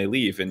mid, and then they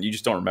leave, and you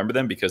just don't remember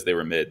them because they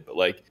were mid. But,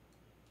 like,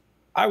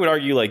 I would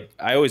argue, like,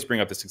 I always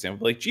bring up this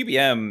example, like,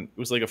 GBM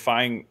was, like, a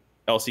fine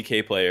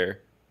LCK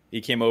player.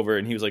 He came over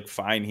and he was, like,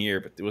 fine here,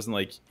 but it wasn't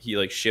like he,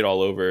 like, shit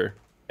all over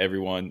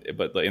everyone.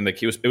 But, like, and,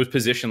 like, it was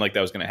positioned like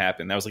that was going to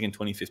happen. That was, like, in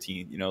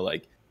 2015, you know,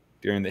 like,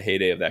 during the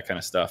heyday of that kind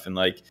of stuff. And,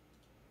 like,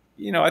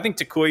 you know, I think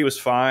Takui was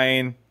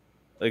fine.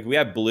 Like, we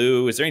have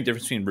Blue. Is there any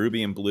difference between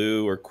Ruby and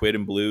Blue or Quid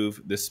and Blue,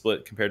 this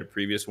split compared to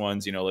previous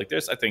ones? You know, like,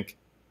 there's, I think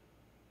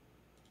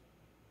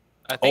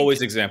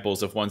always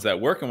examples of ones that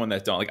work and one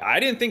that don't. Like, I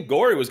didn't think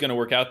Gory was going to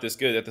work out this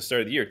good at the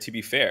start of the year, to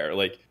be fair.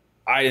 Like,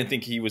 I didn't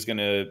think he was going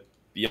to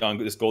be on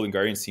this Golden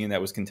Guardians team that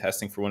was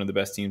contesting for one of the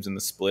best teams in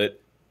the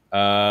split.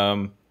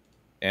 And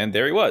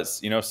there he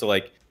was, you know? So,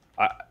 like,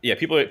 yeah,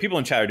 people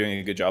in chat are doing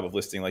a good job of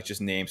listing, like, just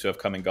names who have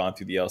come and gone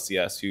through the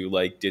LCS who,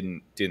 like,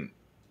 didn't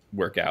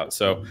work out.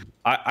 So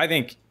I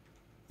think,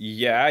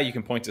 yeah, you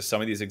can point to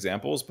some of these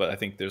examples, but I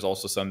think there's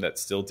also some that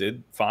still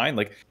did fine.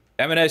 Like,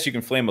 M&S, you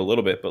can flame a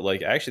little bit, but,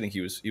 like, I actually think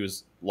he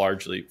was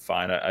largely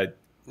fine. I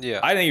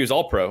think he was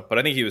all pro, but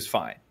I think he was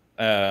fine.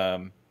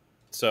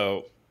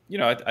 So, you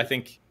know, I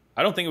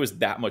don't think it was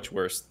that much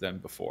worse than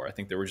before. I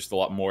think there were just a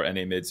lot more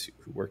NA mids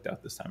who worked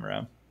out this time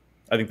around.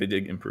 I think they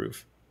did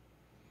improve.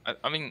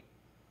 I mean,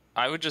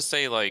 I would just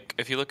say, like,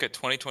 if you look at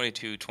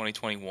 2022,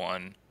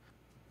 2021,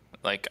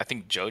 Like, I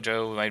think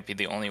JoJo might be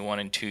the only one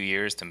in 2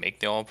 years to make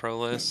the All-Pro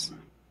list.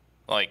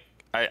 Like,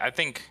 I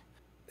think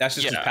That's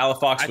just because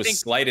Palafox was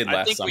slighted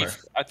last summer.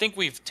 I think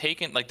we've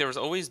taken, like, there was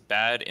always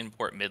bad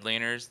import mid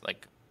laners,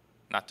 like,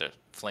 not to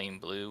flame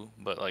blue,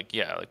 but like,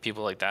 yeah, like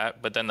people like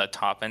that. But then the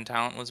top end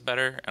talent was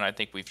better, and I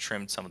think we've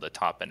trimmed some of the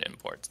top end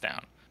imports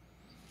down.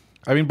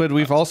 I mean, but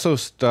we've also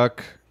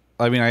stuck.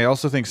 I mean, I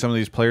also think some of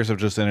these players have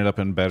just ended up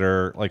in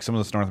better, like some of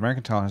this North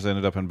American talent has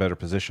ended up in better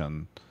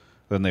position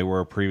than they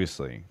were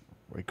previously.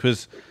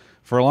 Because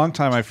for a long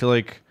time, I feel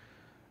like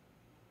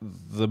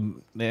the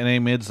NA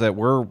mids that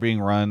were being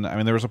run, I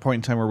mean, there was a point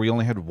in time where we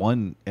only had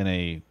one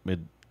NA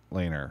mid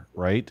laner,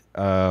 right?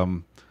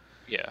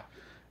 Yeah.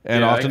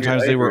 And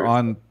oftentimes they were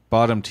on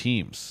bottom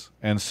teams.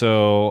 And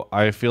so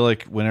I feel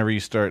like whenever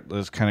you start,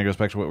 this kind of goes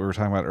back to what we were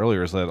talking about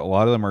earlier, is that a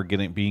lot of them are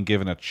being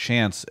given a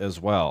chance as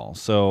well.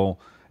 So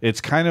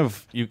it's kind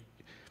of,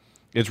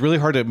 it's really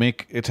hard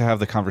to have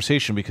the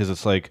conversation, because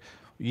it's like,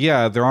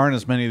 yeah, there aren't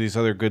as many of these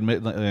other good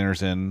mid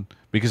laners in,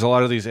 because a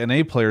lot of these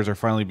NA players are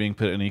finally being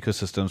put in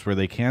ecosystems where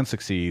they can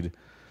succeed.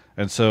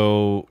 And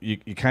so you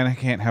kind of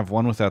can't have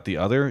one without the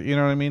other. You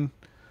know what I mean?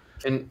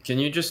 Can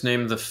you just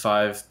name the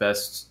 5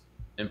 best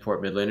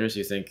import mid laners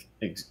you think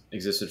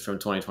existed from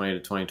 2020 to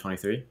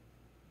 2023?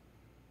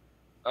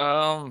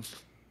 I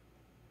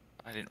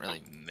didn't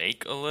really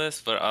make a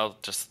list, but I'll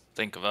just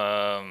think of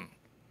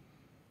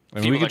I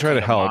mean, we can try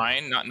to help.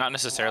 Not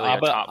necessarily a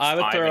top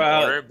 5 in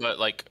order, but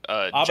like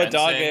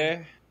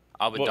Abadage,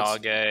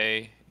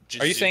 Jizuke.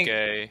 Are you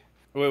saying?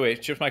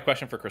 Wait. Just my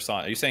question for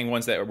Croissant. Are you saying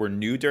ones that were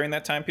new during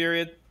that time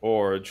period,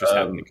 or just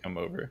happened to come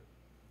over?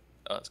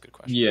 Oh, that's a good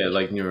question. Yeah,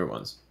 like newer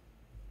ones.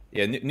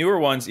 Yeah, newer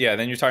ones. Yeah,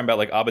 then you're talking about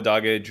like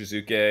Abadage,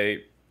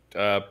 Jizuke,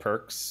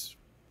 Perks.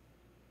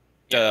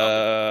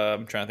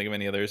 I'm trying to think of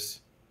any others.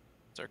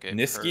 Okay,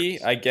 Niski,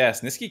 Perks. I guess.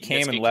 Niski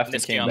came and left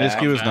and came back.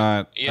 Niski was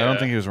not. Yeah. I don't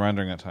think he was around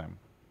during that time.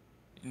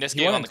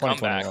 Niski on the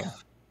comeback.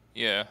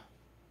 Yeah.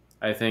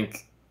 I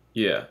think,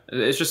 yeah.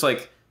 It's just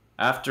like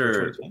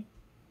after,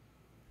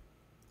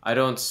 I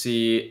don't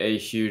see a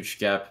huge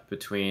gap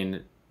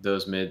between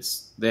those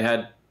mids. They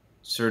had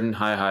certain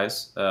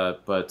highs,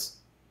 but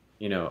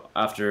you know,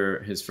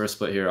 after his first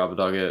split here,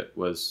 Abadage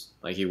was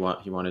like he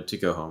wanted to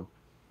go home,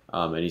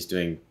 and he's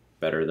doing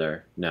better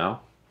there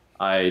now.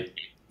 I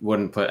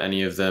wouldn't put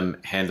any of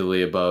them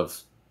handily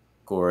above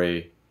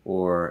Gory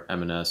or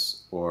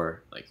M&S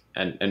or like,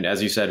 and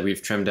as you said,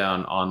 we've trimmed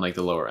down on like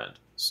the lower end.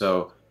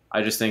 So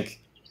I just think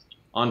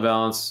on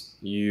balance,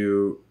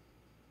 the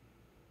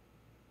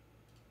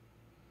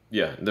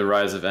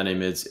rise of NA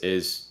mids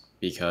is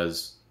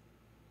because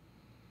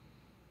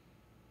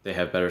they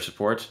have better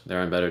support,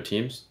 they're on better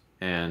teams,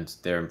 and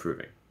they're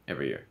improving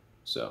every year.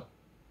 So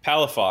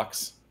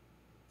Palafox,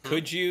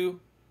 could you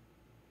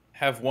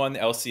have won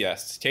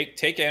LCS? Take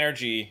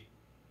NRG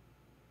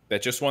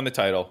that just won the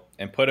title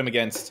and put them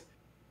against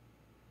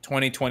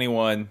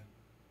 2021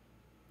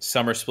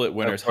 summer split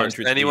winners. Of course,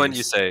 100 anyone teams.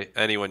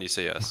 you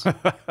say yes.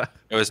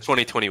 It was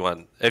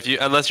 2021.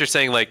 Unless you're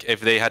saying like if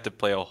they had to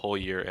play a whole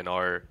year in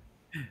our.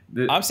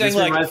 I'm saying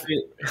like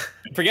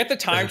forget the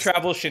time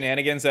travel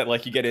shenanigans that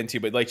like you get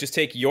into, but like just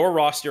take your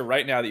roster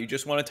right now that you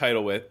just won a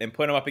title with and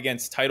put them up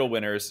against title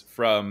winners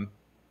from,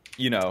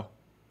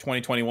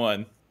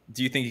 2021.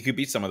 Do you think you could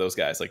beat some of those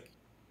guys? Like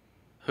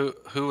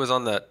who was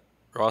on that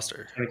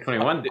roster?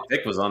 2021,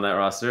 Dick was on that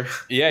roster.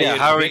 Yeah.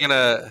 How are we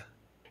gonna?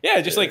 Yeah,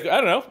 just like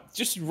I don't know,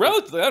 just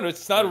relatively. I don't know,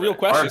 it's not a real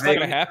question. It's not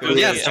going to happen.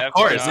 Yes, of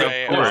course.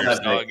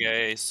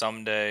 Abadage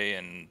someday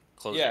and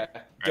closer. Yeah,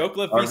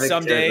 Dokla v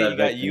someday. You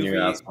got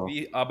UV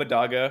v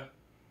Abadaga.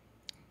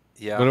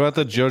 Yeah. What about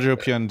the Jojo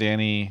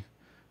Pyondani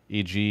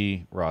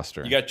EG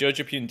roster? You got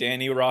Jojo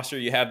Pyondani roster.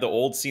 You have the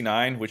old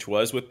C9, which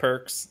was with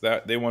Perks.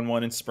 That they won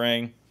one in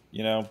spring.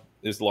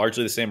 It's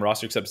largely the same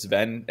roster except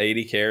Sven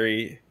 80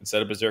 carry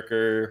instead of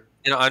Berserker.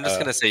 I'm just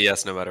gonna say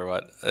yes no matter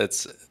what.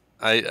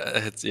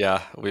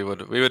 We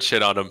would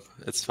shit on him.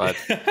 It's fine.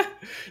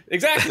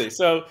 Exactly.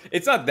 So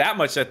it's not that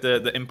much that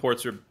the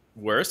imports are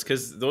worse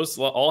because those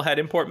all had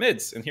import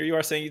mids, and here you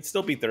are saying you'd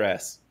still beat their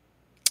ass.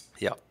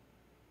 Yeah.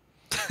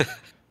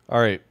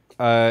 All right.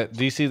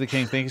 DC the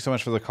King, thank you so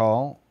much for the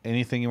call.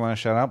 Anything you want to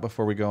shout out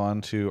before we go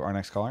on to our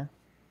next caller?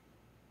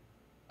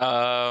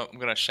 I'm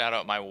gonna shout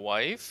out my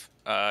wife.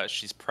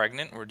 She's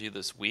pregnant. We're due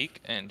this week,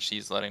 and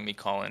she's letting me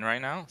call in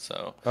right now.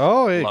 So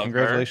hey,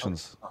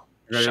 congratulations!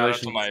 Shout out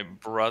to my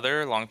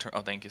brother, long term.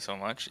 Oh, thank you so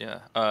much. Yeah.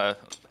 Shout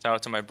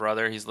out to my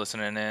brother. He's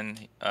listening in.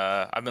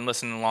 I've been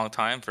listening a long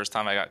time. First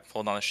time I got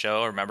pulled on the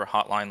show. Remember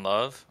Hotline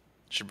Love?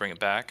 Should bring it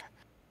back.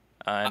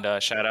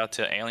 And shout out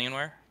to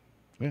Alienware.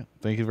 Yeah,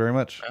 thank you very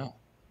much. Oh,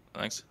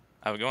 thanks.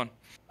 Have a good one.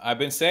 I've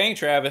been saying,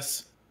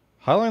 Travis.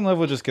 Hotline Love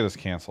would just get us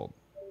canceled.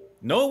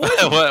 No,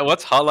 it wouldn't.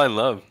 What's Hotline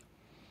Love?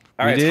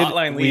 All right,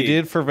 Hotline League. We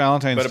did for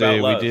Valentine's Day.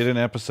 We love. did an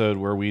episode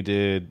where we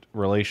did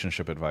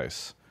relationship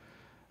advice,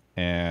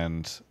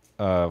 and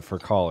for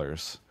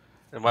callers.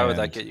 And why would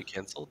that get you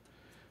canceled?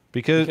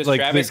 Because like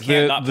Travis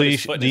can't not put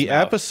his foot in his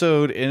mouth.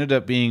 episode ended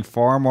up being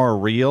far more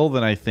real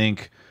than I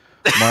think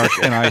Mark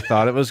and I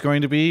thought it was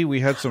going to be. We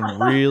had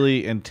some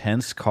really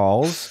intense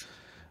calls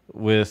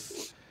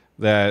with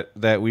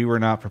that we were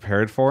not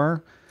prepared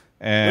for,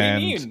 and What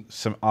do you mean?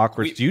 some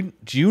awkward. Do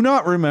you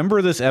not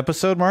remember this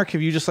episode, Mark?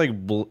 Have you just like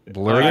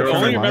blurred I it from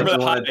only your remember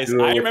mind?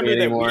 I remember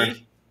that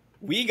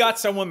we got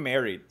someone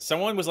married.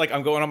 Someone was like,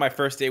 "I'm going on my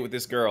first date with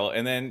this girl,"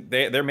 and then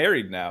they're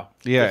married now.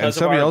 Yeah, and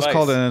somebody else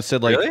called in and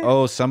said like, Really?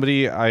 "Oh,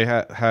 somebody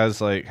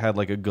had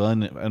like a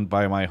gun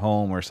by my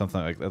home or something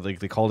like that." Like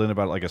they called in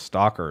about like a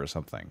stalker or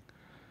something.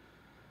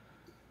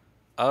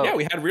 Oh, Yeah,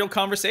 we had real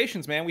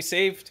conversations, man.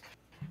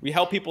 We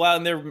helped people out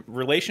in their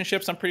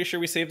relationships. I'm pretty sure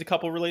we saved a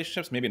couple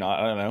relationships. Maybe not.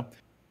 I don't know.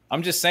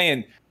 I'm just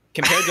saying,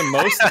 compared to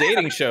most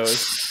dating shows,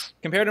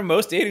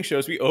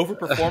 we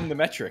overperformed the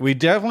metric. We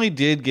definitely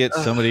did get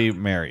somebody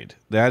married.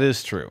 That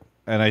is true,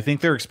 and I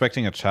think they're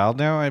expecting a child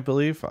now. I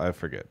believe. I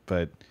forget,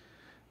 but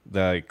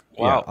like,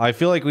 Wow. yeah, I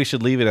feel like we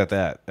should leave it at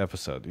that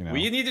episode. You know,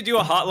 We need to do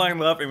a hotline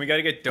love, and we got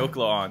to get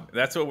Dokla on.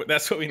 That's what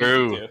we need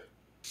True. to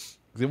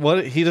do.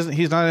 what he doesn't.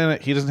 He's not in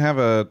it. He doesn't have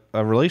a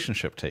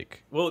relationship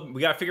take. Well,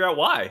 we got to figure out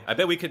why. I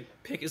bet we could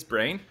pick his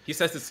brain. He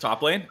says it's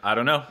top lane. I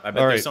don't know. I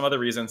bet All there's right. some other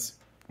reasons.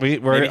 We're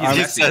Maybe he's I'm-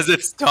 he messy. says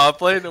it's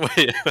top lane.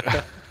 Wait,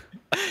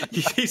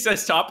 He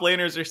says top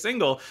laners are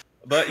single,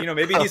 but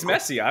maybe he's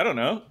messy. I don't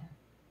know.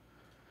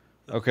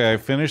 Okay, I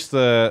finished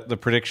the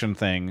prediction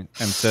thing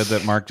and said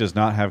that Mark does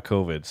not have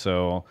COVID.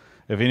 So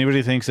if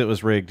anybody thinks it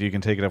was rigged, you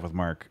can take it up with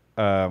Mark.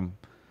 All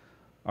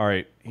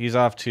right, he's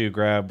off to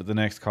grab the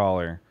next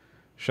caller.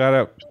 Shout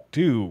out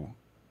to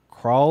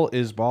Crawl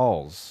is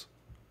Balls.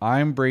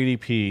 I'm Brady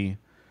P.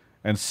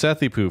 and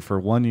Sethy Poo for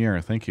 1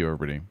 year. Thank you,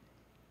 everybody.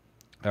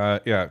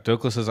 Yeah,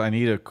 Dokla says, I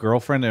need a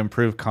girlfriend to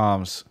improve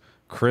comms.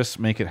 Chris,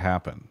 make it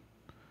happen.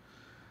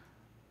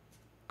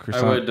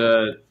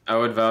 Croissant- I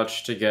would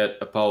vouch to get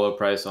Apollo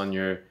Price on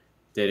your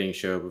dating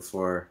show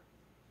before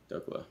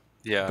Dokla.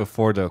 yeah.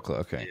 Before Dokla,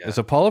 okay. Yeah. Is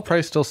Apollo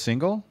Price still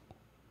single?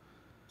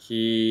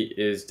 He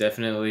is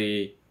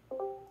definitely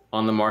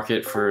on the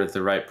market for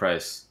the right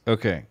price.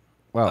 Okay.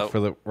 Wow, Oh. for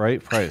the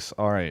right price.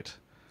 All right.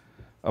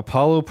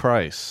 Apollo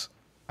Price.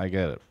 I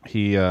get it.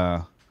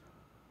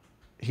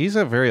 He's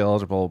a very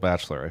eligible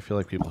bachelor. I feel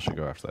like people should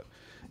go after that.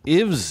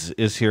 Ivs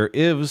is here.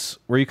 Ivs,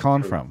 where are you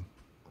calling from?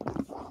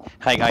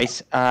 Hi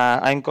guys,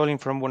 I'm calling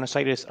from Buenos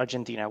Aires,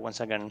 Argentina once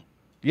again.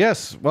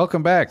 Yes,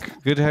 welcome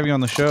back. Good to have you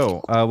on the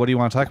show. What do you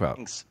want to talk about?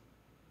 Thanks.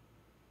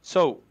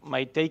 So,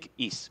 my take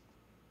is,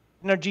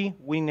 NRG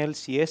winning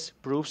LCS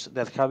proves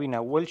that having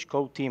a Welsh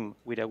code team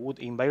with a good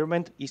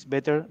environment is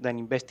better than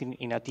investing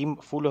in a team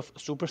full of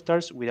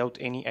superstars without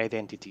any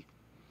identity.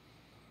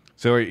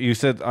 So you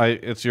said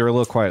you're a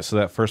little quiet. So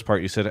that first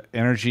part you said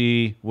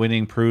energy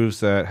winning proves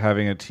that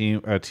having a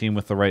team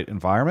with the right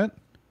environment.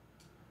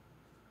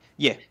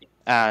 Yeah,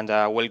 and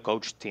a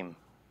well-coached team.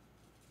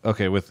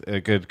 Okay, with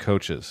good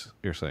coaches,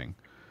 you're saying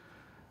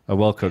a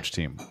well-coached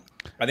team.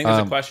 I think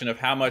there's a question of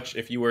how much,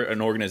 if you were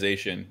an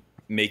organization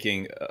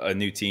making a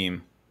new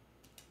team,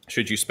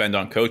 should you spend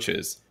on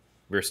coaches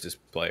versus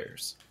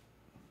players?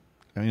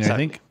 I mean, Exactly.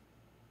 I think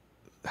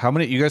how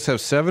many you guys have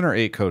 7 or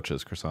 8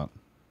 coaches, Croissant?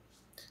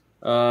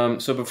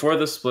 So before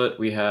the split,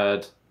 we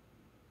had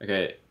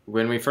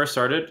when we first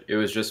started, it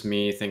was just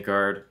me,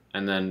 Thinkard,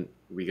 and then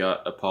we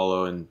got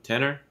Apollo and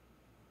Tanner,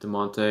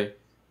 DeMonte,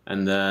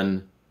 and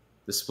then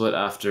the split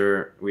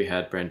after we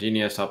had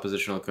Brandini as top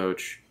positional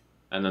coach,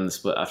 and then the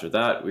split after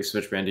that we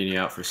switched Brandini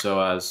out for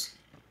Soaz,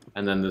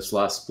 and then this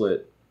last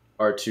split,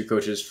 our 2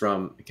 coaches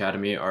from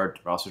Academy, our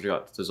roster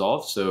got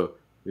dissolved, so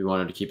we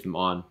wanted to keep them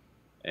on,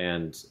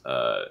 and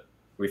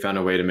we found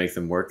a way to make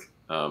them work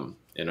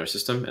in our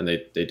system, and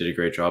they did a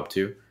great job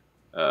too.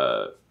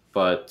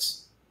 But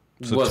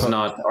So was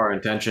not our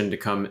intention to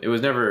come. It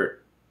was never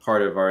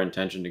part of our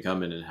intention to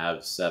come in and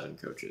have 7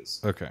 coaches.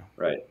 Okay.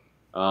 Right.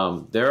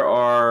 There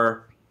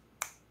are,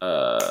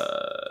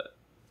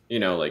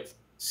 like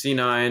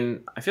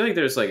C9. I feel like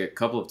there's like a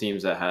couple of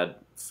teams that had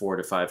 4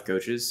 to 5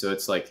 coaches. So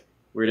it's like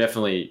we're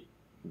definitely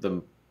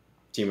the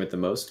team with the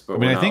most. But I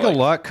mean, we're I think not, a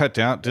lot cut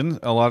down. Didn't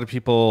a lot of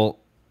people?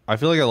 I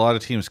feel like a lot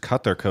of teams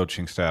cut their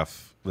coaching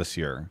staff this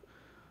year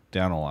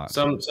down a lot.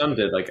 Some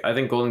did. Like I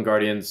think Golden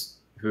Guardians,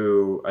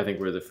 who I think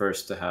were the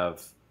first to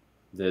have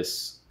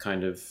this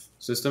kind of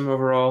system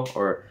overall.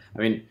 Or I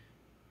mean,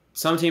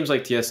 some teams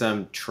like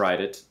TSM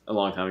tried it a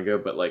long time ago,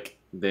 but like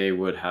they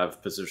would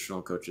have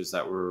positional coaches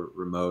that were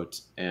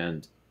remote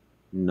and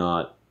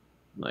not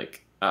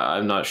like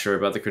I'm not sure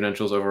about the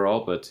credentials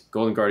overall, but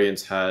Golden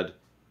Guardians had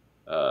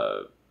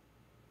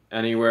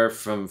anywhere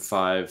from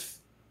 4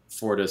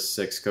 to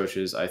 6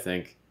 coaches, I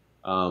think,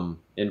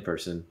 in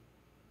person.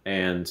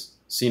 And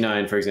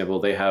C9, for example,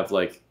 they have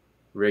like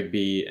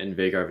Rigby and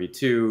Vagar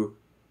V2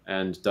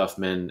 and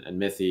Duffman and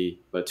Mithy,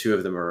 but 2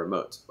 of them are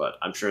remote. But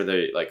I'm sure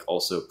they like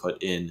also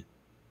put in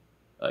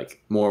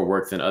like more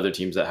work than other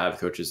teams that have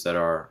coaches that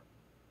are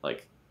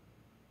like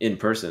in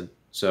person.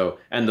 So,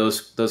 and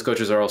those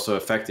coaches are also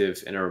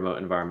effective in a remote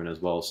environment as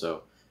well.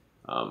 So,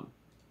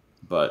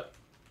 but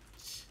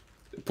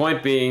the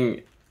point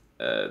being,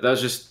 that was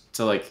just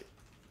to like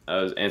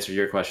answer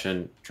your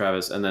question,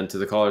 Travis, and then to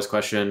the caller's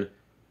question.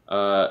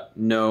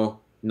 No,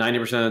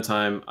 90% of the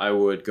time I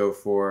would go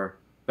for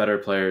better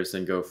players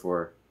than go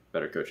for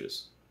better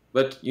coaches.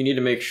 But you need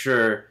to make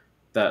sure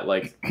that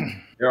like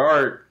there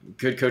are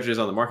good coaches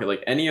on the market.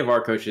 Like any of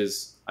our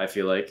coaches, I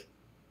feel like,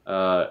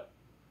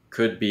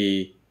 could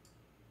be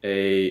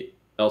a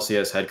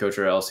LCS head coach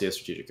or a LCS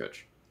strategic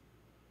coach.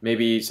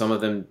 Maybe some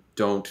of them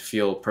don't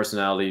feel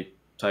personality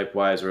type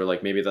wise, or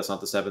like maybe that's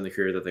not the step in the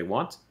career that they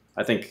want.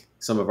 I think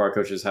some of our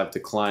coaches have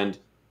declined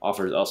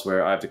offers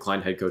elsewhere. I have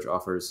declined head coach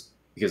offers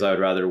because I would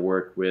rather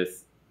work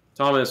with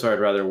Thomas, or I'd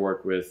rather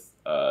work with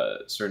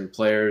certain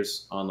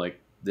players on like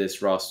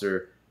this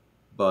roster.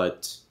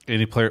 But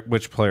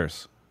which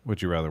players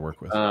would you rather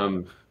work with?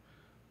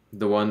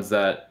 The ones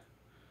that,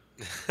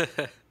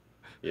 the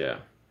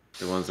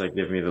ones that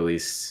give me the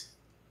least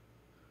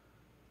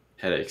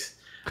headaches.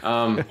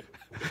 But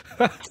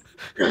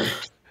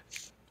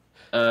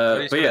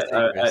yeah,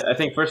 I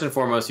think first and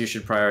foremost you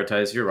should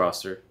prioritize your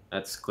roster.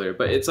 That's clear.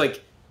 But it's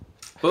like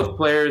both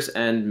players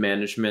and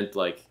management.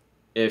 Like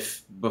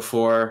if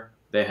before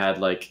they had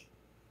like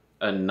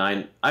a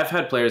 9, I've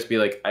had players be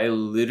like, I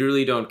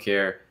literally don't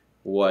care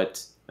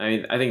what. I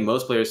mean, I think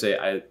most players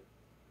say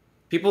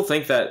people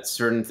think that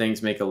certain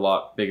things make a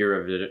lot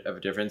bigger of a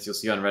difference. You'll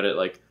see on Reddit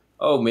like,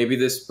 oh, maybe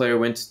this player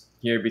went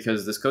here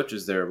because this coach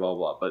is there, blah,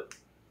 blah. But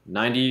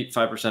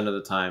 95% of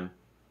the time,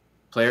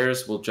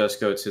 players will just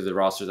go to the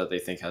roster that they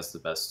think has the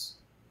best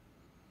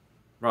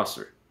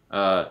roster.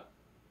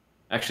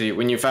 Actually,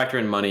 when you factor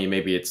in money,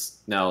 maybe it's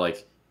now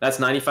like that's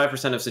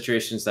 95% of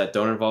situations that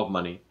don't involve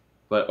money.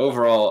 But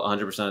overall,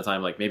 100% of the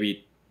time, like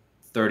maybe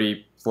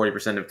 30,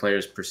 40% of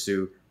players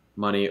pursue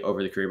money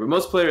over the career. But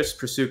most players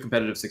pursue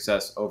competitive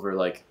success over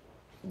like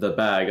the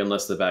bag,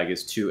 unless the bag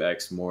is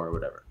 2x more or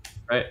whatever,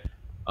 right?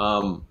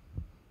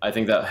 I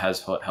think that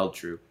has held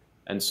true.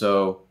 And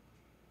so,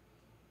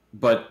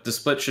 but the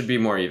split should be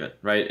more even,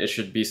 right? It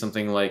should be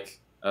something like,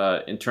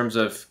 in terms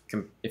of,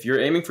 if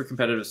you're aiming for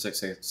competitive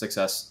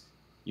success,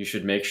 you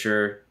should make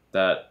sure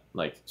that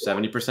like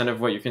 70% of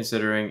what you're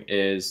considering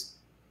is,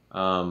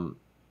 okay,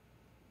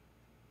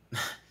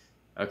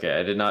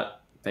 I did not.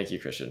 Thank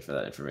you, Christian, for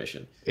that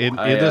information. In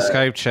the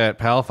Skype chat,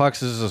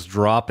 Palafox is just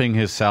dropping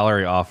his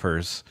salary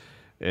offers.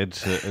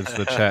 It's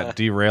the chat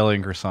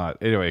derailing Croissant.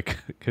 Anyway,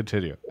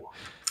 continue.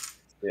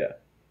 Yeah.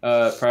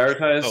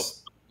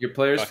 Prioritize your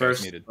players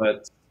first,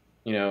 but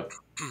you know,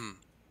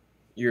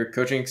 your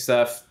coaching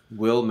staff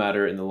will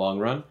matter in the long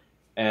run,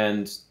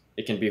 and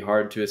it can be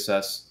hard to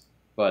assess,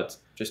 but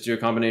just do a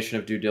combination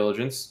of due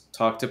diligence,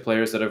 talk to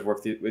players that have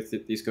worked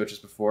with these coaches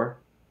before,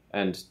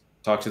 and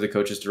talk to the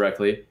coaches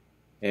directly.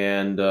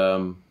 And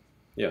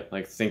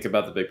like think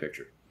about the big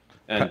picture,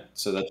 and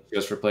so that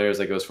goes for players,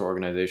 that goes for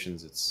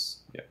organizations. It's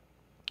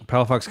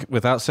Palafox,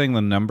 without saying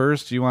the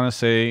numbers, do you want to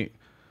say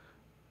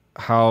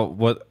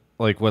what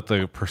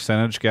the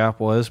percentage gap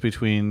was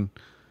between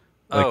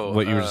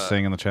what you were just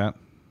saying in the chat?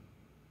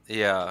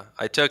 Yeah,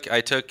 I took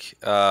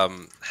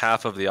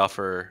half of the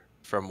offer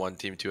from one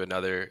team to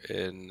another.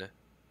 It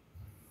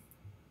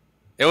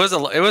was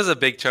a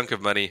big chunk of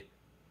money.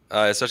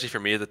 Especially for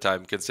me at the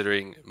time,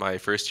 considering my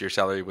first year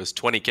salary was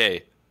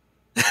 $20K.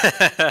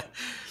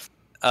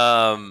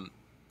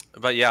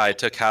 But yeah, I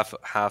took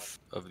half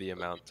of the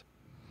amount.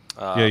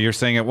 You're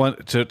saying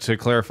to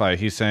clarify,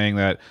 he's saying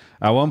that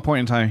at one point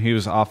in time he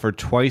was offered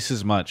twice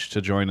as much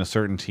to join a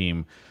certain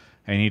team,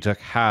 and he took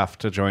half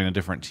to join a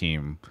different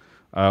team.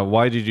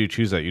 Why did you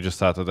choose that? You just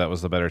thought that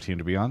was the better team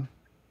to be on?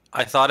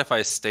 I thought if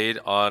I stayed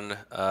on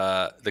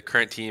the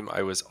current team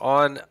I was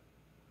on,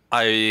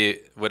 I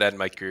would end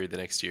my career the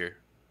next year.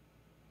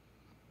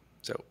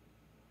 So,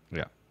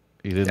 yeah,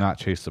 he did not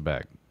chase the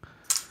bag.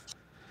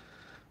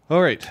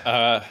 All right.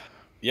 That's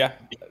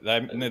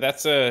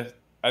I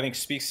think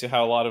speaks to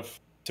how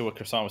to what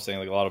Croissant was saying.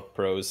 Like a lot of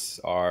pros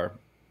are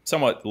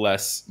somewhat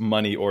less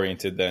money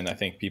oriented than I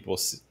think people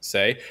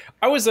say.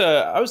 I was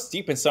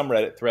deep in some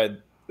Reddit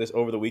thread this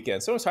over the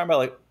weekend. Someone was talking about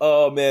like,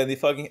 oh man, the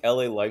fucking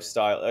LA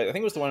lifestyle. I think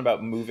it was the one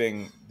about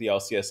moving the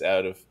LCS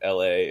out of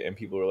LA, and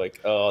people were like,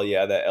 oh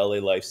yeah, that LA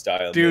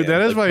lifestyle. Dude, man.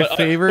 that is my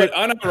favorite. But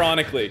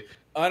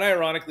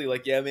unironically,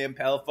 like, yeah, man,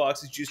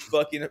 Palafox is just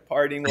fucking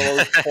partying with all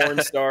those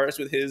porn stars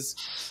with his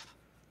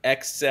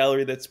X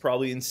salary that's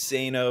probably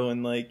insano,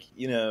 and like,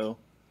 you know.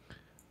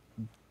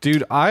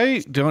 Dude,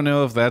 I don't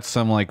know if that's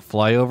some like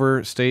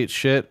flyover state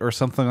shit or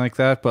something like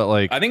that, but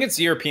like, I think it's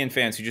European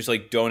fans who just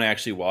like don't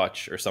actually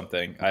watch or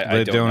something.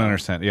 I don't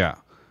understand. Yeah,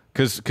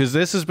 because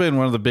this has been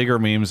one of the bigger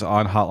memes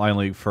on Hotline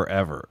League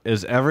forever.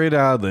 Is every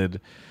now and then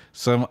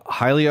some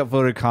highly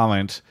upvoted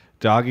comment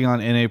dogging on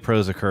NA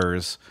pros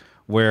occurs,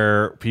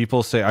 where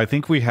people say, I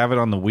think we have it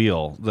on the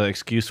wheel, the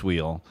excuse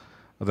wheel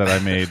that I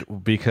made,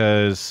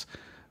 because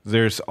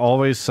there's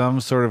always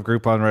some sort of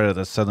group on Reddit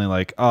that's suddenly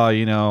like, oh,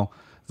 you know,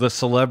 the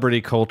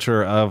celebrity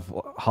culture of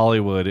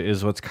Hollywood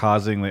is what's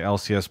causing the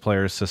LCS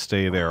players to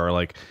stay there, or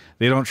like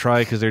they don't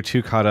try because they're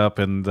too caught up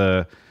in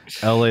the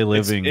LA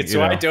living. It's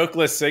why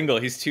Dokless single.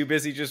 He's too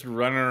busy just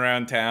running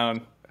around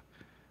town,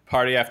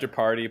 Party after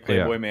party,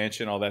 Playboy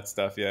Mansion, all that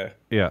stuff. Yeah.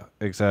 Yeah,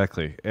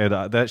 exactly. And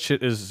that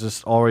shit is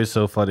just always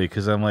so funny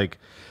because I'm like,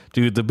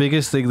 dude, the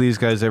biggest thing these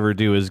guys ever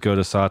do is go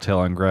to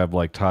Sawtail and grab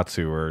like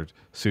Tatsu or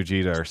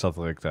Sujita or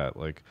something like that.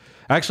 Like,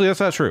 actually, that's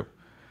not true.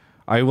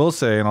 I will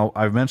say, and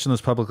I've mentioned this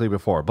publicly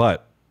before,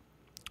 but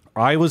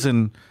I was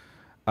in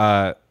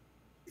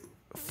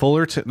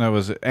Fullerton. No, it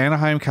was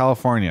Anaheim,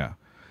 California,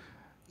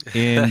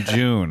 in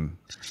June,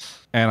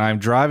 and I'm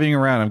driving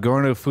around. I'm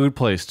going to a food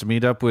place to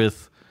meet up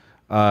with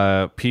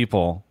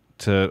people.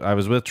 I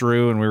was with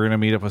Drew, and we were going to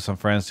meet up with some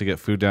friends to get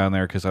food down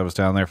there because I was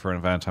down there for an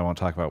event. I won't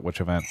talk about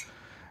which event.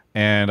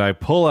 And I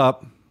pull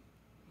up,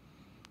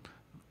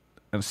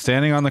 and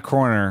standing on the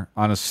corner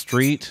on a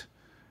street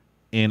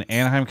in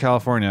Anaheim,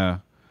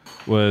 California,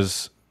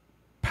 was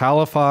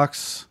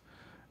Palafox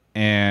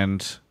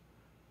and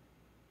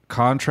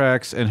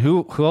Contracts, and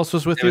who else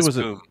was with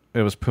you?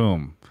 It was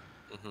Poom,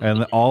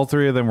 and all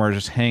three of them were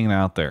just hanging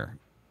out there.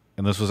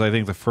 And this was, I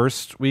think, the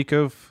first week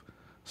of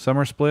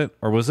Summer Split,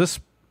 or was this?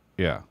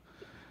 Yeah.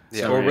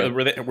 Yeah. Or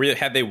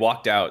had they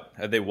walked out?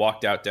 Had they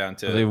walked out down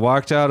to? They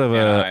walked out of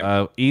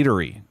a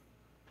eatery,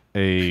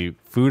 a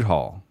food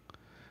hall,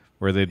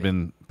 where they'd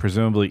been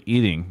presumably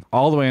eating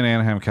all the way in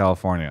Anaheim,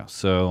 California.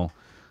 So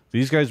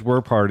these guys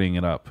were partying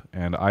it up,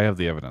 and I have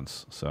the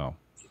evidence. So,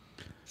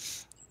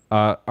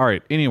 all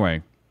right.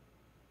 Anyway,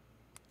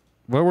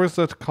 what was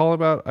the call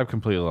about? I've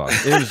completely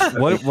lost.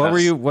 What were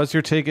you? What's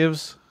your take,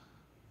 Ivs?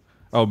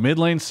 Oh, mid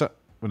lane.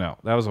 No,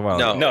 that was a while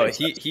ago. No,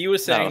 he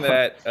was saying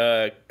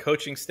that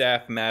coaching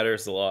staff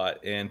matters a lot,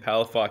 and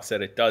Palafox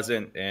said it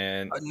doesn't,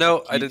 and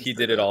he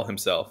did it all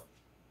himself.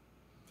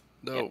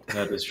 No,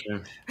 that is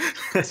true.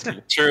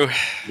 True.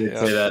 You did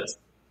say that.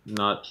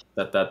 Not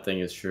that thing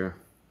is true.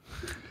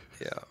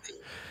 Yeah.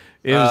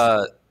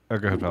 Go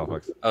ahead,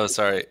 Palafox. Oh,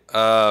 sorry.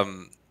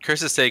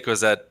 Chris's take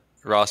was that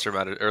roster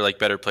matter, or like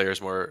better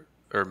players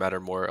matter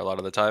more a lot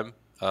of the time.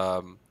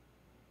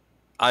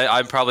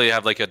 I probably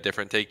have like a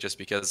different take just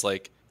because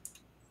like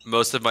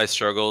most of my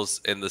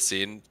struggles in the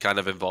scene kind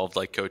of involved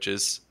like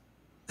coaches,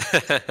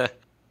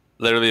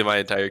 literally my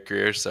entire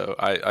career. So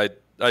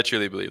I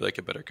truly believe like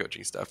a better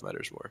coaching staff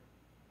matters more.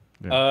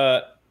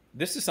 Yeah.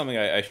 This is something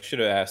I should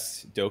have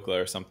asked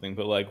Dokla or something,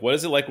 but like, what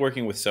is it like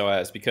working with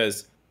Soaz?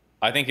 Because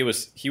I think he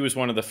was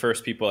one of the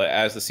first people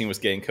as the scene was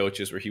getting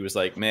coaches where he was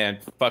like, man,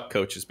 fuck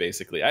coaches,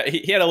 basically.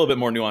 He had a little bit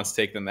more nuanced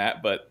take than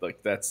that, but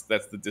like that's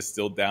the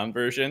distilled down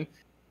version.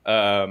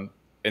 And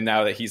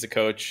now that he's a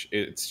coach,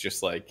 it's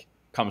just like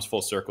comes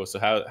full circle. So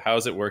how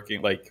is it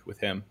working like with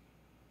him?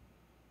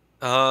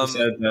 He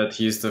said that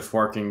he's the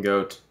forking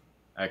goat,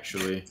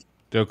 actually.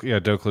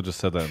 Dokla just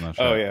said that in that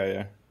chat. Oh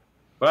yeah.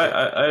 But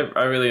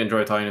I really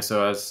enjoy talking to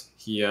Soaz.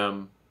 He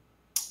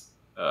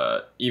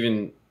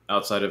even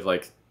outside of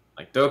like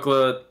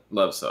Dokla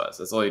loves Soaz.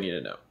 That's all you need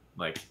to know.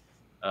 Like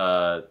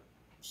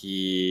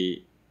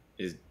he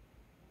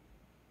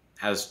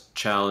has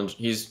challenged.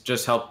 He's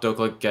just helped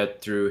Dokla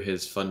get through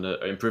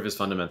improve his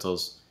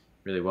fundamentals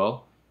really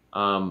well.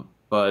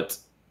 But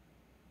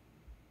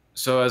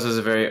Soaz has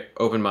a very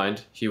open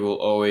mind. He will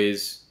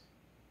always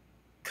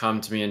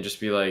come to me and just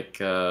be like,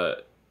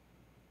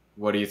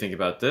 "What do you think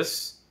about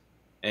this?"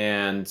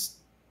 and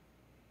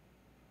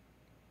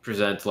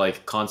present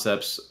like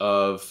concepts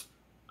of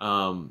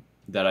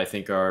that I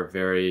think are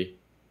very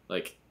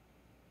like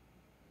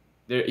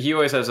he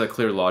always has a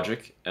clear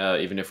logic,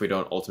 even if we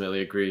don't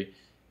ultimately agree,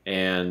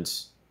 and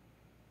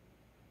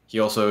he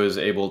also is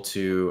able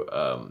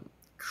to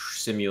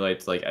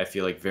simulate like I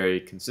feel like very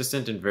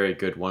consistent and very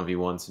good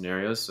 1v1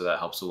 scenarios, so that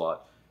helps a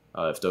lot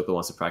if Dokla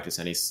wants to practice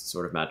any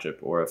sort of matchup,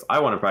 or if I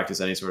want to practice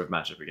any sort of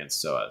matchup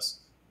against Soaz.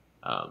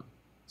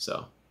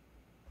 So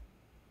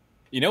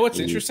you know what's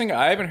interesting?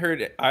 I haven't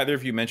heard either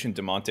of you mention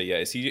DeMonte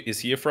yet. Is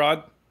he a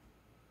fraud?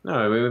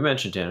 No, we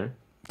mentioned Tanner.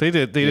 They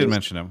did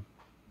mention him.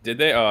 Did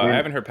they? Oh, I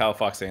haven't heard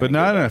Palafox say anything. But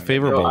not in a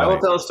favorable I will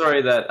light. tell a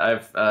story that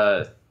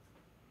I've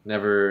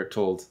never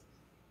told,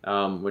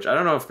 which I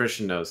don't know if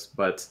Christian knows,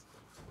 but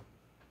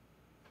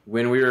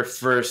when we were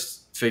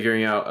first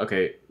figuring out,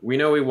 okay, we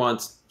know we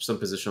want some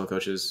positional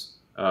coaches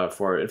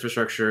for our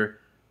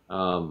infrastructure.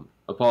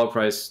 Apollo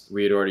Price,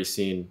 we had already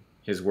seen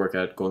his work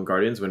at Golden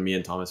Guardians when me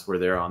and Thomas were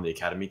there on the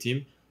academy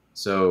team.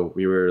 So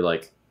we were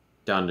like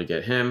down to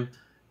get him.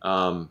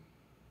 And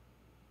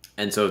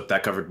so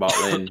that covered bot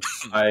lane.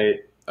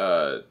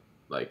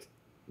 Like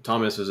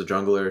Thomas was a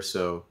jungler,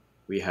 so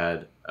we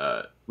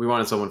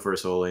wanted someone for a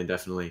solo lane,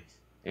 definitely.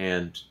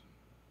 And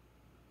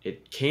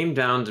it came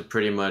down to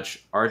pretty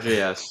much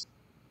RJS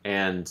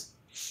and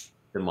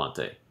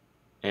DeMonte.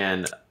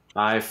 And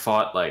I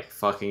fought like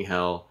fucking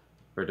hell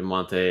for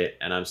DeMonte,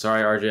 and I'm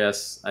sorry,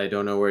 RJS, I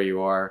don't know where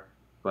you are,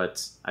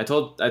 but I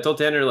told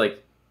Tanner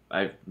like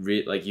I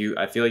feel like you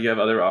have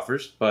other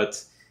offers,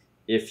 but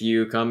if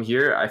you come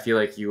here, I feel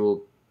like you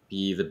will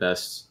be the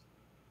best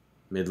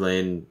mid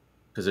lane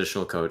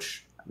positional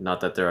coach. Not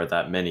that there are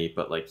that many,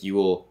 but like you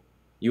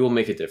will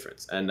make a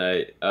difference. And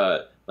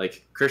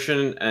like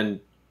Christian and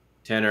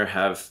Tanner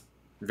have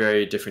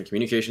very different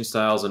communication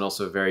styles and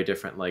also very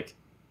different like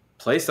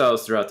play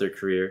styles throughout their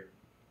career,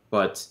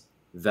 but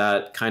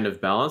that kind of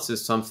balance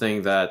is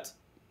something that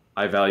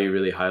I value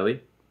really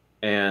highly.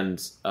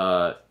 And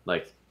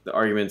like the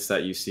arguments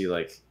that you see,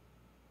 like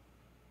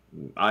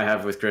I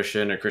have with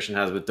Christian or Christian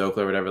has with Dokla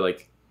or whatever,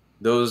 like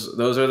those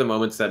are the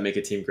moments that make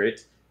a team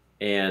great.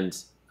 And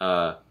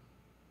well,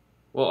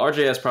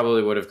 RJS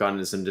probably would have gotten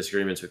into some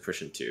disagreements with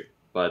Christian too,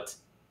 but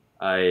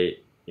I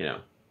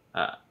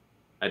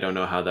don't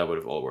know how that would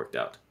have all worked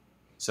out.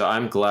 So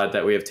I'm glad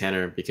that we have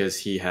Tanner because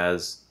he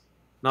has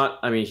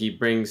he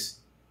brings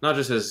not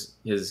just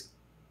his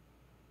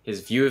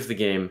view of the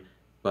game,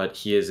 but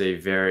he is a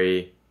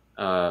very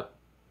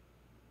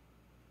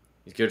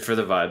he's good for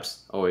the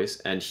vibes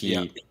always, and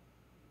he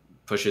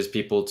pushes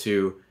people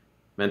to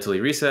mentally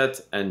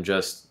reset and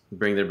just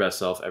bring their best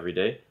self every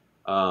day.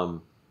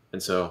 And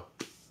so,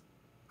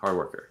 hard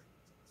worker.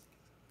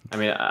 I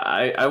mean,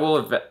 I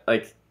will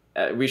like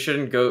we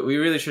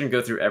really shouldn't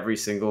go through every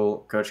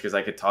single coach because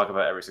I could talk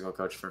about every single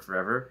coach for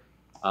forever.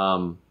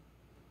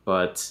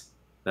 But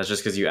that's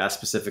just because you asked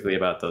specifically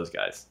about those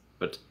guys.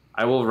 But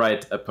I will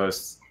write a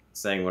post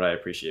saying what I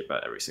appreciate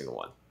about every single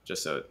one,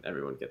 just so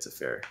everyone gets a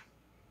fair.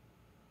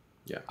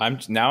 Yeah. I'm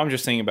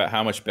just thinking about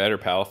how much better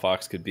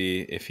Palafox could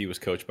be if he was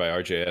coached by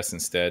RJS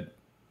instead,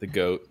 the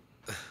GOAT.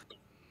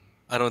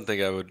 I don't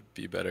think I would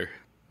be better.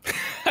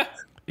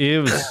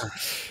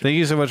 Ivs, thank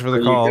you so much for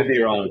the call. You could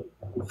be wrong.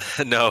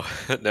 No.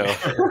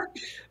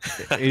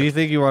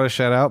 Anything you want to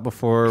shout out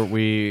before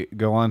we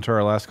go on to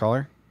our last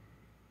caller?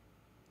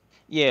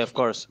 Yeah, of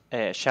course.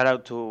 Shout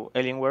out to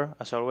Alienware,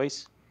 as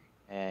always.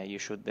 You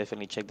should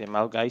definitely check them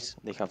out, guys.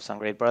 They have some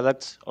great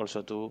products.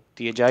 Also to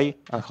THI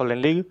and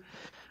Holland League,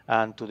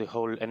 and to the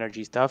whole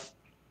NRG staff,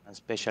 and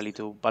especially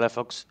to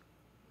Palafox.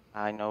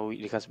 I know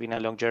it has been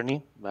a long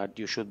journey, but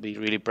you should be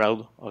really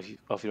proud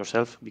of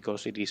yourself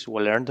because it is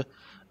well earned.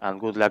 And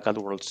good luck at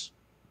Worlds.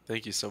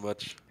 Thank you so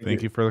much.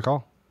 Thank you for the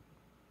call.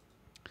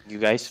 You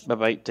guys,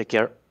 bye-bye. Take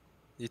care.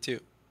 You too.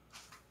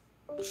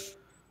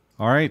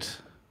 All right.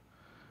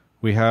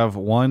 We have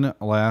one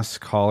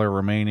last caller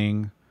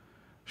remaining.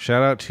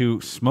 Shout out to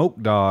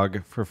Smoke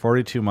Dog for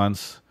 42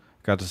 months.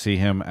 Got to see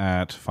him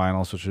at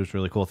finals, which was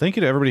really cool. Thank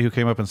you to everybody who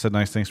came up and said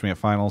nice things to me at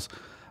finals.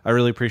 I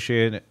really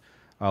appreciate it.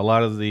 A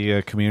lot of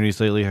the communities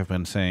lately have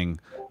been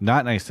saying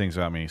not nice things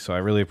about me, so I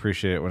really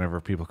appreciate it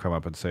whenever people come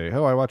up and say,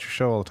 oh, I watch your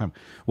show all the time.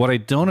 What I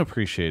don't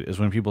appreciate is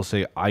when people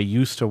say, I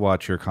used to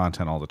watch your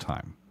content all the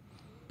time.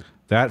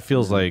 That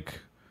feels like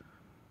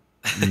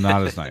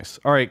not as nice.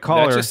 All right,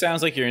 caller. That just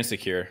sounds like you're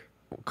insecure.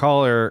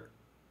 Caller,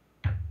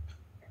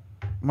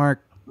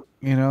 Mark,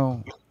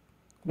 maybe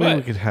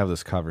we could have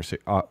this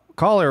conversation.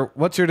 Caller,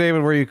 what's your name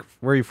and where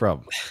are you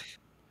from?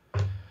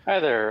 Hi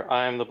there,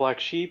 I'm the Black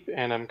Sheep,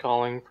 and I'm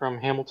calling from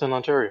Hamilton,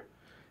 Ontario.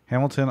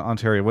 Hamilton,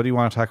 Ontario. What do you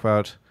want to talk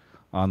about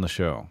on the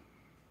show?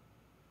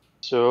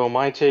 So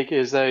my take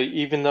is that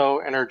even though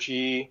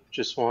NRG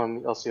just won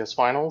the LCS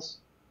finals,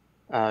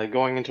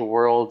 going into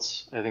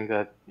Worlds, I think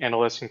that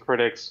analysts and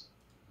critics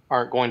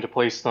aren't going to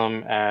place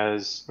them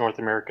as North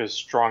America's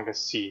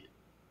strongest seed,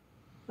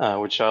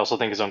 which I also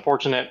think is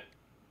unfortunate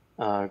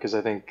because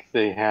I think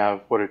they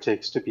have what it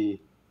takes to be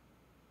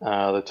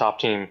the top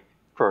team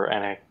for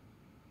NA.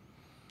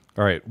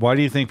 All right. Why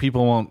do you think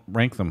people won't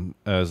rank them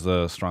as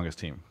the strongest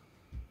team?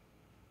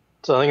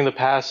 So I think in the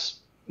past,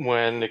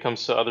 when it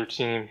comes to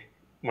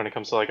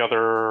like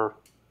other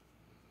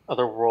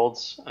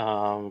worlds,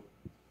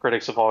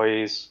 critics have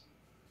always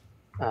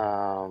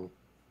gone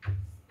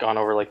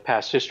over like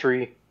past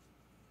history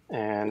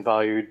and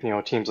valued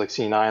teams like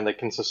C9 that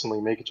consistently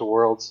make it to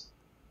worlds,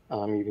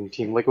 even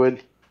Team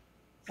Liquid.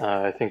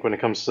 I think when it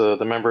comes to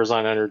the members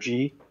on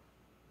NRG,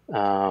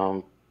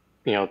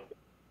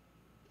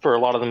 for a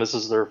lot of them, this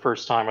is their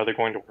first time either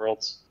going to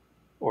Worlds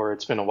or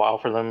it's been a while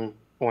for them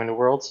going to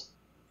Worlds.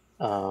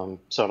 So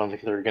I don't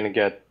think they're going to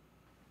get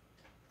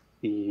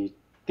the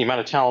amount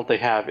of talent they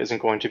have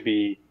isn't going to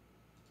be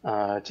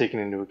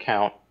taken into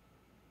account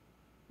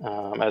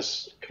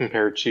as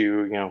compared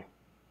to,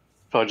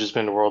 Fudge has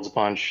been to Worlds a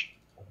bunch,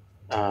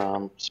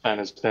 Sven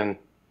has been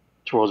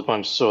to Worlds a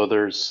bunch, so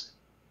they're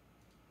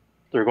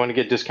going to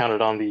get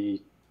discounted on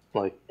the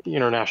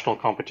international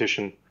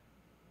competition.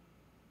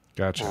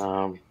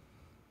 Gotcha.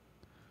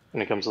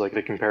 When it comes to like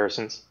the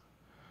comparisons.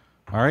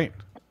 All right.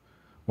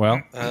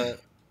 Well,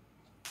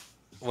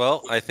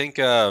 I think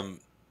that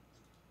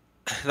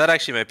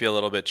actually might be a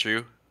little bit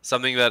true.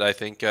 Something that I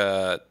think,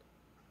 I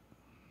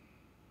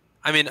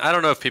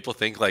don't know if people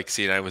think like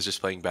C9 was just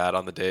playing bad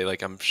on the day.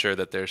 Like I'm sure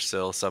that there's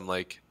still some of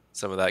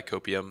that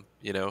copium,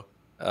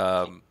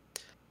 At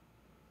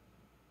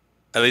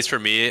least for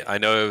me, I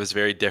know it was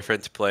very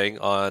different playing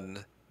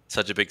on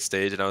such a big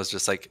stage, and I was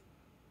just like,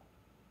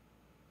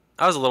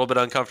 I was a little bit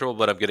uncomfortable,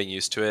 but I'm getting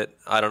used to it.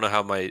 I don't know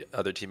how my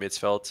other teammates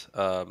felt,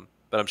 but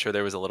I'm sure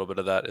there was a little bit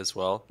of that as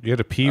well. You had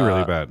to pee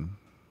really bad.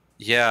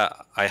 Yeah,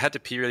 I had to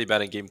pee really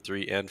bad in Game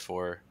 3 and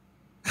 4.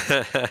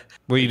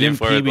 Well, you didn't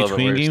pee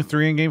between Game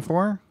 3 and Game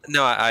 4?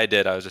 No, I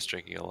did. I was just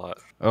drinking a lot.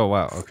 Oh,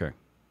 wow. Okay.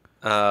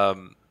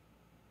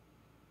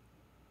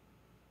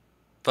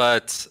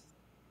 But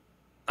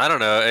I don't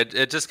know.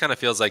 It just kind of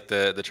feels like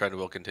the trend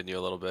will continue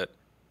a little bit.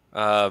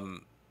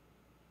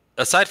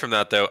 aside from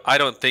that, though, I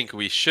don't think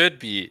we should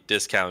be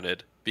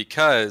discounted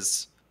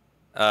because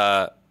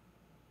I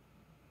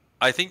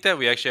think that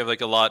we actually have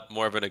like a lot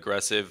more of an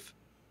aggressive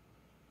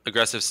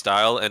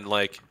style, and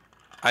like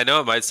I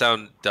know it might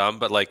sound dumb,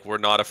 but like we're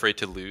not afraid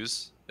to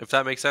lose, if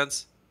that makes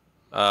sense.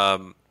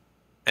 And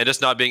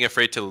just not being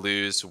afraid to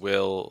lose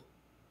will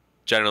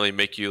generally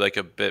make you like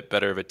a bit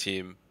better of a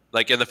team.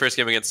 Like in the first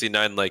game against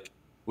C9, like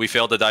we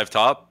failed to dive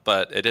top,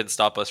 but it didn't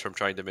stop us from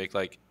trying to make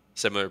like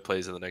similar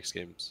plays in the next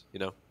games, you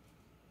know?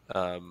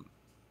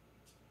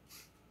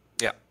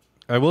 Yeah.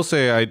 I will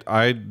say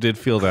I did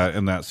feel that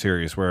in that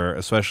series where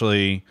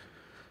especially,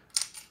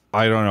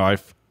 I don't know,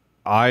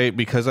 I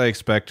because I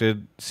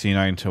expected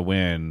C9 to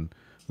win,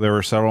 there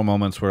were several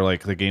moments where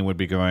like the game would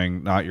be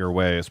going not your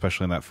way,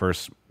 especially in that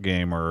first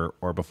game or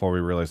before we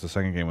realized the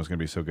second game was going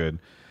to be so good.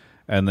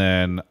 And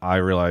then I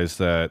realized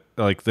that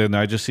like then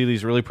I just see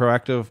these really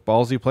proactive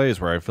ballsy plays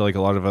where I feel like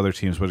a lot of other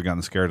teams would have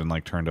gotten scared and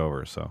like turned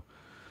over. So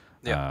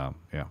yeah.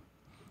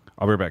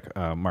 I'll be right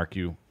back. Mark,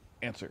 you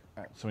answer.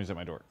 Somebody's at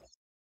my door.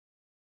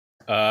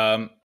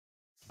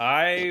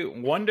 I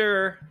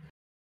wonder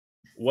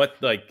what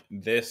like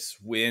this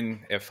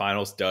win at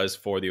finals does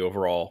for the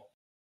overall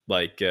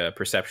like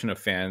perception of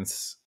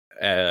fans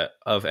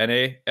of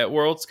NA at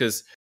Worlds,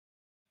 because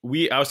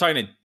I was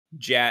talking to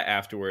Jat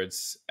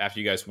afterwards after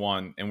you guys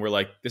won, and we're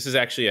like, this is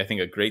actually I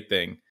think a great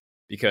thing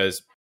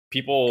because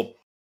people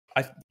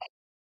I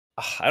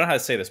don't know how to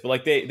say this, but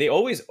like they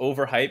always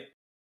overhype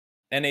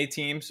NA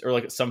teams, or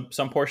like some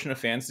portion of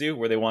fans do,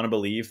 where they want to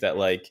believe that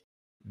like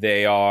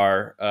they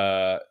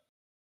are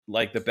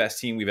like the best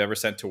team we've ever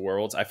sent to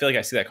Worlds. I feel like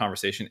I see that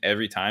conversation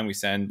every time we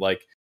send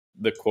like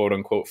the quote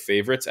unquote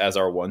favorites as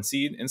our 1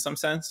 seed in some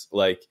sense.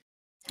 Like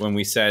when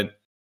we sent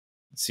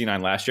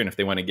C9 last year, and if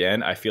they went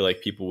again, I feel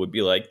like people would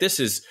be like, this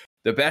is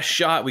the best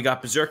shot. We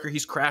got Berserker.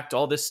 He's cracked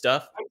all this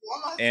stuff.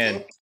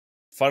 And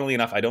funnily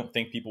enough, I don't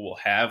think people will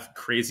have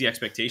crazy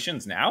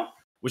expectations now,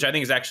 which I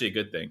think is actually a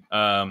good thing.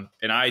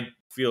 And I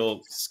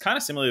feel kind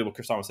of similarly to what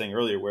Croissant was saying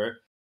earlier, where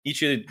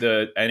each of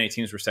the NA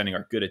teams we're sending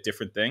are good at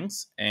different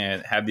things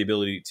and have the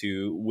ability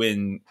to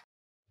win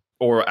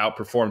or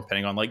outperform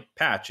depending on like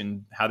patch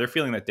and how they're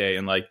feeling that day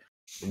and like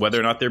whether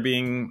or not they're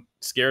being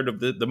scared of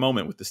the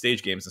moment with the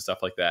stage games and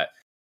stuff like that.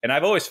 And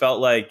I've always felt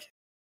like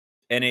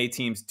NA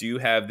teams do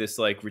have this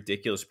like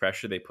ridiculous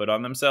pressure they put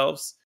on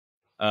themselves.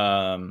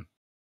 And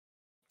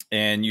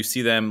you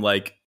see them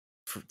like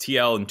for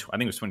TL in I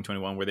think it was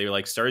 2021 where they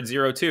like started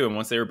 0-2, and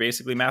once they were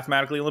basically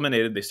mathematically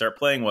eliminated, they start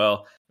playing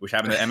well, which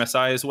happened to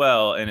MSI as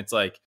well. And it's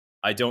like,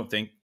 I don't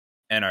think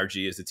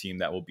NRG is a team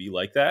that will be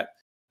like that,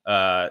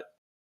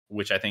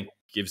 which I think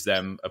gives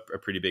them a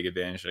pretty big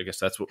advantage. I guess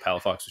that's what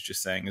Palafox was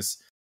just saying is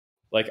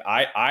like,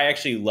 I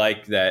actually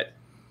like that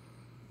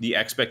the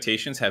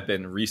expectations have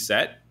been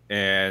reset,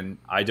 and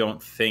I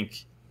don't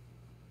think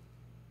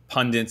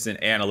pundits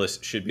and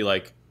analysts should be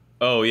like,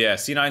 oh yeah,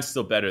 C9's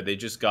still better. They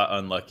just got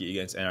unlucky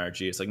against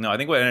NRG. It's like, no, I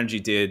think what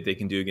NRG did, they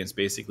can do against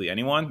basically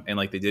anyone. And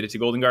like they did it to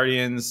Golden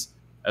Guardians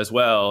as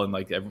well. And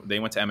like they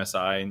went to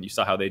MSI and you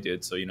saw how they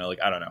did. So, you know,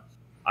 like, I don't know.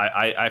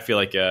 I feel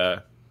like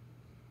I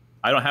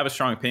don't have a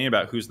strong opinion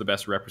about who's the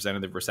best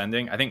representative we're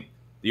sending. I think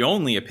the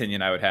only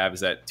opinion I would have is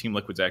that Team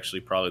Liquid's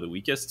actually probably the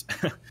weakest.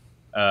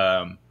 But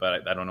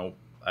I don't know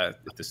if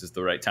this is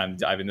the right time to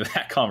dive into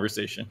that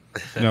conversation.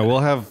 No, we'll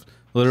have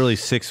literally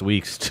 6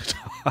 weeks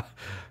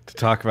to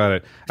talk about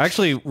it.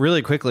 Actually,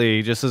 really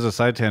quickly, just as a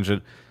side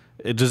tangent,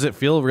 does it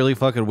feel really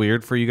fucking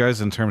weird for you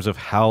guys in terms of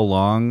how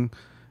long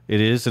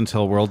it is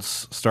until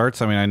Worlds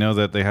starts? I mean, I know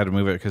that they had to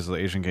move it because of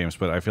the Asian Games,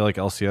 but I feel like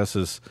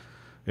LCS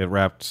it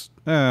wrapped.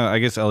 I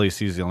guess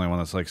LEC is the only one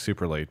that's like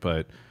super late.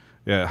 But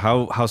yeah,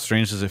 how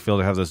strange does it feel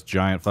to have this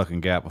giant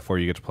fucking gap before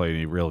you get to play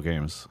any real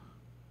games?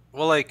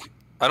 Well, like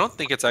I don't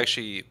think it's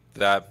actually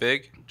that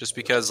big, just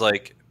because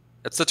like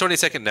it's the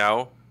 22nd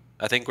now.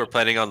 I think we're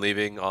planning on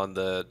leaving on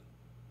the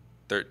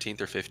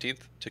 13th or 15th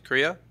to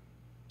Korea,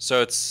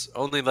 so it's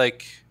only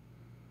like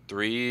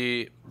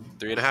three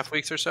and a half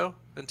weeks or so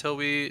until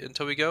we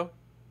go.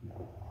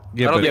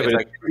 Yeah, but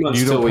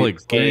you don't play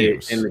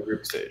games in the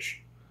group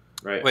stage,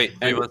 right? Wait,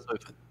 3 months.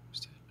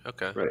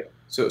 Okay. Right.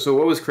 So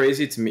what was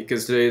crazy to me,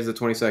 because today is the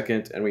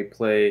 22nd and we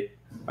play,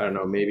 I don't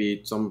know,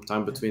 maybe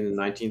sometime between the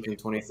 19th and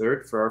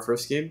 23rd for our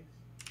first game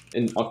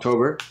in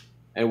October.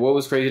 And what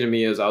was crazy to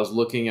me is I was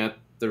looking at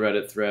the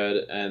Reddit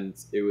thread and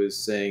it was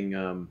saying,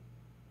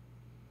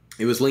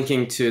 it was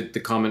linking to the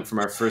comment from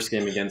our first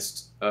game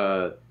against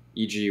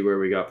EG where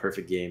we got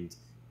perfect gamed.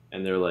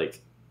 And they're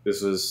like,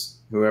 this was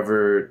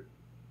whoever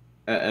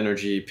at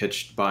NRG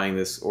pitched buying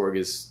this org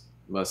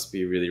must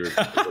be really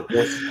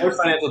ridiculous. Or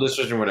financial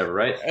decision, whatever,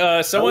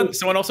 right?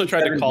 Someone also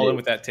tried to call in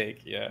with that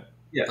take. Yeah,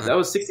 that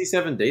was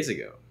 67 days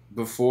ago.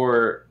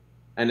 Before,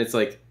 and it's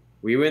like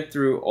we went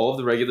through all of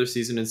the regular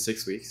season in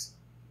 6 weeks.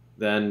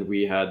 Then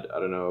we had, I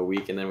don't know, a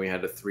week, and then we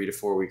had 3 to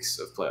 4 weeks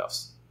of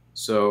playoffs.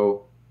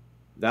 So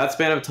that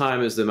span of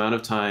time is the amount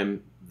of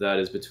time that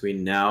is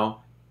between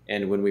now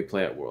and when we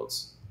play at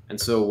Worlds. And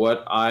so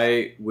what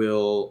I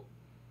will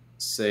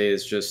say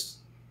is just,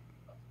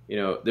 you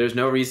know, there's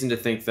no reason to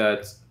think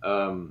that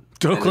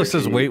Douglas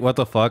says, "Wait, what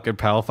the fuck?" And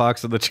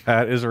Palafox in the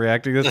chat is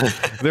reacting to this.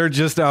 They're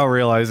just now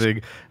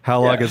realizing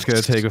how long it's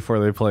going to take before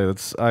they play.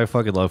 I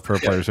fucking love pro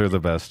players. They're the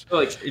best.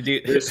 Like,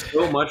 there's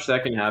so much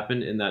that can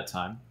happen in that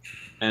time,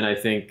 and I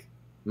think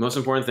the most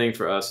important thing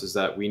for us is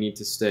that we need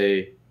to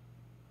stay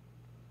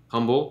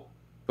humble.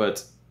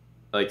 But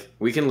like,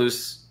 we can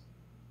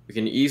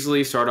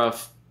easily start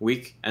off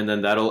weak, and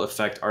then that'll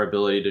affect our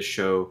ability to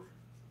show.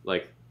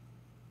 Like,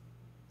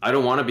 I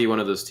don't want to be one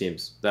of those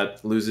teams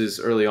that loses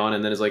early on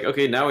and then is like,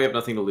 okay, now we have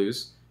nothing to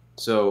lose.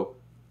 So,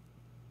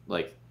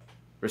 like,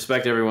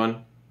 respect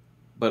everyone,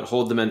 but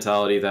hold the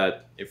mentality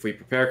that if we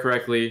prepare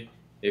correctly,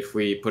 if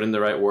we put in the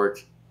right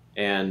work,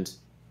 and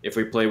if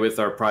we play with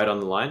our pride on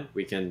the line,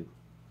 we can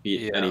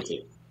beat any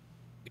team.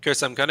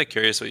 Chris, I'm kind of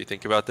curious what you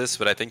think about this,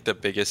 but I think the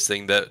biggest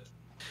thing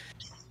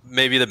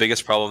maybe the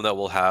biggest problem that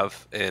we'll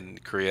have in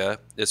Korea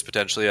is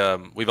potentially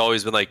we've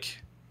always been like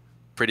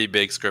pretty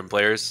big scrim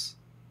players.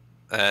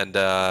 And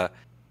on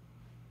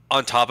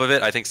top of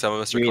it, I think some of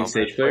us are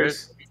stage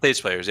players.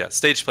 Stage players, yeah.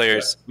 Stage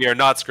players. Yeah. We are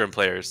not scrim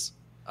players.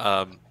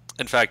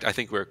 In fact, I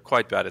think we're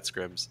quite bad at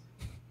scrims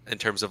in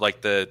terms of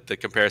like the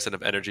comparison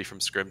of energy from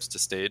scrims to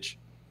stage.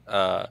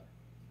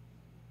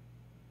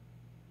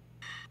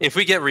 If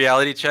we get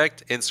reality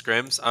checked in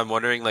scrims, I'm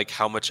wondering like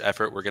how much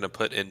effort we're going to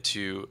put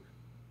into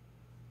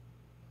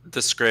the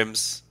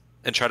scrims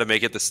and try to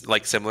make it this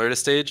like similar to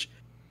stage.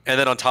 And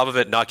then on top of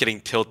it, not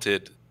getting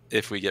tilted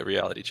if we get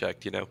reality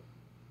checked, you know?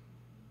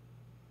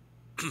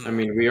 I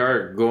mean, we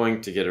are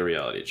going to get a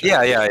reality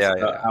check. Yeah.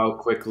 How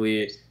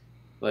quickly,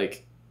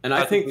 like, and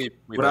I think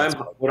what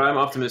I'm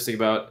optimistic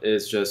about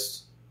is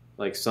just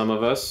like some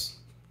of us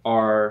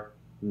are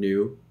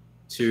new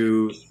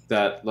to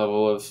that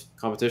level of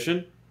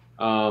competition,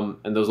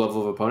 and those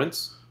level of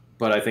opponents.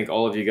 But I think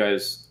all of you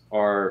guys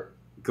are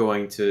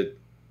going to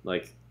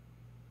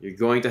you're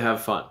going to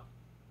have fun.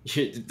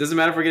 It doesn't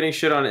matter if we're getting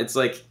shit on. It's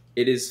like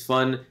it is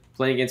fun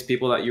playing against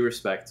people that you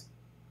respect,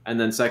 and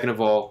then second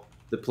of all,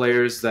 the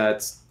players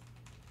that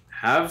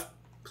have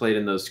played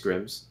in those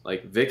scrims,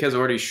 like Vic has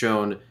already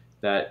shown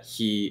that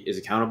he is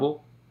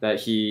accountable, that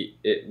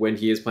when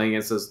he is playing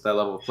against that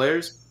level of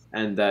players,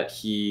 and that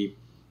he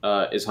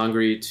is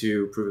hungry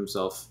to prove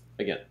himself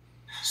again.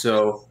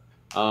 So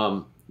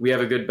we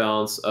have a good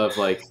balance of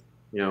like,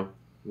 you know,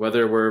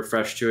 whether we're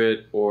fresh to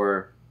it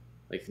or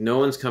like no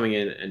one's coming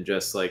in and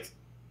just like,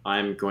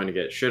 I'm going to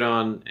get shit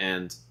on,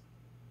 and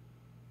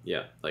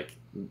yeah, like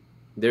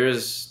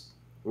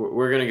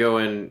we're going to go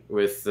in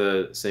with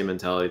the same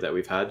mentality that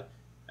we've had,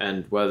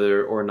 and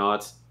whether or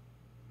not,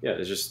 yeah,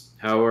 it's just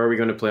how are we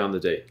going to play on the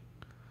day?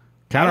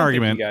 Counter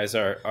argument. You guys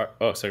are.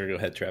 Oh, sorry. Go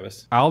ahead,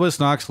 Travis. Albus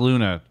Nox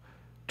Luna,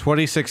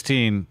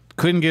 2016,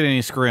 couldn't get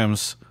any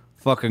scrims,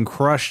 fucking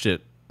crushed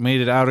it,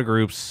 made it out of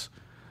groups,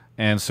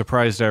 and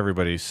surprised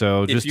everybody.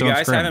 So just if don't you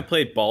guys scrim. haven't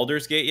played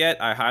Baldur's Gate yet,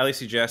 I highly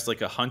suggest like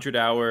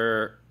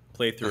 100-hour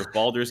playthrough of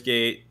Baldur's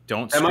Gate.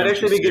 Don't. That might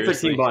actually be good for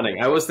seriously. team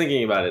bonding. I was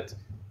thinking about it.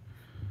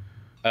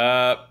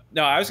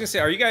 No, I was gonna say,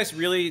 are you guys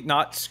really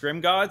not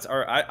scrim gods?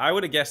 Or I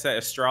would have guessed that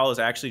Astral is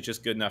actually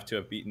just good enough to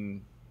have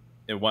beaten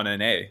in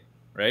 1NA,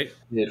 right?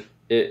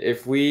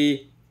 If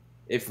we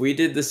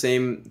did the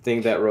same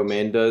thing that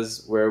Romain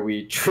does, where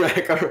we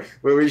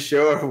where we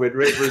show our win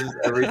rate versus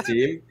every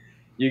team,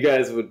 you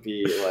guys would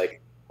be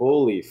like,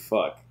 holy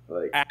fuck!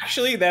 Like,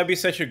 actually, that'd be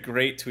such a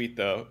great tweet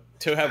though,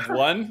 to have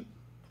won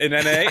in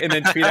NA and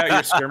then tweet out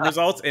your scrim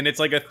results, and it's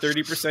like a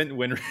 30%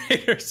 win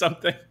rate or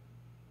something.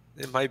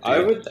 It might be.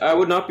 I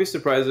would not be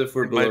surprised if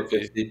we're below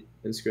 50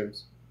 in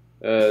scrims,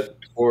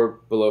 or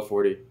below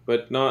 40,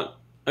 but not.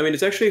 I mean,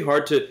 it's actually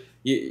hard to.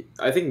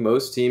 I think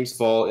most teams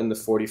fall in the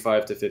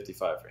 45 to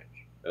 55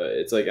 range.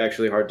 It's like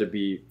actually hard to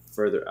be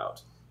further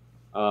out.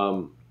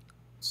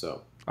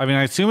 So. I mean,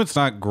 I assume it's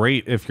not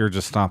great if you're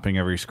just stomping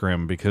every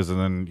scrim, because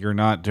then you're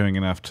not doing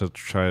enough to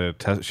try to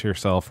test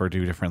yourself or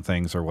do different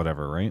things or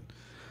whatever, right?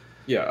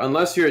 Yeah,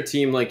 unless you're a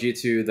team like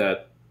G2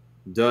 that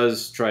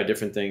does try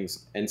different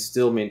things and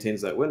still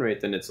maintains that win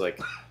rate, then it's like,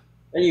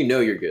 and you know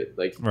you're good,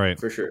 like, right,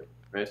 for sure,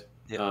 right?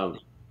 Yeah.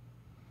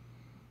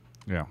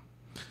 Yeah.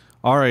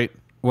 All right.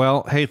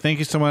 Well, hey, thank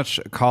you so much,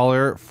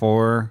 caller,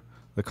 for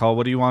the call.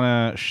 What do you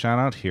want to shout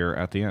out here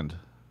at the end?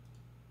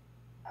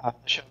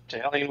 Shout out to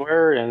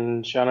Alienware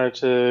and shout out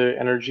to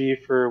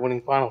NRG for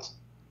winning finals.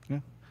 Yeah.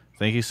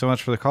 Thank you so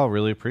much for the call.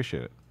 Really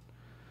appreciate it.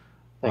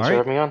 Thanks for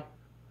having me on.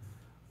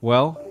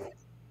 Well,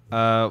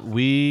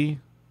 we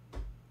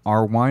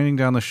are winding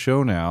down the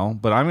show now,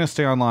 but I'm going to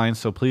stay online,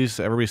 so please,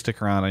 everybody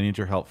stick around. I need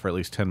your help for at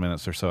least 10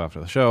 minutes or so after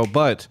the show.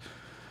 But,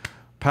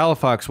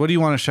 Palafox, what do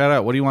you want to shout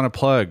out? What do you want to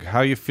plug? How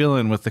are you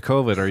feeling with the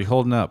COVID? Are you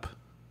holding up?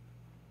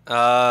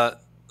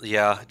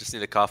 Yeah, I just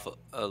need to cough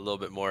a little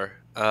bit more.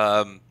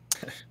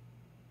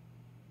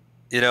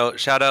 You know,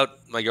 shout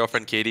out my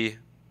girlfriend, Katie.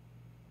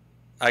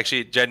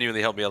 Actually,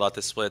 genuinely helped me a lot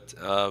this split.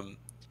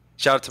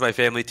 Shout out to my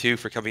family, too,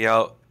 for coming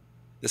out.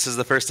 This is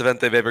the first event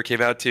they've ever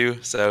came out to,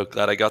 so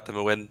glad I got them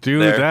a win.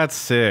 Dude, there. That's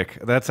sick.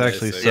 That's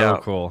actually so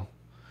cool.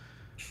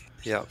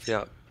 Yeah.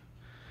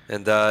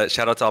 And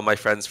shout out to all my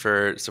friends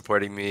for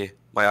supporting me,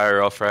 my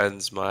IRL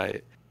friends,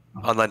 my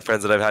online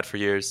friends that I've had for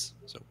years.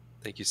 So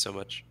thank you so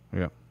much.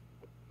 Yeah.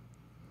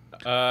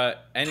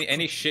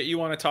 Any shit you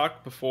want to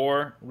talk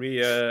before we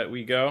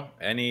go?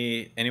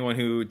 Anyone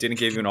who didn't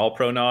give you an all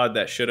pro nod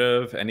that should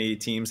have? Any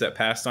teams that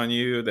passed on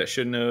you that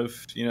shouldn't have?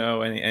 You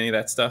know, any of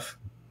that stuff?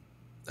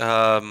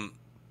 No,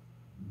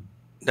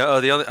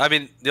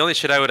 the only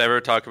shit I would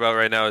ever talk about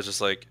right now is just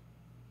like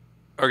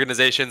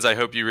organizations. I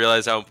hope you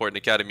realize how important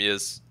Academy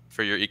is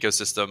for your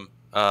ecosystem.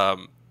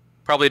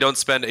 Probably don't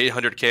spend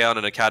 800K on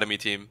an Academy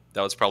team.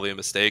 That was probably a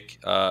mistake.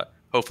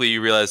 Hopefully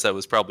you realize that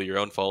was probably your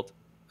own fault.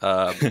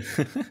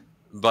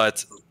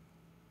 But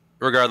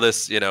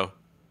regardless, you know,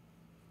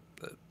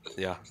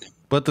 yeah.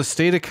 But the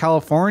state of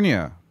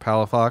California,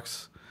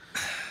 Palafox.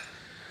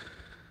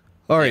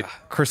 All right, yeah.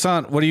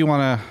 Croissant. What do you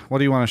want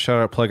to shout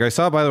out, plug? I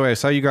saw, by the way,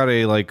 you got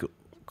a like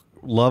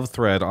love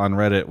thread on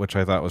Reddit, which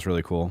I thought was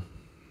really cool.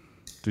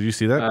 Did you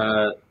see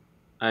that?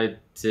 I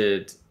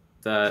did.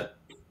 That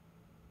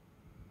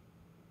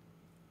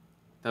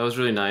was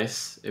really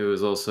nice. It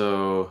was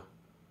also.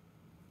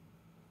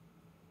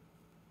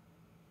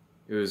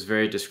 It was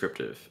very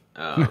descriptive.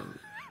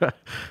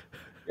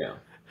 Yeah.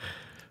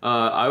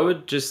 I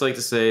would just like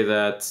to say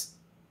that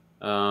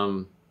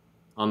on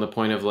the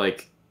point of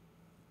like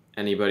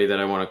anybody that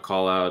I want to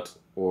call out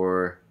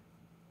or,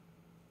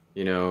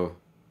 you know,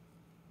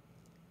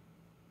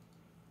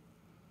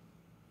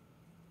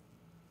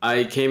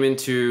 I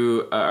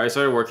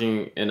started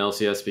working in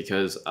LCS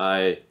because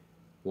I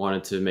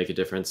wanted to make a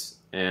difference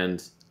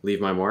and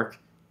leave my mark.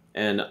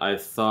 And I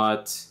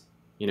thought,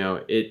 you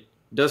know, it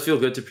does feel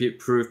good to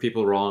prove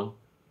people wrong.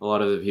 A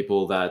lot of the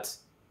people that,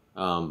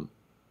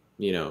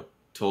 you know,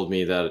 told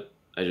me that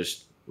I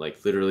just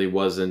like literally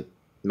wasn't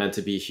meant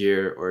to be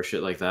here or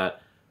shit like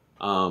that.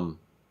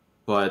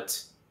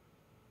 But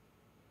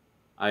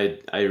I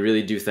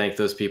really do thank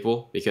those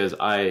people because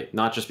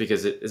not just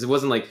because it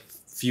wasn't like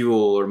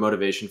fuel or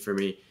motivation for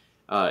me.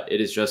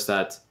 It is just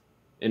that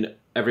in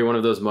every one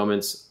of those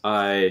moments,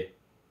 I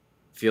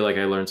feel like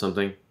I learned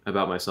something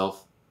about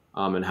myself,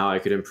 and how I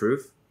could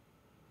improve.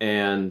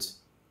 And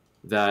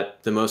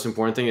that the most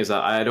important thing is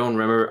that I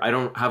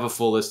don't have a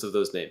full list of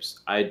those names.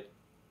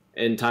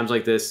 In times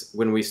like this,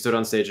 when we stood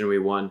on stage and we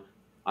won,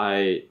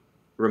 I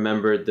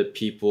remembered the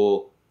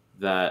people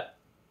that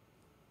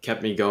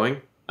kept me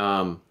going.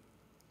 Long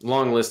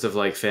list of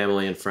like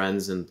family and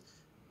friends and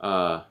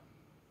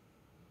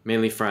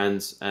mainly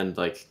friends and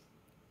like,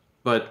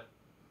 but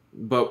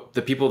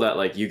the people that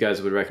like you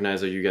guys would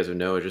recognize or you guys would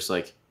know are just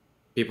like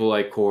people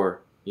like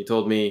Core. He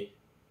told me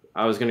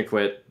I was going to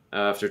quit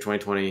after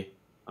 2020.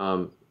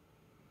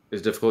 It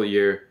was a difficult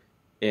year,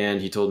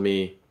 and he told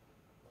me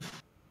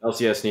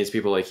LCS needs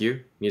people like you,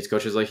 needs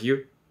coaches like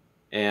you,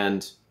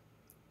 and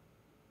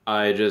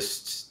I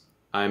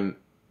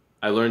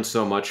learned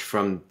so much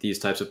from these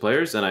types of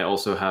players, and I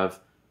also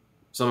have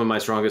some of my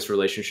strongest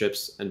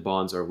relationships and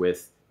bonds are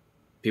with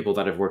people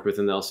that I've worked with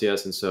in the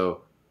LCS, and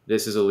so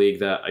this is a league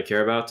that I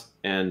care about,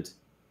 and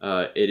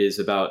it is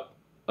about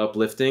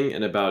uplifting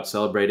and about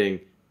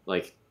celebrating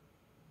like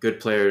good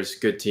players,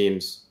 good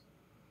teams,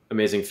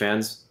 amazing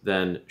fans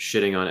than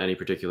shitting on any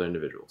particular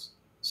individuals.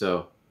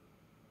 So,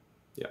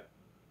 yeah.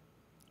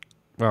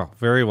 Wow,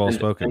 very well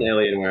spoken. And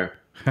Alienware.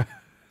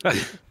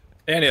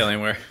 And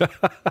Alienware.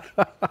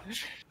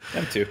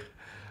 Them too.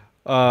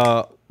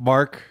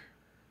 Mark,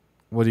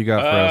 what do you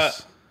got for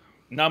us?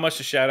 Not much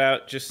to shout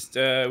out. Just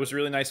it was a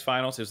really nice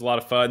finals. It was a lot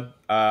of fun.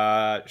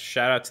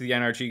 Shout out to the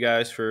NRG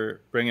guys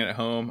for bringing it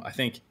home. I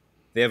think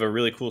they have a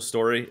really cool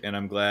story, and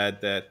I'm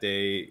glad that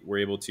they were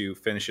able to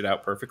finish it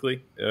out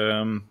perfectly.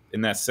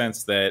 In that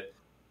sense, that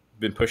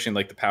been pushing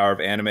like the power of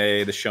anime,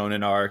 the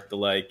shonen arc, the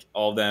like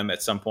all of them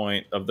at some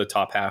point of the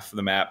top half of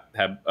the map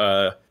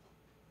have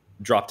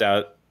dropped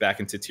out back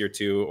into tier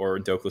 2, or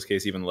in Doku's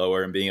case even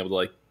lower, and being able to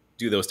like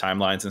do those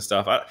timelines and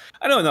stuff.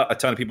 I know not a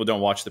ton of people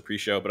don't watch the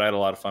pre-show, but I had a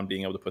lot of fun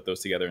being able to put those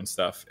together and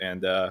stuff.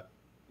 And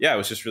yeah, it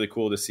was just really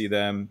cool to see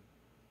them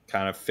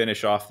kind of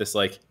finish off this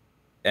like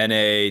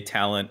NA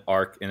talent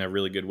arc in a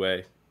really good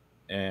way.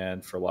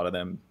 And for a lot of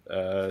them,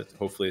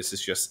 hopefully this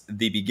is just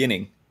the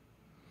beginning.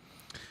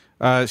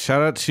 Shout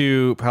out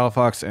to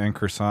Palafox and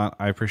Croissant.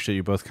 I appreciate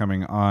you both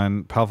coming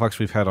on. Palafox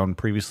we've had on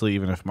previously,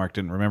 even if Mark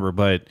didn't remember,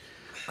 but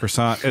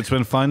Croissant, it's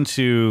been fun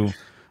to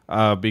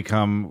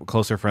become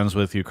closer friends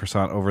with you,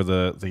 Croissant, over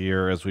the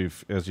year as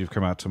you've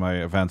come out to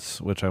my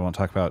events, which I won't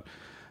talk about.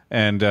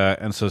 And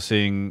so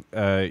seeing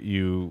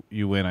you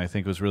win, I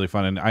think was really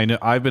fun. And I know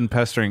I've been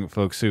pestering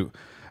folks who,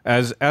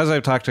 as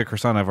I've talked to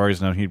Croissant, I've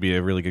always known he'd be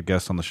a really good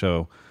guest on the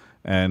show,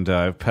 and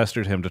I've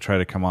pestered him to try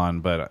to come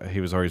on, but he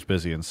was always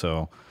busy. And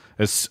so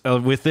it's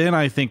within,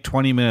 I think,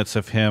 20 minutes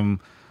of him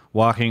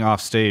walking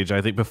off stage,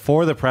 I think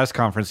before the press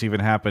conference even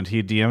happened,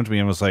 he DM'd me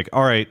and was like,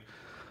 "All right,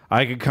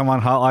 I could come on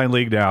Hotline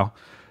League now."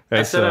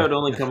 I said I would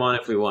only come on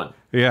if we won.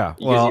 Yeah,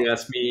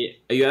 because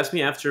you asked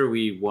me after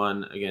we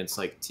won against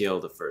like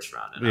TL the first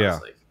round, and I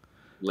was like,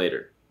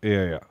 later.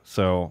 Yeah.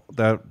 So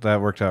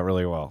that worked out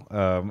really well,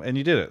 and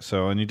you did it.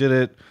 And you did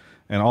it,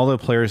 and all the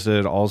players did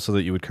it also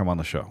that you would come on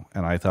the show,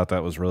 and I thought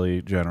that was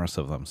really generous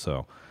of them.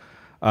 So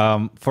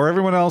for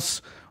everyone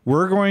else,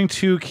 we're going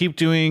to keep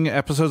doing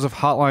episodes of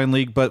Hotline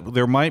League, but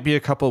there might be a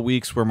couple of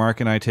weeks where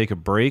Mark and I take a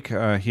break. He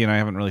and I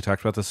haven't really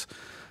talked about this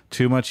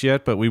too much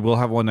yet, but we will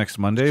have one next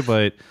Monday.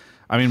 But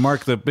I mean,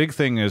 Mark, the big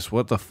thing is,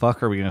 what the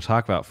fuck are we going to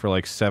talk about for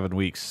like 7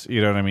 weeks?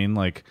 You know what I mean?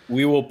 Like,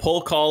 we will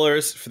pull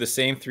callers for the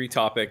same 3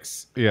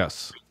 topics.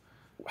 Yes.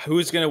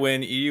 Who's going to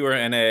win, EU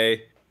or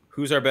NA?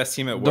 Who's our best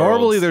team at Worlds?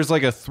 Normally, there's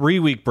like a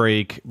 3-week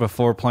break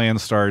before plan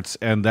starts,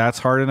 and that's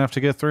hard enough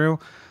to get through.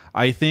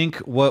 I think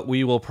what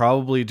we will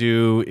probably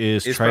do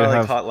is try to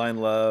have Hotline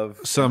Love,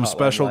 some Hotline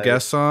special Light.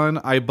 guests on.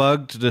 I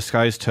bugged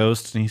Disguised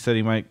Toast, and he said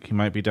he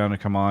might be down to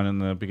come on in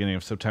the beginning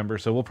of September.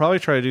 So we'll probably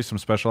try to do some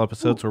special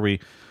episodes where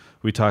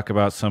we talk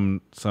about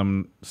some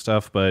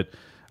stuff. But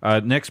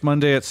next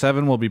Monday at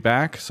 7 we'll be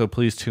back, so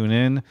please tune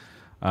in.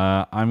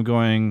 I'm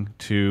going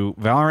to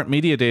Valorant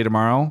Media Day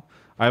tomorrow.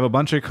 I have a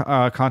bunch of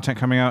content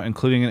coming out,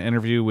 including an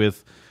interview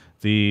with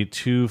the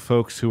 2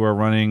 folks who are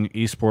running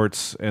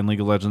esports and League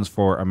of Legends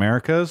for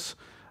Americas,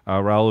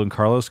 Raul and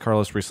Carlos.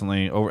 Carlos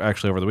recently,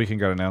 over the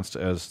weekend, got announced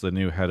as the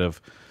new head of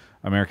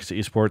Americas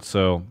esports.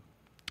 So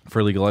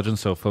for League of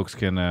Legends, so folks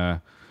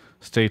can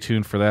stay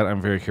tuned for that. I'm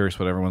very curious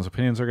what everyone's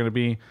opinions are going to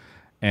be,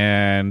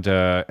 and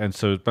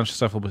so a bunch of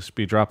stuff will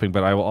be dropping.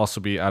 But I will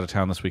also be out of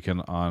town this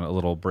weekend on a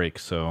little break,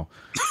 so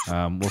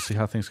we'll see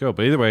how things go.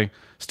 But either way,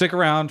 stick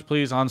around,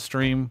 please, on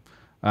stream.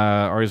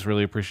 Always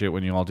really appreciate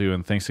when you all do,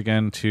 and thanks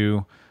again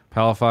to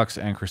Palafox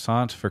and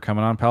Croissant for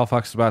coming on.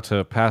 Palafox is about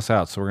to pass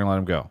out, so we're going to let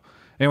him go.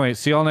 Anyway,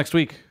 see you all next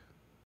week.